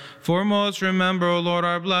her. Foremost, remember, O Lord,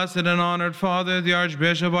 our blessed and honored Father, the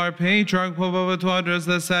Archbishop, our Patriarch, Pope Boetwadras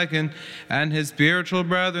II, and his spiritual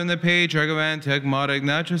brethren, the Patriarch of Antioch, Mater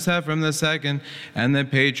Ignatius Ephraim II, and the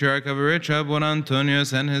Patriarch of Eritrea, Bon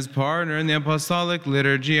Antonius, and his partner in the Apostolic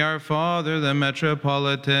Liturgy, our Father, the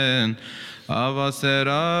Metropolitan of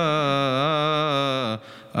Serapion.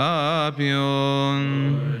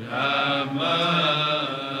 Lord, have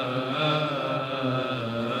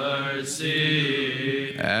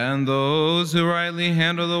mercy. And those who rightly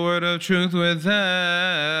handle the word of truth with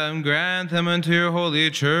them, grant them unto your holy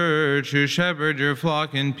church, who shepherd your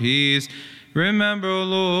flock in peace. Remember, O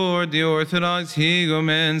Lord, the Orthodox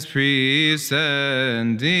hegumens, priests,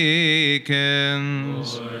 and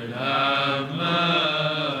deacons. Lord, have mercy.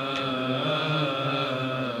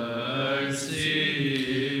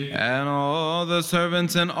 And all the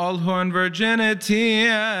servants and all who are in virginity,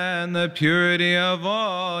 and the purity of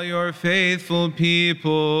all your faithful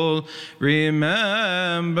people.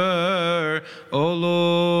 Remember, O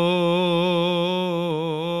Lord,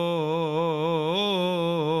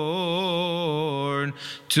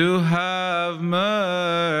 to have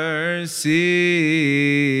mercy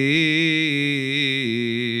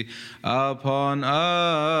upon us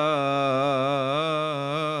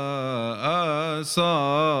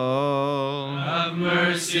all. Have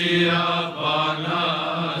mercy upon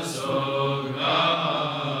us, O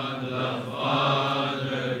God, the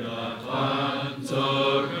Father, the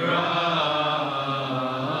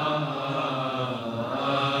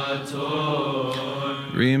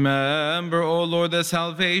Pantocrator. Remember, O Lord, the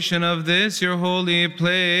salvation of this your holy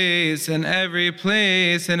place, and every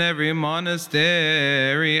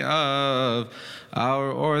monastery of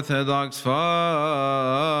our Orthodox fathers.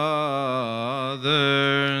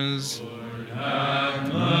 Lord,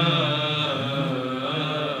 have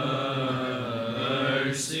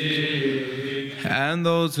mercy. And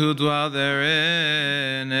those who dwell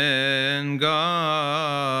therein, in God's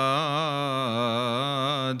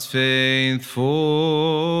faith for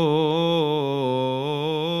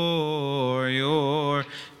your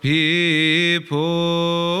people.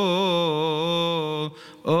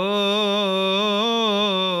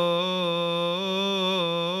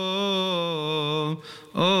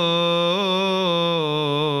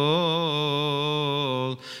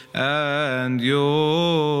 And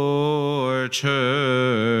your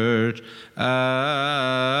church ask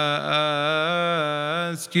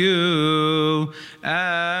you,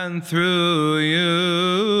 and through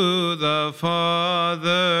you the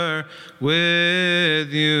Father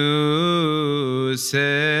with you,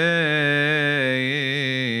 saying,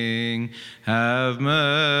 have mercy,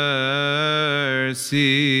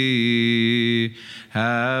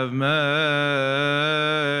 have mercy.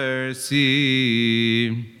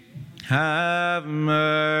 Have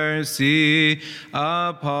mercy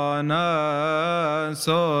upon us,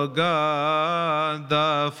 O God,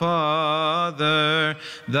 the Father,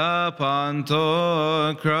 the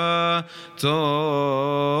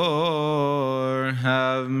Pantocrator.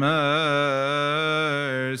 Have mercy,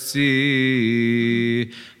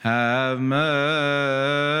 have mercy.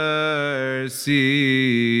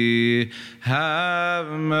 Have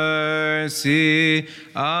mercy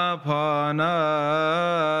upon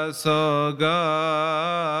us, O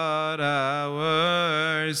God,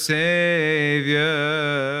 our Savior.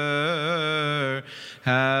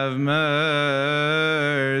 Have mercy,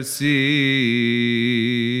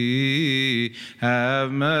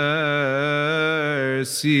 have mercy.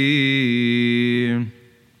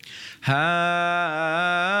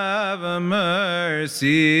 Have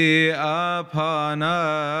mercy upon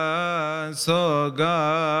us, O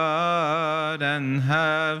God, and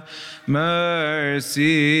have mercy.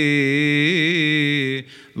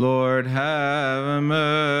 Lord, have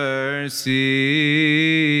mercy.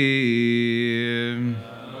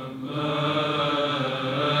 Have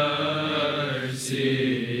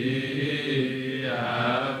mercy.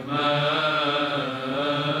 Have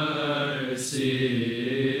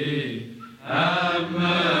mercy. Have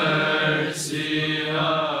mercy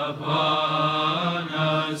upon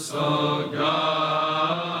us, O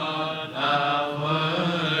God, our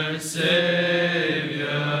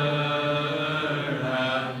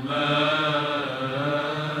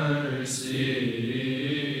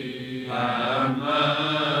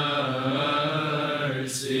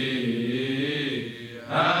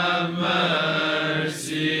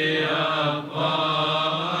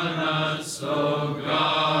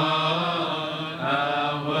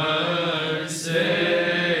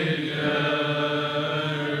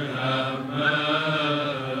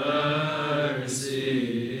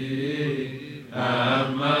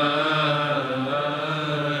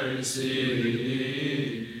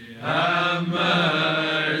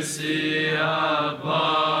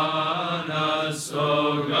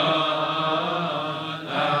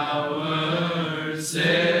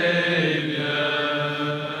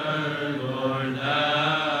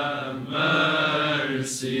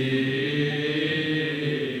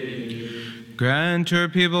Return to your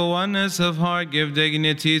people oneness of heart. Give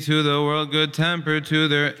dignity to the world, good temper to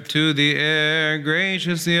the air.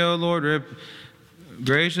 Graciously, O Lord,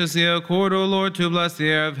 graciously accord, O Lord, to bless the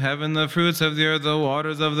air of heaven, the fruits of the earth, the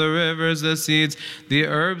waters of the rivers, the seeds, the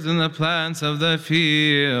herbs, and the plants of the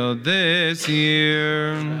field this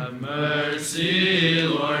year. Have mercy,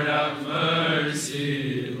 Lord, have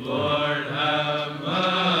mercy, Lord, have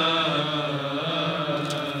mercy.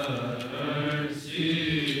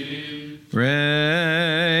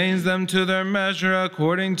 Raise them to their measure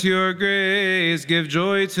according to your grace. Give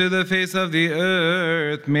joy to the face of the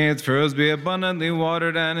earth. May its furrows be abundantly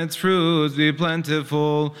watered and its fruits be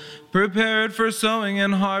plentiful. Prepared for sowing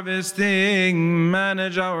and harvesting,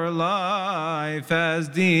 manage our life as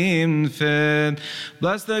deemed fit.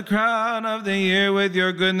 Bless the crown of the year with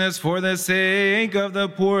your goodness for the sake of the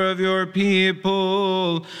poor of your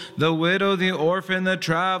people, the widow, the orphan, the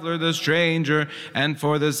traveler, the stranger, and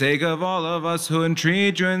for the sake of all of us who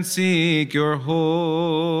entreat you and seek your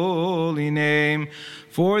holy name.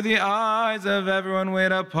 For the eyes of everyone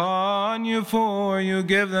wait upon you, for you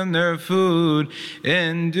give them their food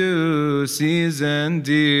in due season.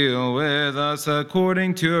 Deal with us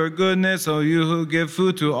according to your goodness, O you who give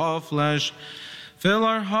food to all flesh. Fill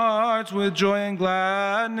our hearts with joy and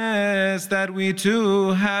gladness, that we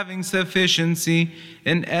too, having sufficiency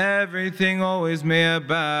in everything, always may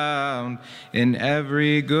abound in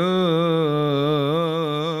every good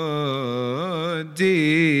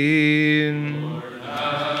deed.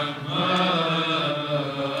 Have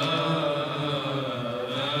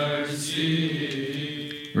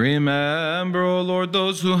mercy. Remember, O Lord,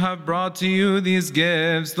 those who have brought to you these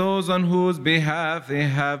gifts, those on whose behalf they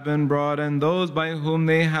have been brought, and those by whom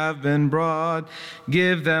they have been brought.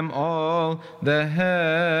 Give them all the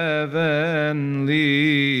heavenly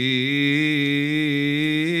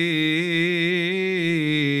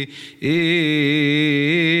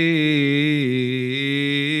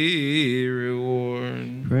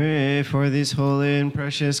reward. Pray for these holy and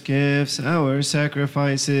precious gifts, our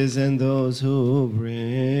sacrifices, and those who bring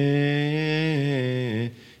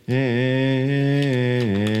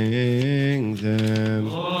them.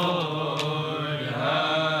 Lord,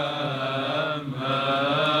 have mercy.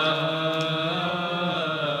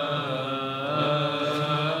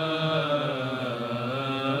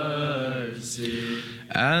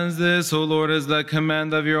 As this, O Lord, is the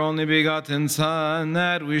command of your only begotten Son,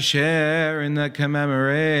 that we share in the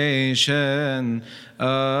commemoration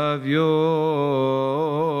of your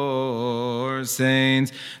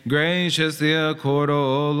saints. Graciously accord,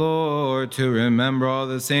 O Lord, to remember all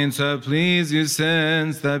the saints who have pleased you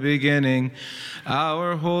since the beginning.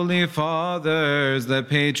 Our holy fathers, the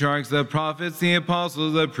patriarchs, the prophets, the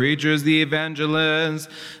apostles, the preachers, the evangelists,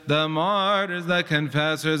 the martyrs, the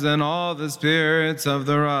confessors, and all the spirits of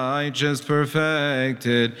the righteous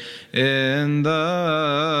perfected in the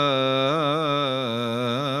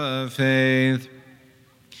faith.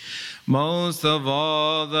 Most of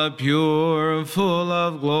all, the pure, full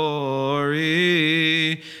of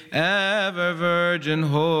glory, ever Virgin,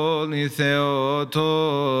 holy Theotokos,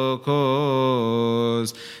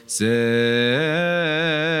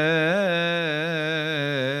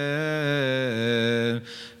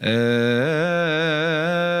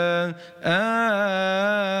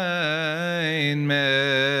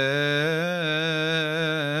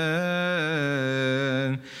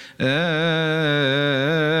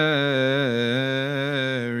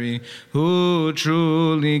 who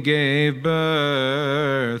truly gave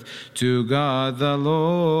birth to God the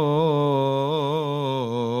Logos.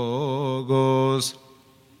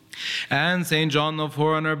 And Saint John the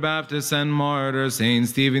Forerunner, Baptist and Martyr, Saint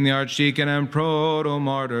Stephen the Archdeacon and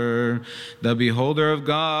Proto-Martyr, the Beholder of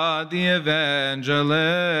God, the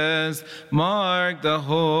Evangelist, Mark the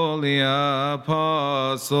Holy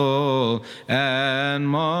Apostle and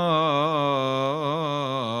Martyr,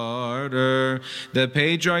 the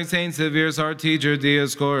Patriarch Saint Severus, our teacher,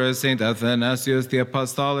 Dioscorus, Saint Athanasius the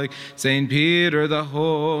Apostolic, Saint Peter the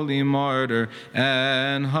Holy Martyr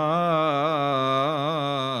and High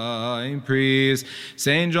Priest,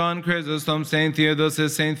 Saint John Chrysostom, Saint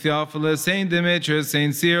Theodosius, Saint Theophilus, Saint Demetrius,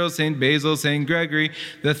 Saint Cyril, Saint Basil, Saint Gregory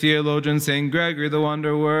the theologian, Saint Gregory the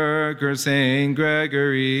wonder worker, Saint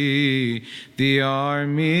Gregory the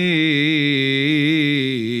Armenian,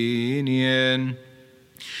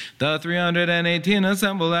 the 318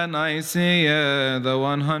 assembled at Nicaea, the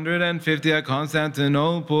 150 at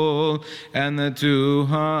Constantinople, and the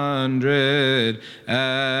 200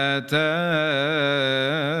 at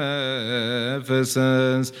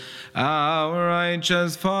magnificence. Our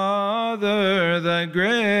righteous Father, the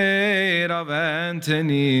great of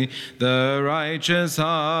Antony, the righteous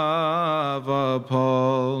of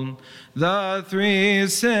Paul, the three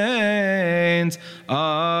saints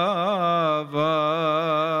of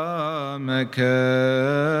Maccarie,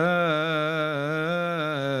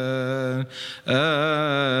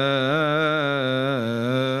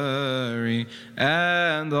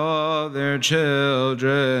 and all their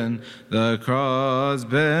children, the cross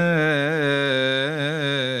bearers.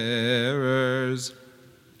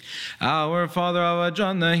 Our father of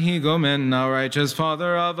John the Hegoman, our righteous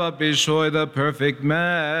father of Abishoi, the perfect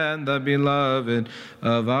man, the beloved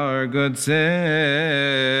of our good Savior.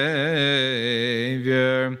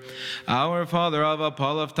 Our father of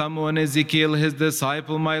Paul of Tamu and Ezekiel, his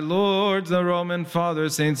disciple, my lords, the Roman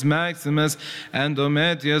fathers, Saints Maximus and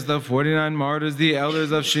Domitius, the 49 martyrs, the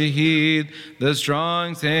elders of Shahid, the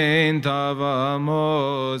strong saint of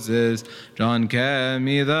Moses, John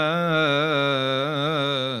Cami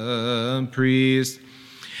the priest.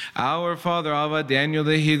 Our father of Daniel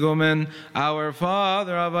the Hegoman, our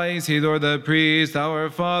father of Isidore the priest, our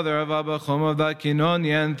father of Abachom of the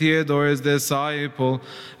Kinonian, Theodore his disciple,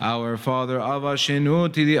 our father of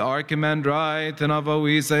Shenuti the archimandrite, and of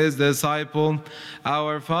Awisa his disciple,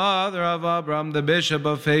 our father of Abram the bishop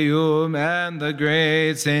of Fayum, and the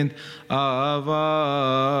great saint of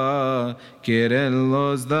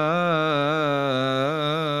Kyrillos the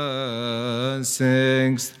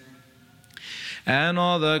sixth, and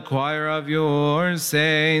all the choir of your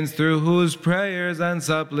saints, through whose prayers and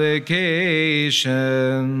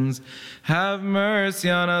supplications have mercy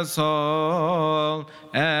on us all,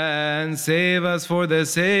 and save us for the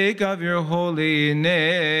sake of your holy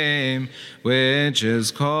name, which is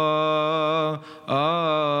called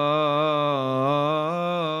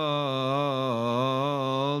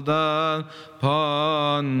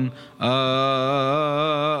upon us.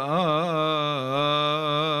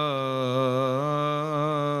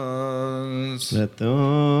 Let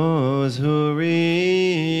those who read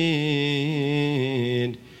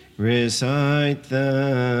recite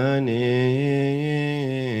the names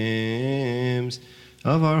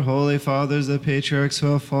of our holy fathers, the patriarchs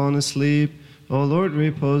who have fallen asleep. O Lord,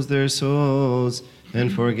 repose their souls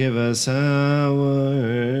and forgive us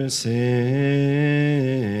our sins.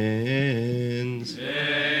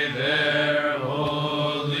 May their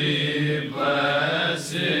holy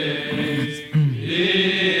blessings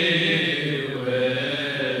be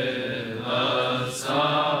with us.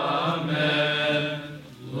 Amen.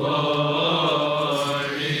 Glory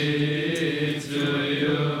to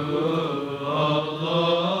you, O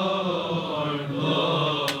Lord.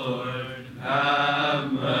 Lord,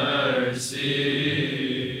 have mercy.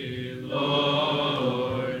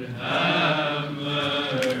 Lord, have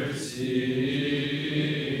mercy.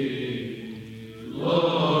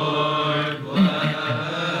 Lord,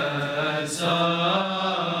 bless us.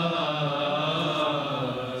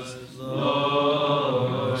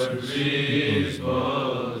 Lord,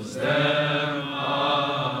 repose them.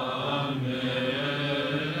 Amen.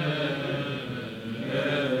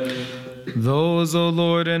 Those, O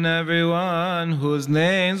Lord, and everyone whose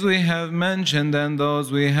names we have mentioned and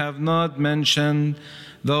those we have not mentioned,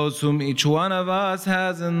 those whom each one of us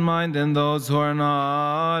has in mind and those who are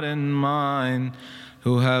not in mind,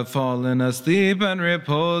 who have fallen asleep and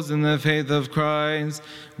repose in the faith of Christ,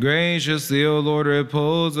 graciously, O Lord,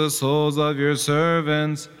 repose the souls of your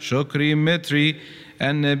servants, Shukri Mitri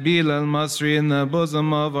and Nabil al-Masri, in the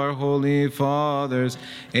bosom of our holy fathers,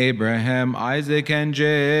 Abraham, Isaac, and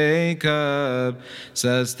Jacob.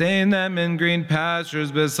 Sustain them in green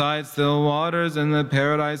pastures beside still waters in the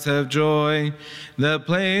paradise of joy, the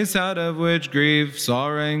place out of which grief,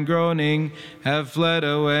 sorrow, and groaning have fled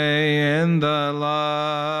away in the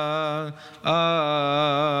light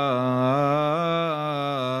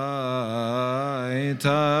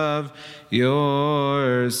of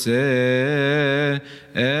your saints.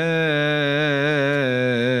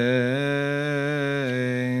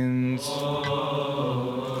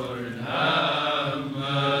 Lord, have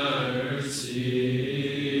mercy.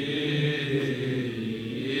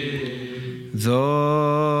 Those,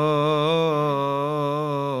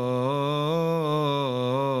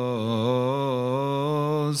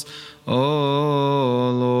 O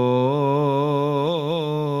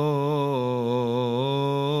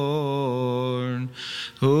Lord,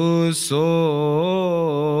 whose souls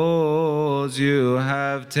you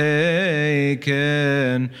have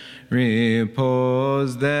taken,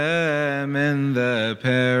 repose them in the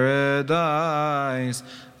paradise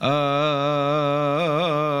of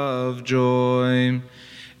joy.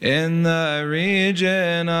 in the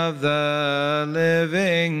region of the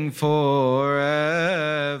living forever,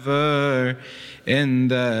 in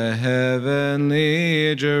the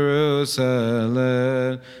heavenly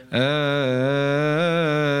Jerusalem,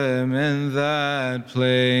 in that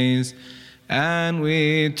place. And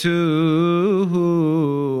we too,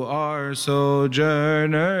 who are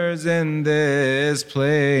sojourners in this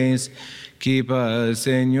place, keep us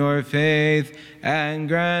in your faith and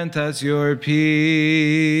grant us your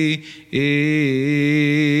peace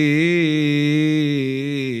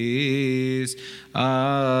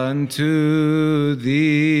unto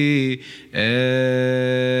the end.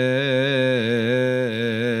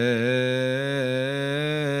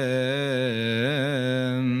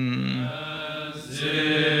 As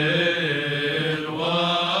it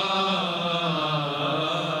was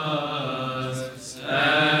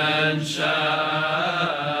and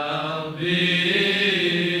shall be,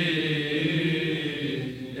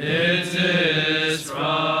 it is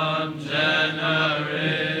from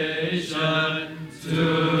generation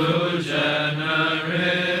to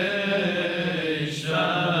generation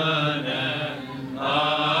and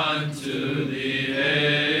unto the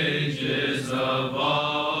ages of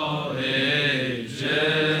all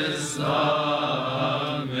ages.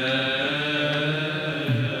 Amen.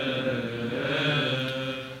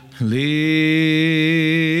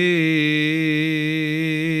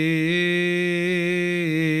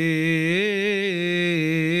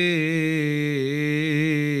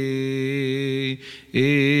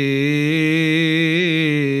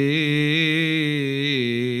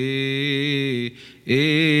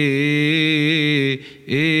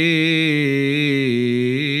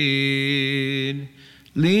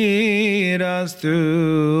 Lead us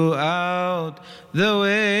throughout the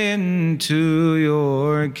way into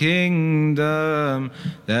your kingdom,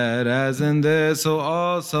 that as in this, so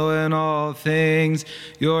also in all things,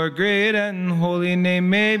 your great and holy name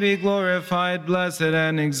may be glorified, blessed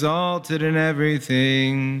and exalted in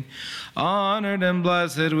everything, honored and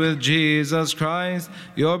blessed with Jesus Christ,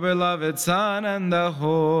 your beloved Son, and the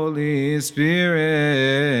Holy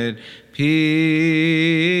Spirit. Peace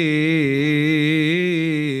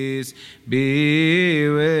be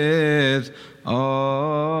with all.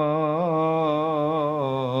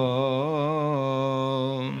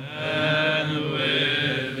 And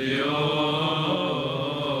with your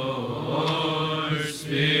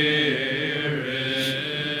spirit.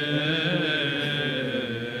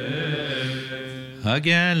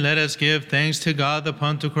 Again, let us give thanks to God the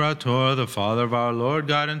Pantocrator, the Father of our Lord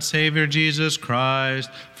God and Savior Jesus Christ,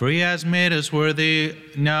 for he has made us worthy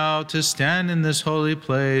now to stand in this holy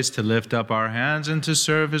place, to lift up our hands and to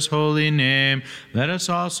serve his holy name. Let us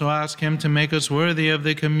also ask him to make us worthy of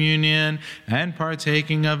the communion and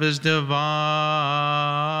partaking of his divine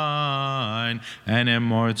and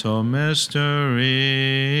immortal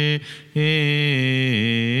mysteries.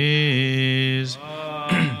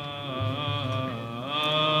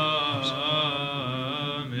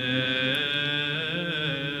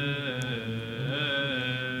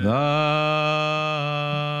 The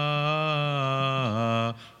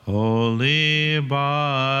holy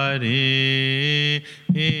body.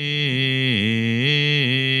 We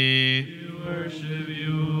worship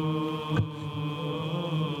your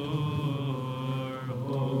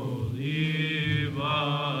holy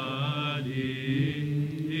body.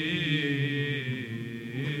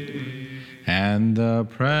 And the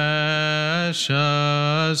precious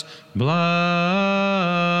blood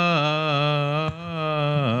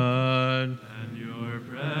And your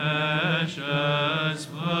precious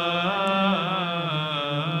blood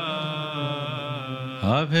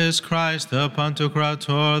of his Christ the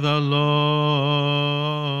Pantocrator, the Lord,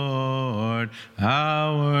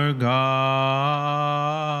 our God.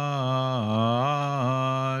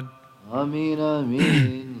 Amen,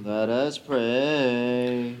 amen. Let us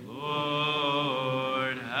pray.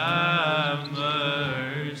 Lord, have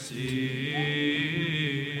mercy.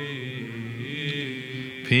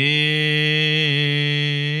 Peace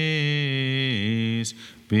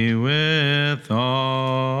be with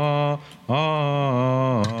all.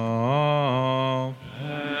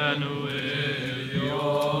 And with your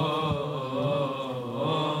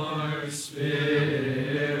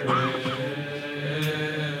spirit.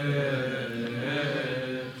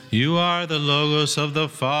 You are the Logos of the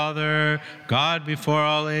Father, God before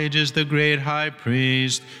all ages, the great high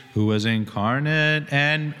priest, who was incarnate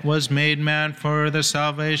and was made man for the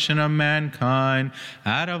salvation of mankind.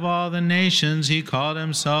 Out of all the nations he called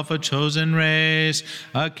himself a chosen race,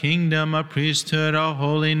 a kingdom, a priesthood, a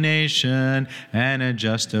holy nation, and a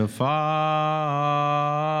justified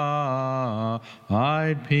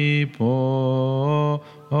people.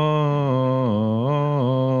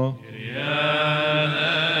 Kyrie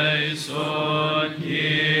eleison,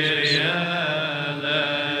 Kyrie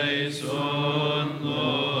eleison,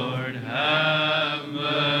 Lord, have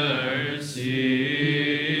mercy.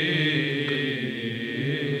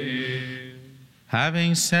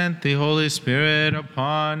 Having sent the Holy Spirit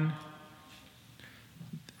upon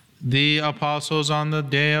the apostles on the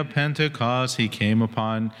day of Pentecost, he came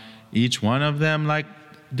upon each one of them like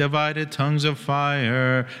divided tongues of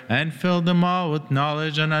fire, and filled them all with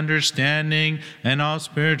knowledge and understanding and all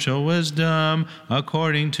spiritual wisdom,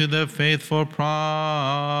 according to the faithful promise.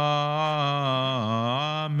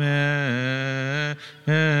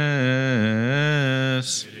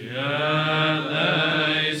 Kyrie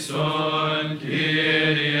eleison,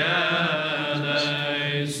 Kyrie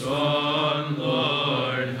eleison,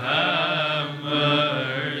 Lord, have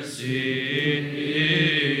mercy.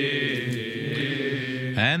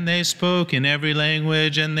 And they spoke in every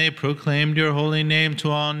language, and they proclaimed your holy name to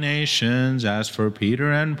all nations. As for Peter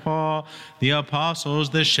and Paul, the apostles,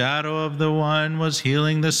 the shadow of the one was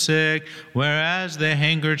healing the sick, whereas the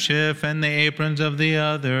handkerchief and the aprons of the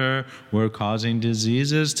other were causing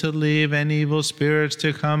diseases to leave and evil spirits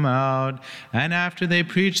to come out. And after they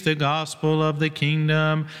preached the gospel of the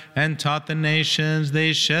kingdom and taught the nations,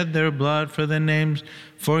 they shed their blood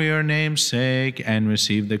for your name's sake, and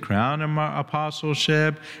received the crown of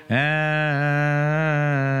apostleship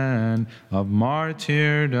and of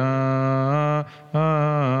martyrdom.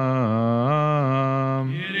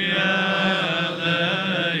 Kyrie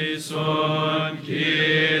eleison,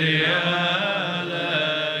 Kyrie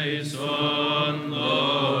eleison,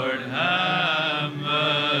 Lord, have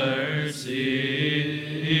mercy.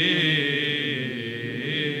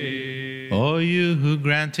 O you who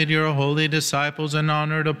granted your holy disciples and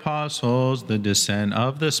honored apostles the descent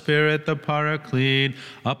of the Spirit, the Paraclete,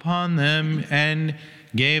 upon them, and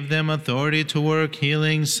gave them authority to work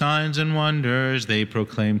healing, signs, and wonders. They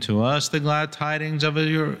proclaimed to us the glad tidings of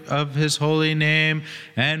his holy name,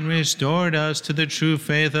 and restored us to the true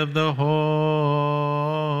faith of the Holy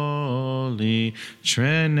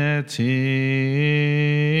Trinity.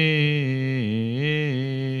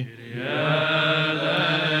 Eleison,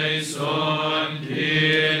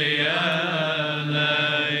 Kyrie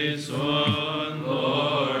eleison,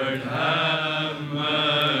 Lord, have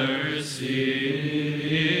mercy.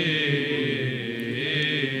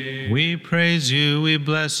 We praise you, we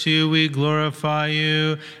bless you, we glorify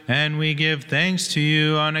you, and we give thanks to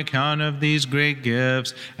you on account of these great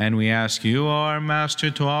gifts. And we ask you, our Master,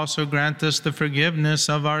 to also grant us the forgiveness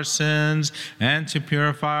of our sins, and to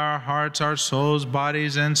purify our hearts, our souls,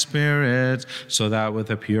 bodies, and spirits, so that with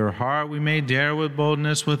a pure heart we may dare with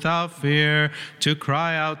boldness, without fear, to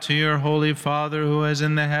cry out to your Holy Father who is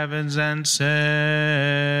in the heavens, and say,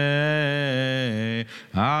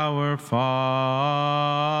 Our Father,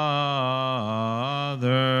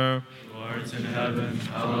 who art in heaven,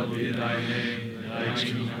 hallowed be thy name. Thy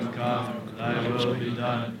kingdom come, thy will be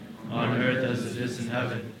done, on earth as it is in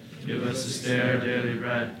heaven. Give us this day our daily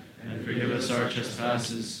bread, and forgive us our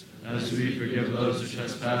trespasses, as we forgive those who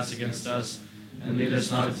trespass against us. And lead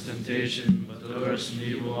us not into temptation, but deliver us from the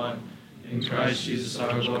evil one. In Christ Jesus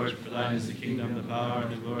our Lord, for thine is the kingdom, the power,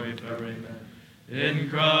 and the glory forever. Amen. In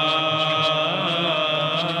Christ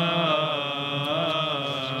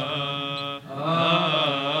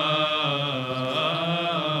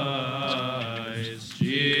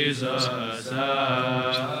Jesus our Lord.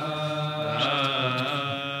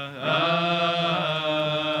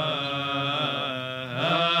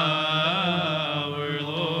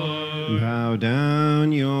 Bow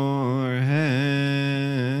down your heads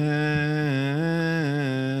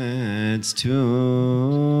to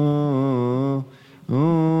the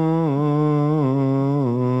Lord.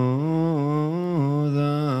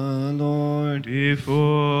 Before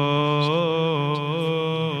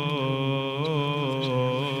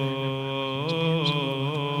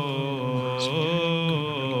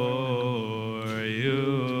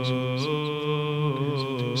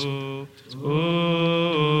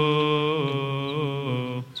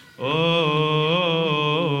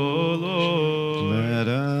Let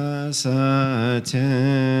us attend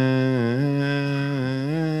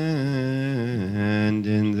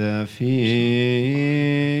in the feast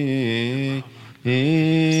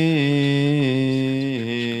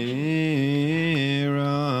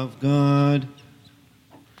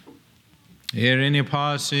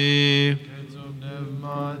pasi.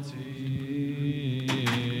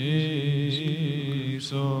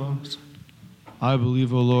 I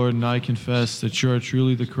believe, O Lord, and I confess that you are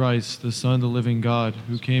truly the Christ, the Son of the living God,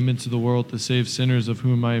 who came into the world to save sinners, of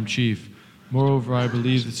whom I am chief. Moreover, I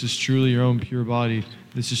believe this is truly your own pure body,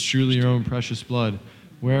 this is truly your own precious blood.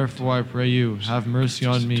 Wherefore I pray you, have mercy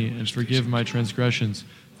on me, and forgive my transgressions,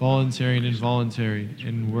 voluntary and involuntary,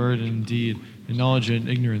 in word and in deed, in knowledge and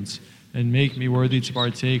in ignorance, and make me worthy to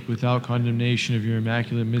partake without condemnation of your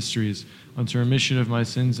immaculate mysteries, unto remission of my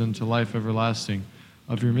sins and to life everlasting.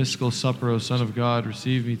 Of your mystical supper, O Son of God,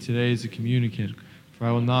 receive me today as a communicant, for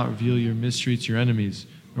I will not reveal your mystery to your enemies,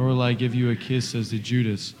 nor will I give you a kiss as did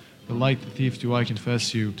Judas, but like the thief do I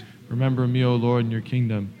confess you. Remember me, O Lord, in your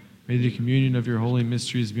kingdom. May the communion of your holy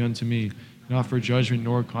mysteries be unto me, not for judgment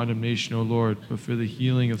nor condemnation, O Lord, but for the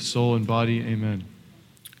healing of soul and body. Amen.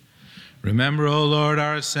 Remember, O Lord,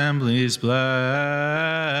 our assemblies,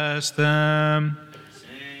 bless them.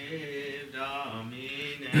 Saved,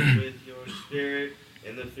 Amen, and with your spirit,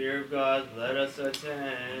 in the fear of God, let us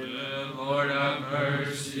attend. Lord have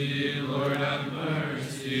mercy, Lord have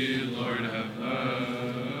mercy, Lord have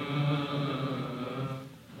mercy.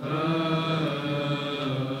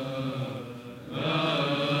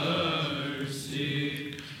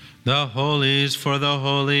 The holies for the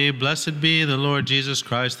holy, blessed be the Lord Jesus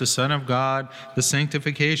Christ, the Son of God. The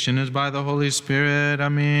sanctification is by the Holy Spirit.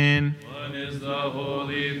 Amen. One is the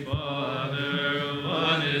Holy Father,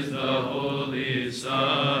 one is the Holy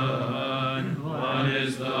Son, one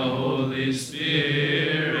is the Holy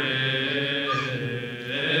Spirit.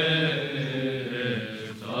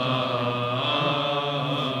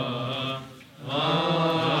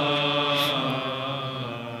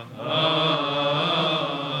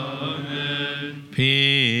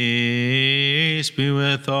 Peace be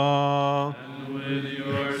with all. And with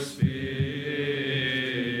your spirit.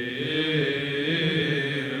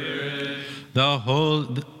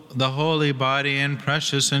 The holy body and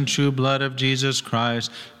precious and true blood of Jesus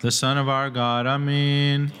Christ, the Son of our God.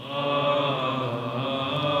 Amen. Amen.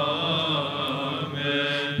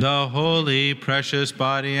 The holy, precious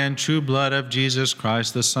body and true blood of Jesus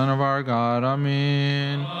Christ, the Son of our God.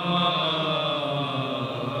 Amen.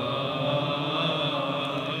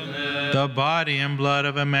 The body and blood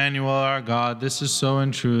of Emmanuel our God, this is so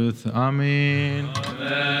in truth. Amen.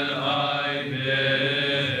 Amen. I believe.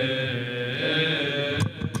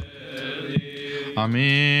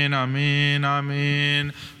 Amen, amen,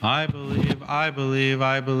 amen. I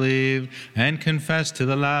believe, and confess to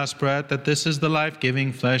the last breath that this is the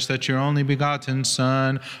life-giving flesh, that your only begotten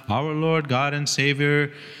Son, our Lord God and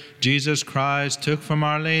Savior, Jesus Christ, took from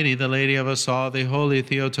Our Lady, the Lady of us all, the Holy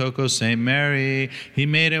Theotokos, Saint Mary. He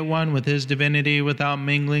made it one with his divinity, without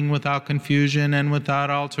mingling, without confusion, and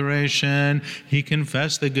without alteration. He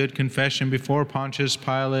confessed the good confession before Pontius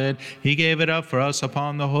Pilate. He gave it up for us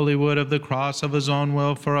upon the holy wood of the cross of his own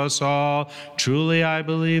will for us all. Truly I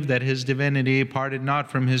believe that his divinity parted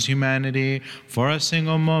not from his humanity for a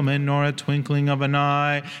single moment, nor a twinkling of an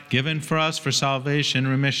eye, given for us for salvation,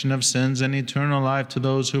 remission of sins, and eternal life to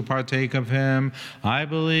those who partake of him. I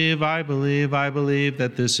believe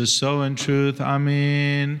that this is so in truth.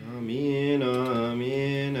 Amen. Amen,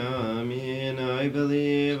 amen, amen. I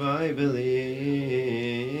believe. I believe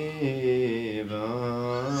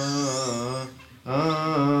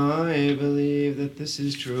that this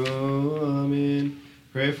is true. Amen.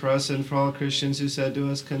 Pray for us and for all Christians who said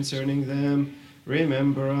to us concerning them,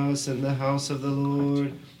 remember us in the house of the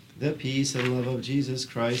Lord. The peace and love of Jesus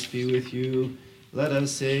Christ be with you. Let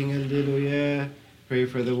us sing Alleluia. Pray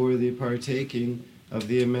for the worthy partaking of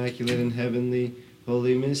the immaculate and heavenly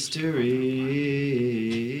holy mysteries.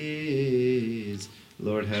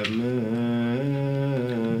 Lord have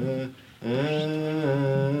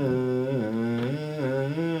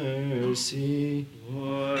mercy.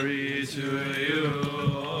 Glory to you, O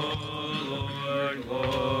Lord,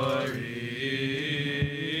 glory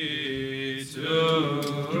to you.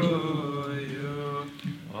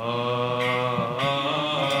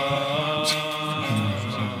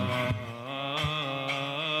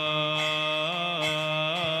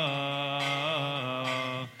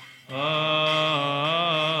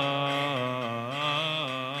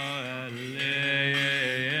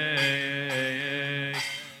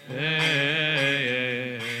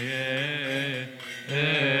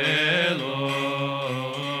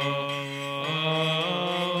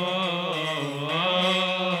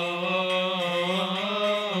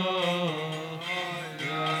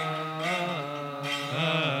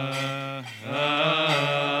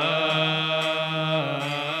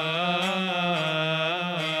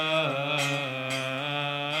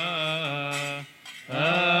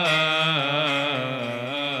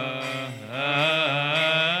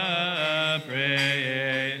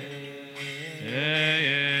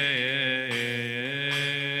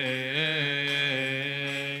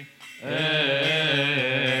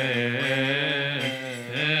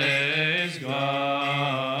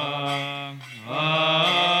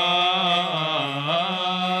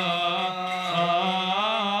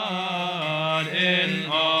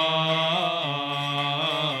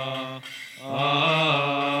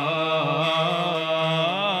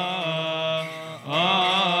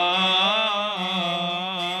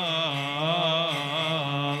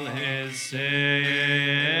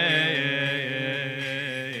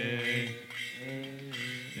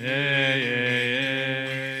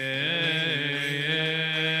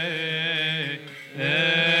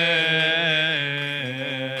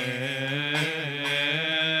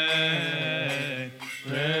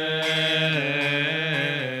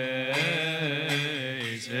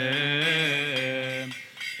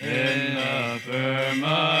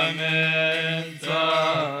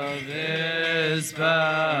 His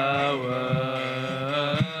power.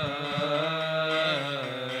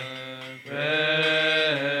 Praise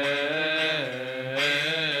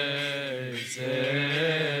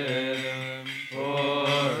Him for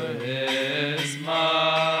His mighty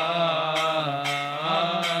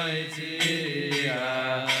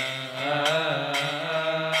acts.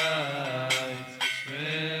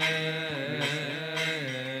 Praise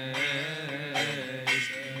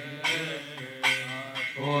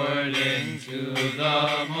according to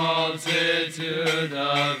the multitude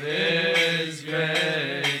of His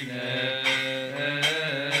greatness.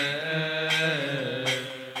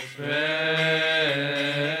 Praise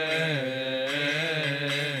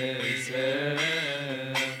Him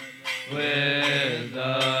with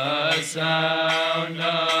the sound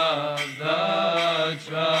of the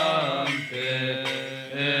trumpet.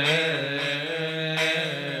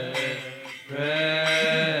 Praise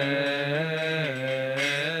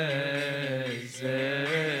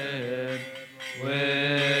Him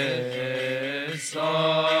with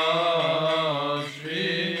psaltery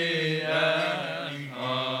and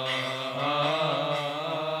harp.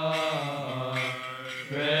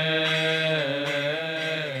 Praise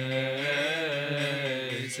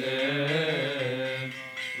Him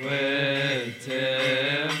with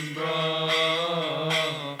timbrel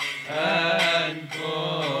and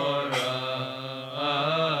chorus.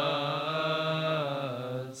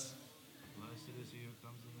 Blessed is he who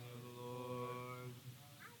comes in the name of the Lord.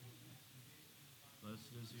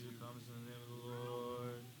 Blessed is he who comes in the name of the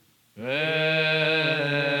Lord.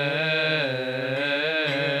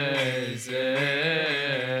 Praise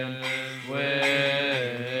Him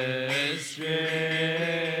with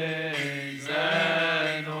strings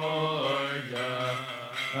and organ.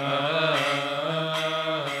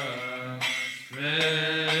 Praise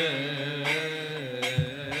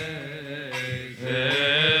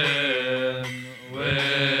Him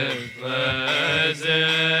with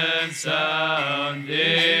pleasant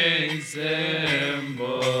sounding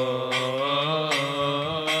cymbal.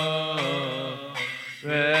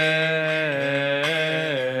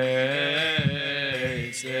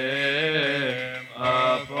 Praise Him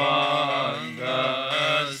upon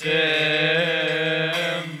the cymbals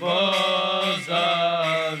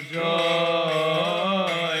of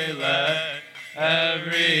joy. Let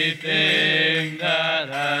everything that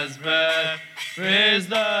has breath praise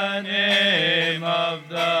the name of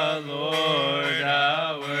the Lord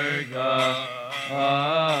our God.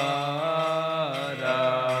 Alleluia.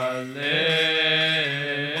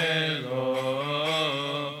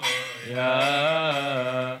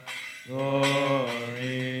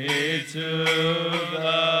 Glory to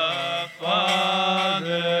the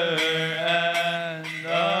Father and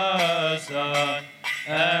the Son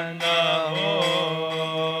and the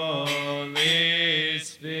Holy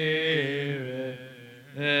Spirit,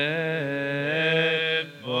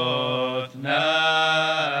 both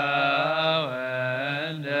now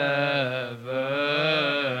and ever,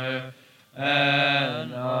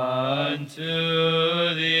 and unto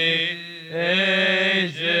the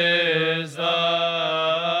ages of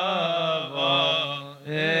all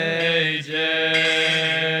ages.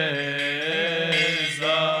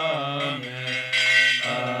 Amen.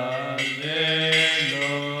 Alleluia.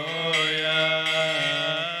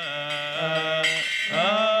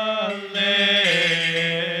 Alleluia.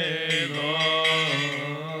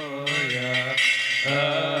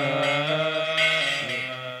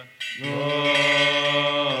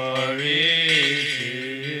 Glory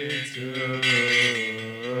to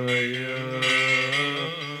you,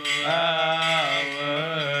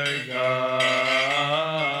 our God.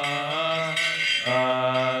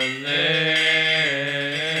 Alleluia.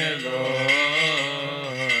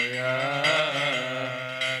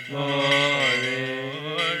 Glory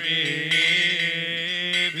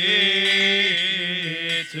be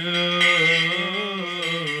to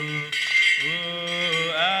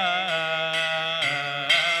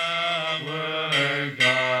our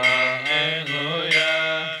God. Alleluia.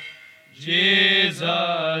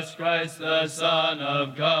 Jesus Christ, the Son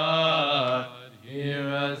of God, hear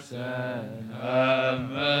us and have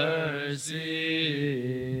mercy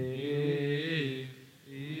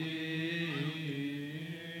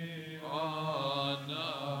on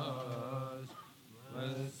us.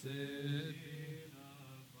 Blessed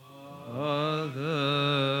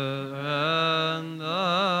Father and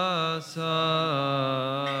the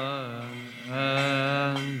Son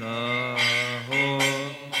and the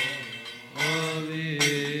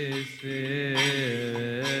Holy Spirit,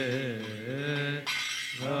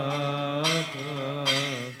 the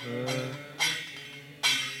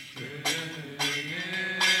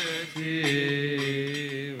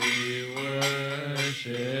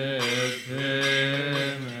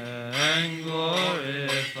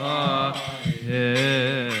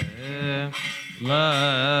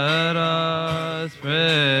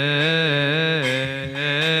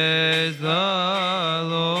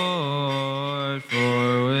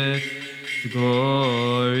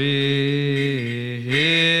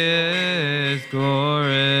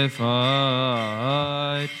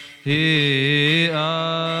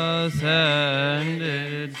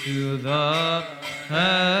ascended to the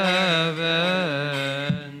heavens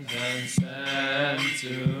and sent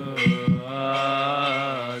to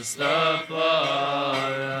us the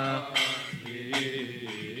Paraclete,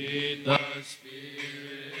 the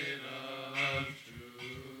Spirit of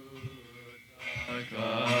truth, the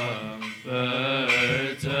Comforter.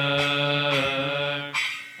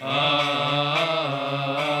 Amen.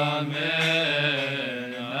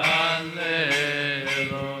 Alleluia.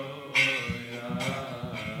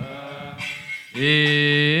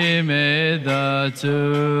 He made the two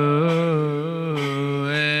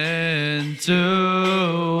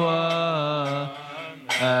into one.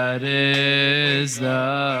 That is the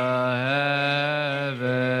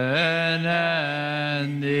heaven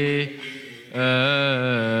and the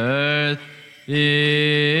earth.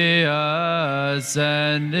 He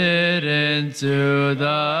ascended into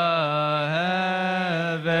the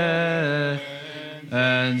heaven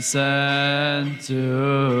and sent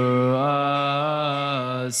to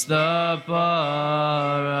us the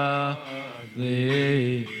Paraclete,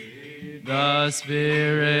 the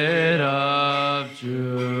Spirit of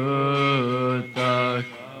truth, the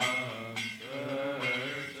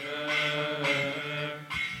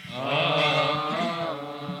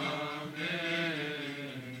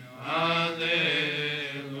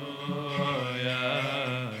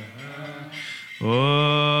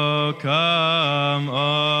Oh, come,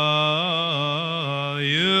 all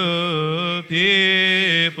you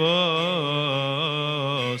peoples,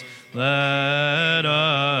 let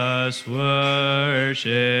us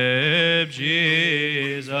worship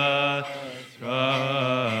Jesus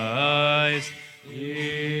Christ.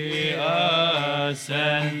 He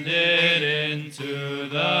ascended into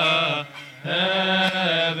the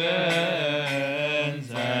heavens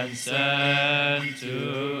and sent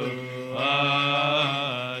to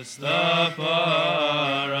us the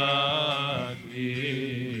Paraclete,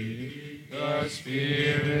 the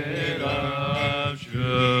Spirit of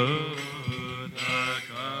truth, the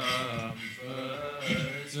Comforter.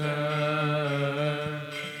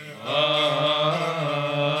 Amen.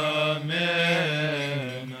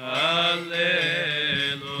 Alleluia.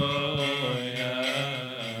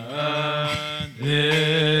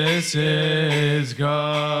 This is God,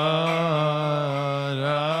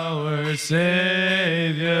 our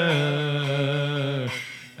Savior,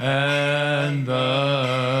 and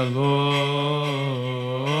the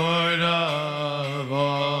Lord of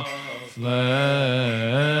all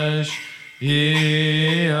flesh.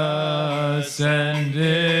 He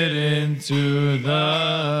ascended into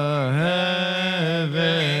the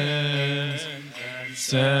heavens and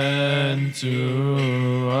sent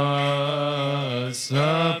to us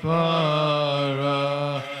the Paraclete,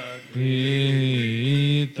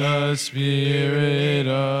 the Spirit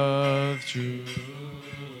of truth,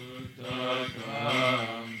 the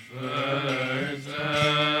Comforter.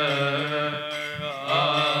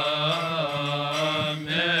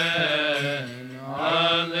 Amen.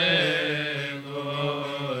 Alleluia.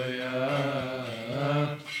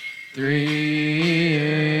 Three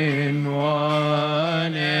in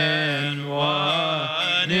one and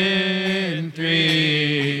one in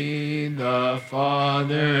three, the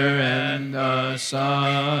Father and the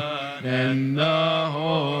Son and the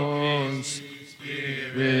Holy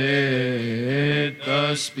Spirit,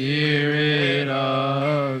 the Spirit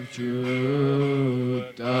of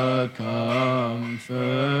truth, the Comforter.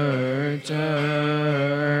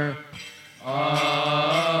 Amen.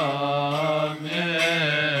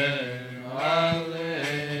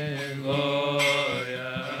 Alleluia.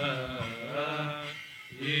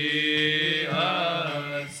 He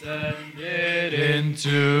ascended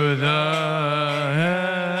into the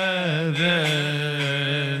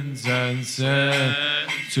heavens and sent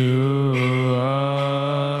to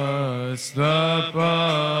us the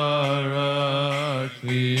Paraclete,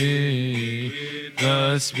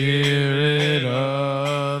 the Spirit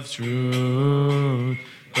of truth,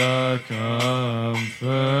 the Comforter.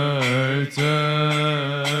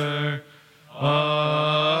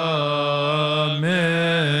 Amen.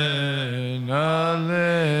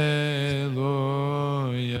 Alleluia.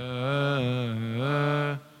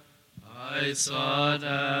 I sought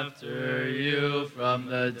after you from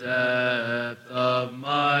the depth of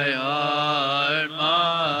my heart,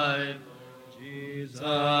 my Lord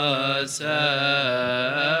Jesus,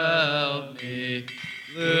 help me.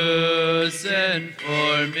 Loosen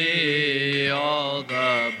for me all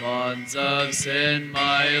the bonds of sin,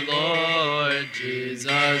 my Lord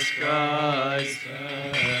Jesus Christ,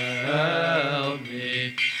 help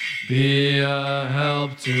me. Be a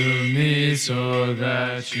help to me so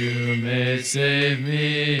that you may save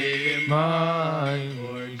me, my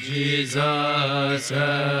Lord Jesus,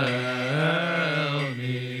 help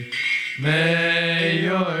me. May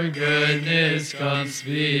your goodness come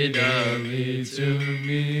speedily to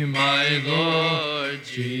me, my Lord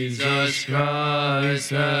Jesus Christ,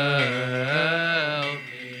 help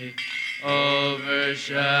me.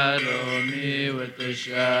 Overshadow me with the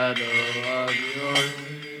shadow of your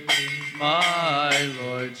wings, my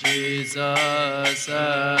Lord Jesus,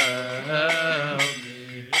 help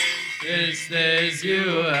me. This days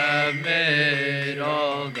you have made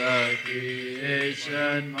all the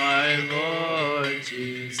creation, my Lord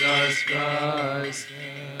Jesus Christ,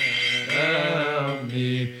 help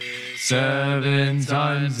me. 7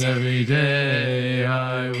 times every day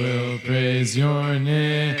I will praise your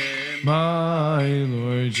name, my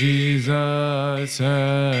Lord Jesus,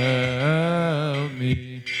 help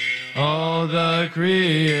me. All the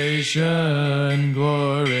creation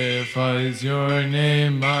glorifies your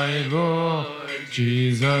name, my Lord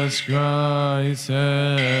Jesus Christ,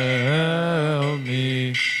 help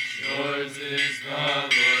me. Yours is the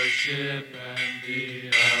lordship and the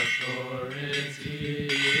authority,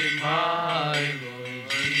 my Lord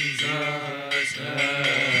Jesus,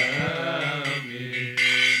 help me.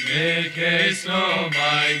 Make haste, oh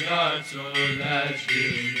my God, so that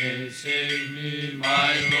you may save me,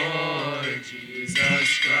 my Lord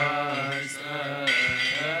Jesus Christ,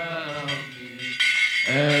 help me.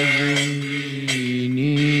 Every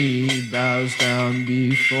knee bows down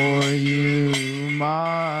before you,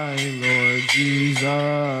 my Lord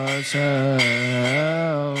Jesus,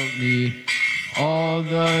 help me. All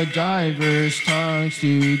the diverse tongues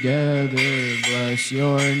together bless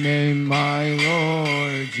your name, my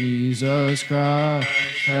Lord Jesus Christ,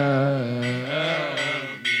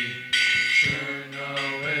 help me. Turn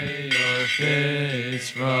away your face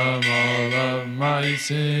from all of my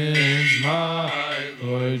sins, my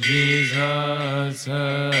Lord Jesus,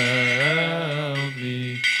 help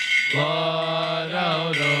me. Blot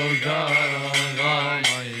out, O God, all my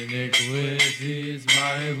iniquities,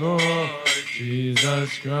 my Lord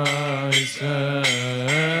Jesus Christ,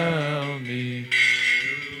 help me.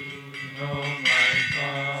 You know my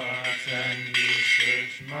thoughts and you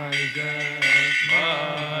search my depths,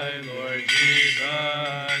 my Lord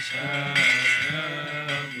Jesus,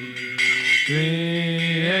 help me.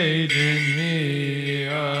 Create in me a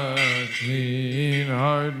clean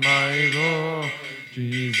heart, my Lord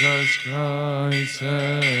Jesus Christ,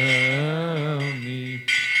 help me.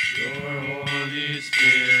 Your Holy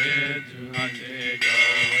Spirit do not take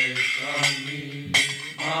away from me,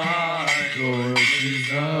 my Lord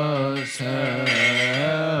Jesus,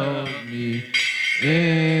 help me.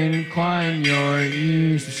 Incline your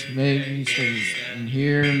ears, make me straight, and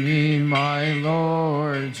hear me, my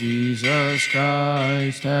Lord Jesus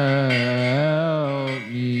Christ, help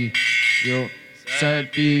me. You'll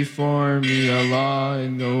set before me a law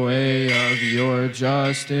in the way of your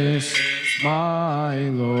justice, my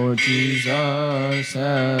Lord Jesus,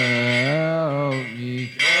 help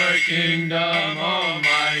me. Your kingdom, oh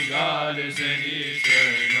my God, is an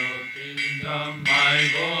eternal kingdom,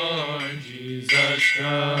 my Lord Jesus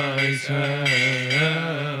Christ,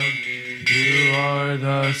 help me. You are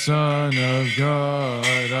the Son of God,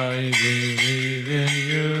 I believe in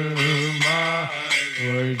you, my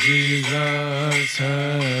Lord Jesus,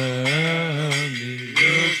 help me.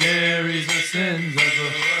 You carry the sins of the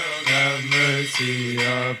world, have mercy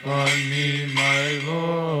upon me, my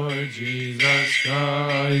Lord Jesus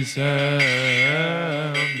Christ,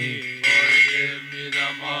 help me. Forgive me the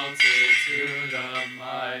multitude of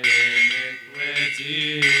my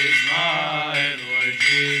iniquities, my Lord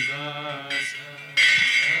Jesus,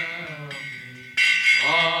 help me.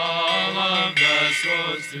 All of the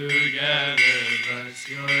souls together bless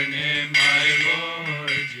your name, my Lord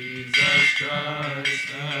Jesus Christ,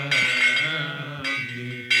 help me.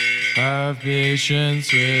 Have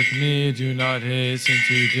patience with me, do not hasten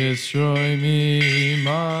to destroy me,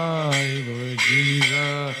 my Lord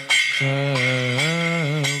Jesus,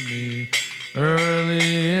 help me.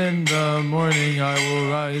 Early in the morning I will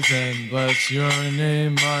rise and bless your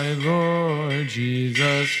name, my Lord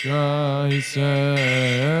Jesus Christ,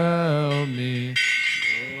 help me.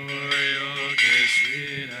 Your yoke is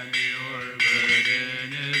sweet and your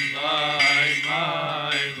burden is light,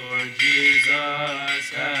 my Lord Jesus,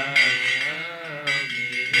 help me.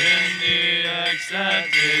 In the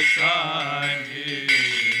accepted time,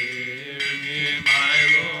 hear me, my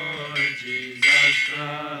Lord Jesus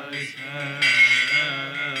Christ,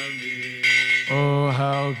 help me. Oh,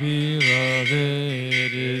 how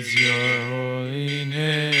beloved is your holy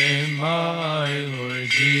name, my Lord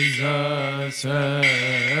Jesus,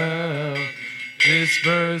 help. This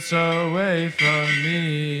disperse away from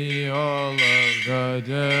me all of the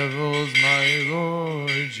devils, my Lord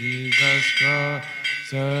Jesus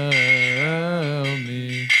Christ, help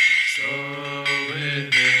me. Sow within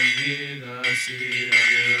me the seed of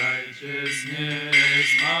your righteousness,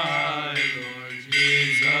 my Lord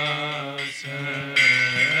Jesus, help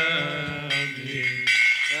me.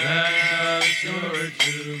 Send us your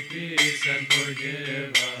true peace and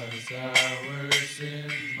forgive us our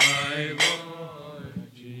sins, my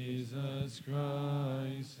Lord Jesus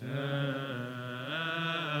Christ, help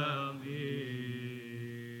me.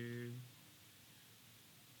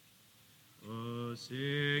 Oh,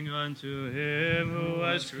 sing unto him who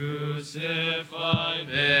was crucified,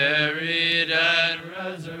 buried, and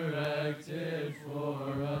resurrected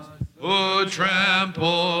for us, who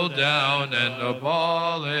trampled down and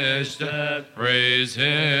abolished death. Praise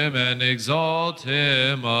him and exalt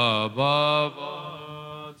him above all.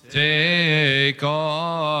 Take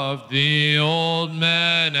off the old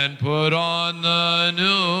man and put on the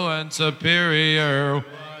new and superior.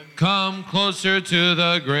 Come closer to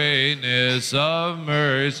the greatness of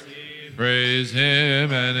mercy. Praise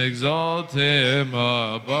him and exalt him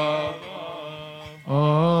above all.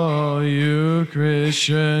 Oh, you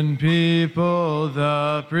Christian people,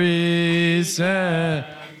 the priests and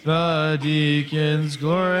the deacons,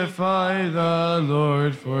 glorify the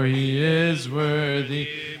Lord, for he is worthy.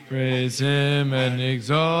 Praise him and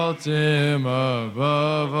exalt him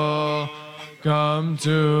above all. Come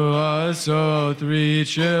to us, O three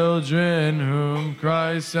children, whom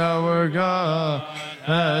Christ our God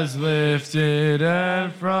has lifted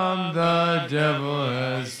and from the devil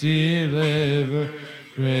has delivered.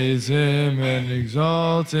 Praise him and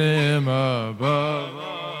exalt him above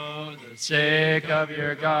all. For the sake of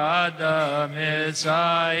your God, the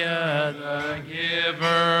Messiah, the giver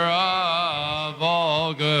of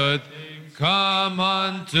all good things, come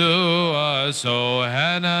unto us, O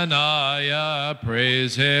Hananiah.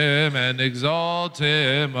 Praise him and exalt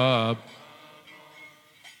him up.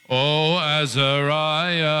 O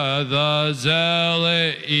Azariah the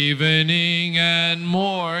zealot, evening and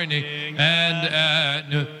morning and at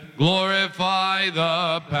noon, glorify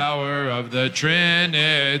the power of the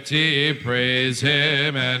Trinity. Praise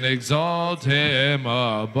him and exalt him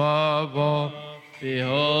above all.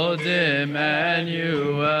 Behold,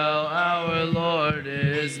 Emmanuel, our Lord,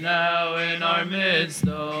 is now in our midst,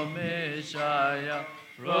 O Messiah.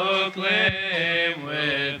 Proclaim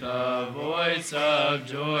with a voice of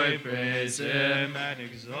joy, praise him and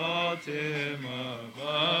exalt him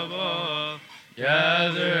above all.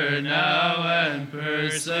 Gather now and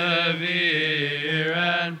persevere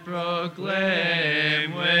and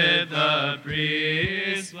proclaim with the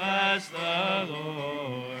priests, bless the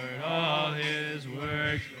Lord, all his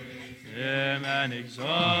works, praise him and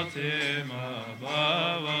exalt him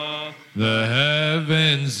above all. The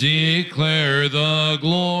heavens declare the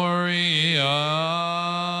glory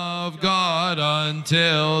of God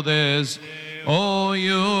until this. O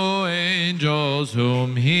you angels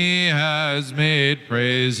whom he has made,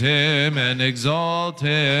 praise him and exalt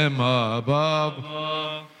him above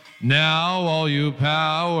all. Now all you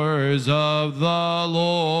powers of the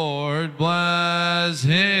Lord, bless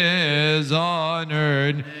his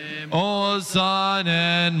honored name. O sun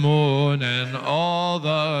and moon and all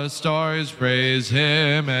the stars, praise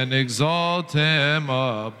him and exalt him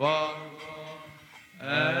above all.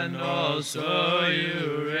 And also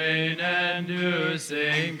you reign and do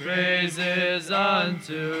sing praises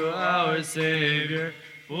unto our Savior,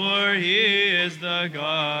 for he is the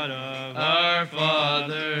God of our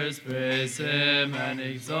fathers. Praise him and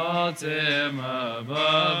exalt him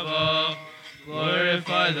above all.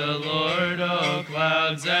 Glorify the Lord, O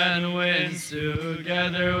clouds and winds,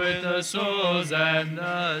 together with the souls and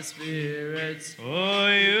the spirits. O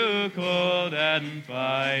you cold and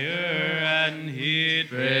fire and heat,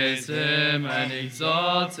 praise him and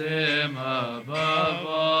exalt him above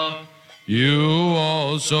all. You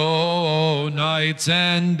also, O nights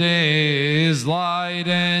and days, light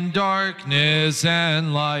and darkness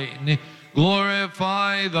and lightning,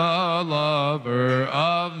 glorify the lover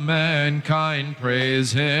of mankind.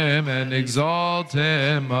 Praise him and exalt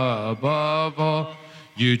him above all.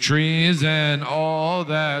 You trees and all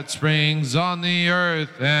that springs on the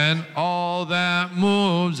earth and all that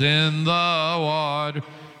moves in the water,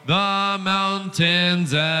 the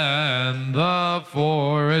mountains and the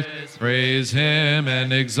forests, praise him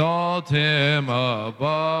and exalt him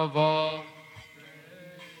above all.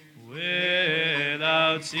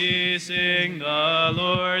 Without ceasing, the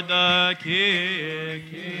Lord, the King,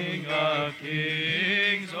 King of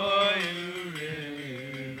kings, all you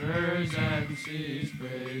rivers and seas,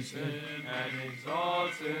 praise him and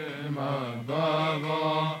exalt him above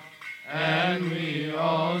all. And we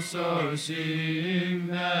also sing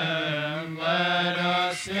them. Let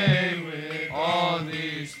us say with all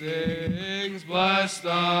these things, bless the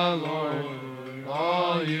Lord.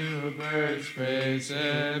 All you birds, praise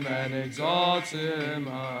him and exalt him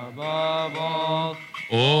above all.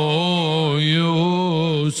 O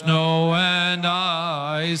you snow and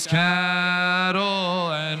ice,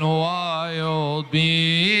 cattle and wild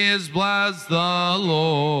beasts, bless the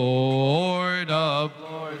Lord of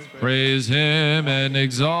lords. Praise him and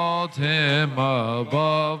exalt him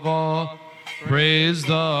above all. Praise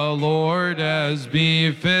the Lord as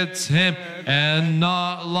befits him, and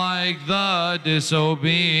not like the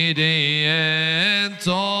disobedient.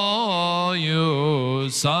 All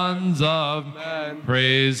you sons of men,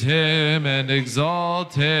 praise him and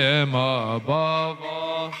exalt him above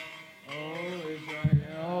all. O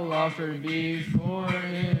Israel, offer before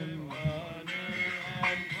him honor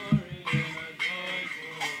and glory in a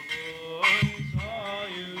joyful voice. All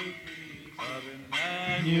you priests of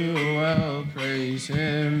Emmanuel, praise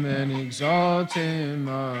him and exalt him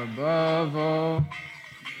above all.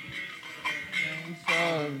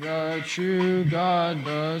 Of the true God,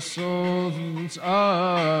 the souls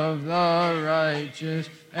of the righteous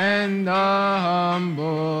and the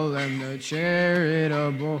humble and the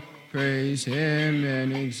charitable, praise him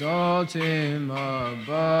and exalt him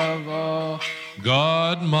above all.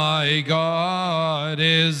 God, my God,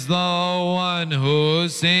 is the one who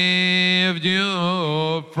saved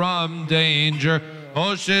you from danger.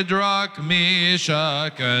 O Shadrach,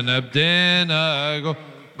 Meshach, and Abednego,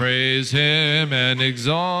 praise him and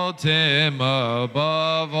exalt him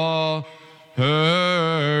above all.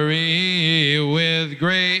 Hurry with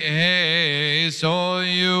great haste, O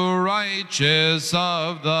you righteous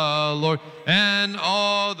of the Lord, and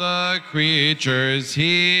all the creatures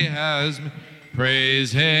he has made.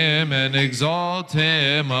 Praise him and exalt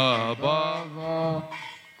him above all.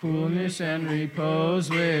 Coolness and repose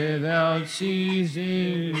without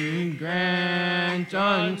ceasing grant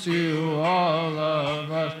unto all of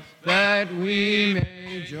us, that we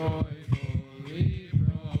may joyfully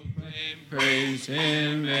proclaim. Praise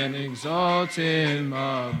him and exalt him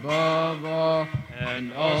above all.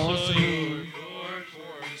 And also your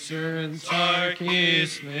servants are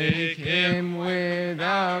keys, make him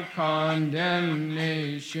without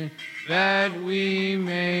condemnation, that we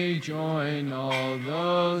may join all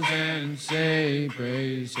those and say,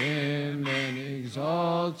 praise him and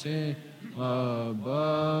exalt him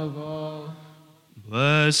above all.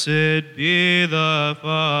 Blessed be the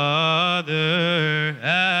Father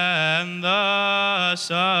and the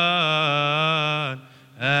Son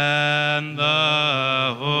and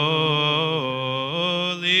the Holy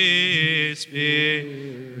Spirit,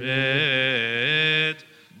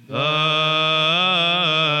 the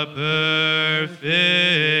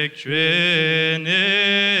perfect Trinity.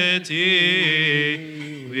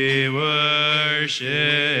 We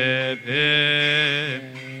worship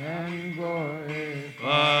him and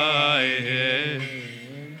glorify him.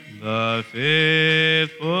 The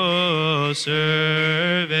faithful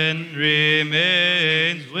servant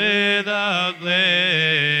remains without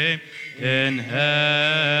blame in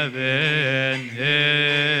heaven.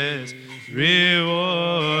 His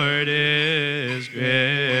reward is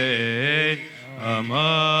great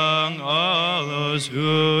among all those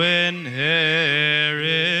who inherit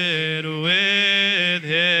with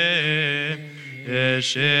him. His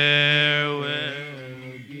share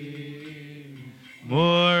will be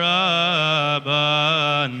more abundant.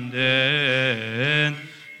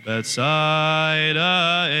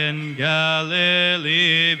 Bethsaida in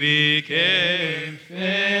Galilee became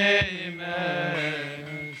famous,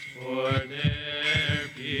 for there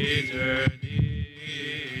Peter the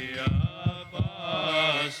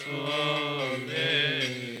apostle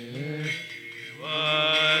lived. He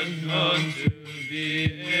was known to be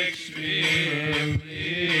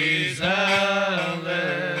extremely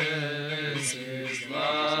zealous. His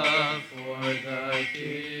love for the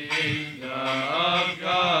kingdom of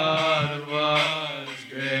God was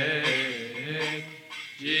great.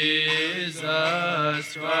 Jesus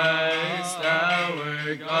Christ,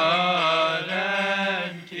 our God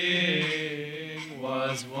and King,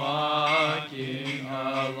 was walking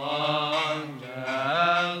along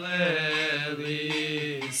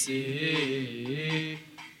Galilee's sea.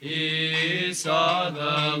 He saw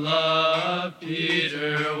the love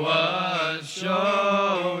Peter was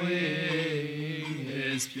showing,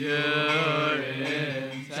 his pure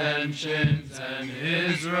intentions and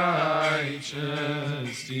his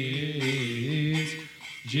righteous deeds.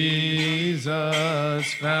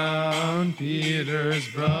 Jesus found Peter's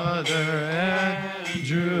brother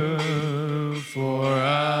Andrew. For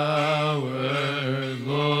our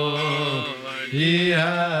Lord, he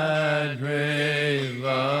had great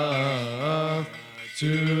love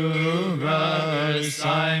to brothers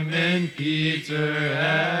Simon, Peter,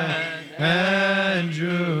 and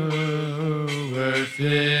Andrew were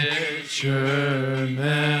fishermen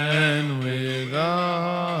with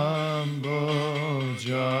a humble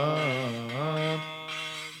job.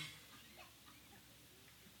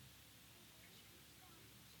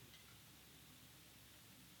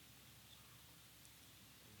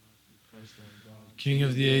 King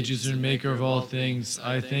of the ages and maker of all things,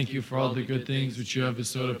 I thank you for all the good things which you have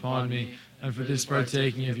bestowed upon me, and for this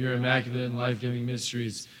partaking of your immaculate and life-giving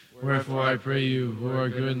mysteries. Wherefore I pray you, who are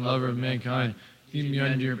good and lover of mankind, keep me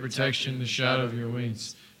under your protection in the shadow of your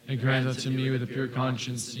wings, and grant unto me with a pure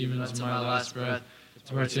conscience, even unto my last breath,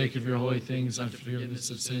 to partake of your holy things unto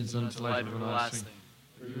forgiveness of sins and unto life everlasting.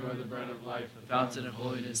 For you are the bread of life, the fountain of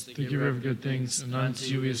holiness, the giver of good things, and unto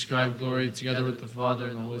you we ascribe glory together with the Father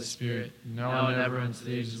and the Holy Spirit, now and ever, and to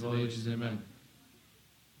the ages of all ages. Amen.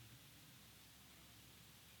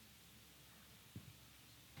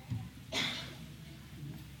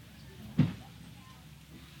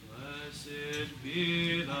 Blessed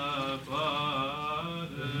be the Father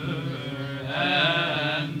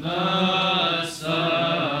and the Son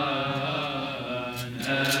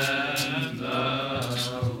and the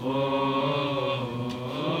Holy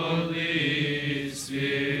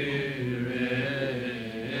Spirit,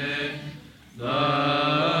 the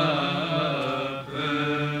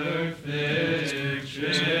perfect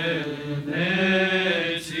Trinity,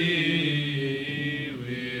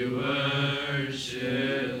 we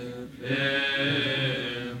worship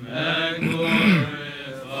Him and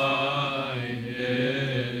glorify Him.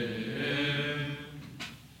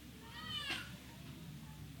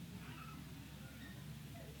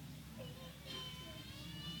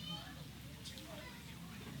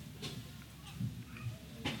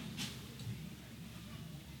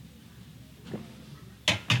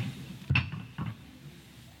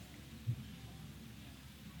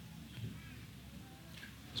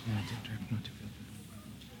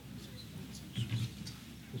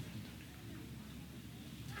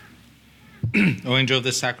 O angel of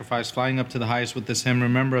this sacrifice, flying up to the highest with this hymn,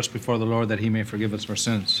 remember us before the Lord, that he may forgive us our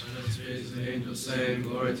sins. Let us raise the angels, saying,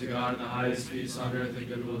 Glory to God in the highest, peace on earth, and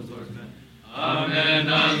goodwill toward men. Amen,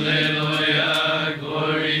 alleluia.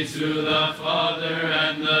 Glory to the Father,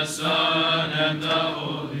 and the Son, and the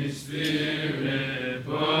Holy Spirit,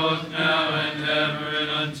 both now and ever, and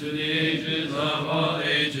unto the ages of all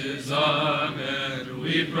ages. Amen.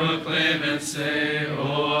 We proclaim and say,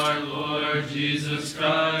 O our Lord Jesus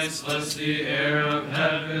Christ, bless the air of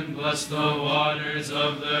heaven, bless the waters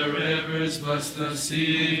of the rivers, bless the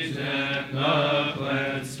seeds and the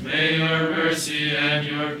plants. May your mercy and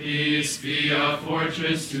your peace be a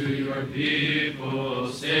fortress to your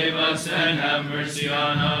people. Save us and have mercy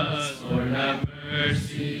on us. Lord, have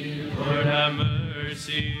mercy. Lord, have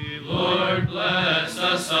mercy. Lord, bless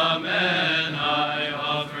us. Amen. I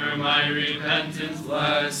offer my repentance.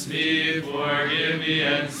 Bless me, forgive me,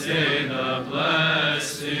 and say the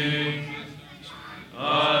blessing.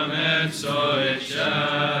 Amen. So it shall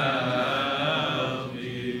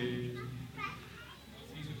be.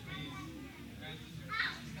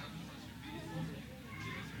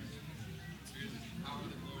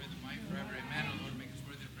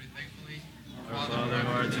 Our Father who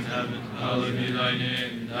art in heaven, hallowed be thy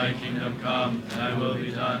name. Thy kingdom come, thy will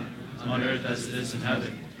be done, on earth as it is in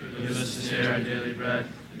heaven. Give us this day our daily bread,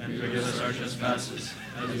 and forgive us our trespasses,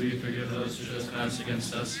 as we forgive those who trespass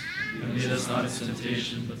against us. And lead us not into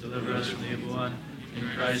temptation, but deliver us from the evil one. In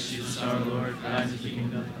Christ Jesus our Lord, for thine is the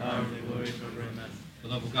kingdom, the power, and the glory forever. Amen. The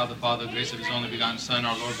love of God the Father, the grace of his only begotten Son,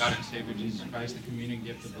 our Lord God and Savior Jesus Christ, the communion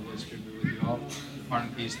gift of the Holy Spirit be with you all. Depart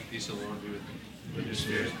in peace, the peace of the Lord be with you. With your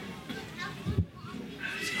spirit.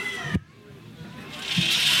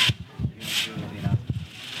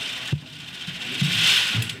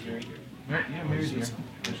 Yeah, Mary's here.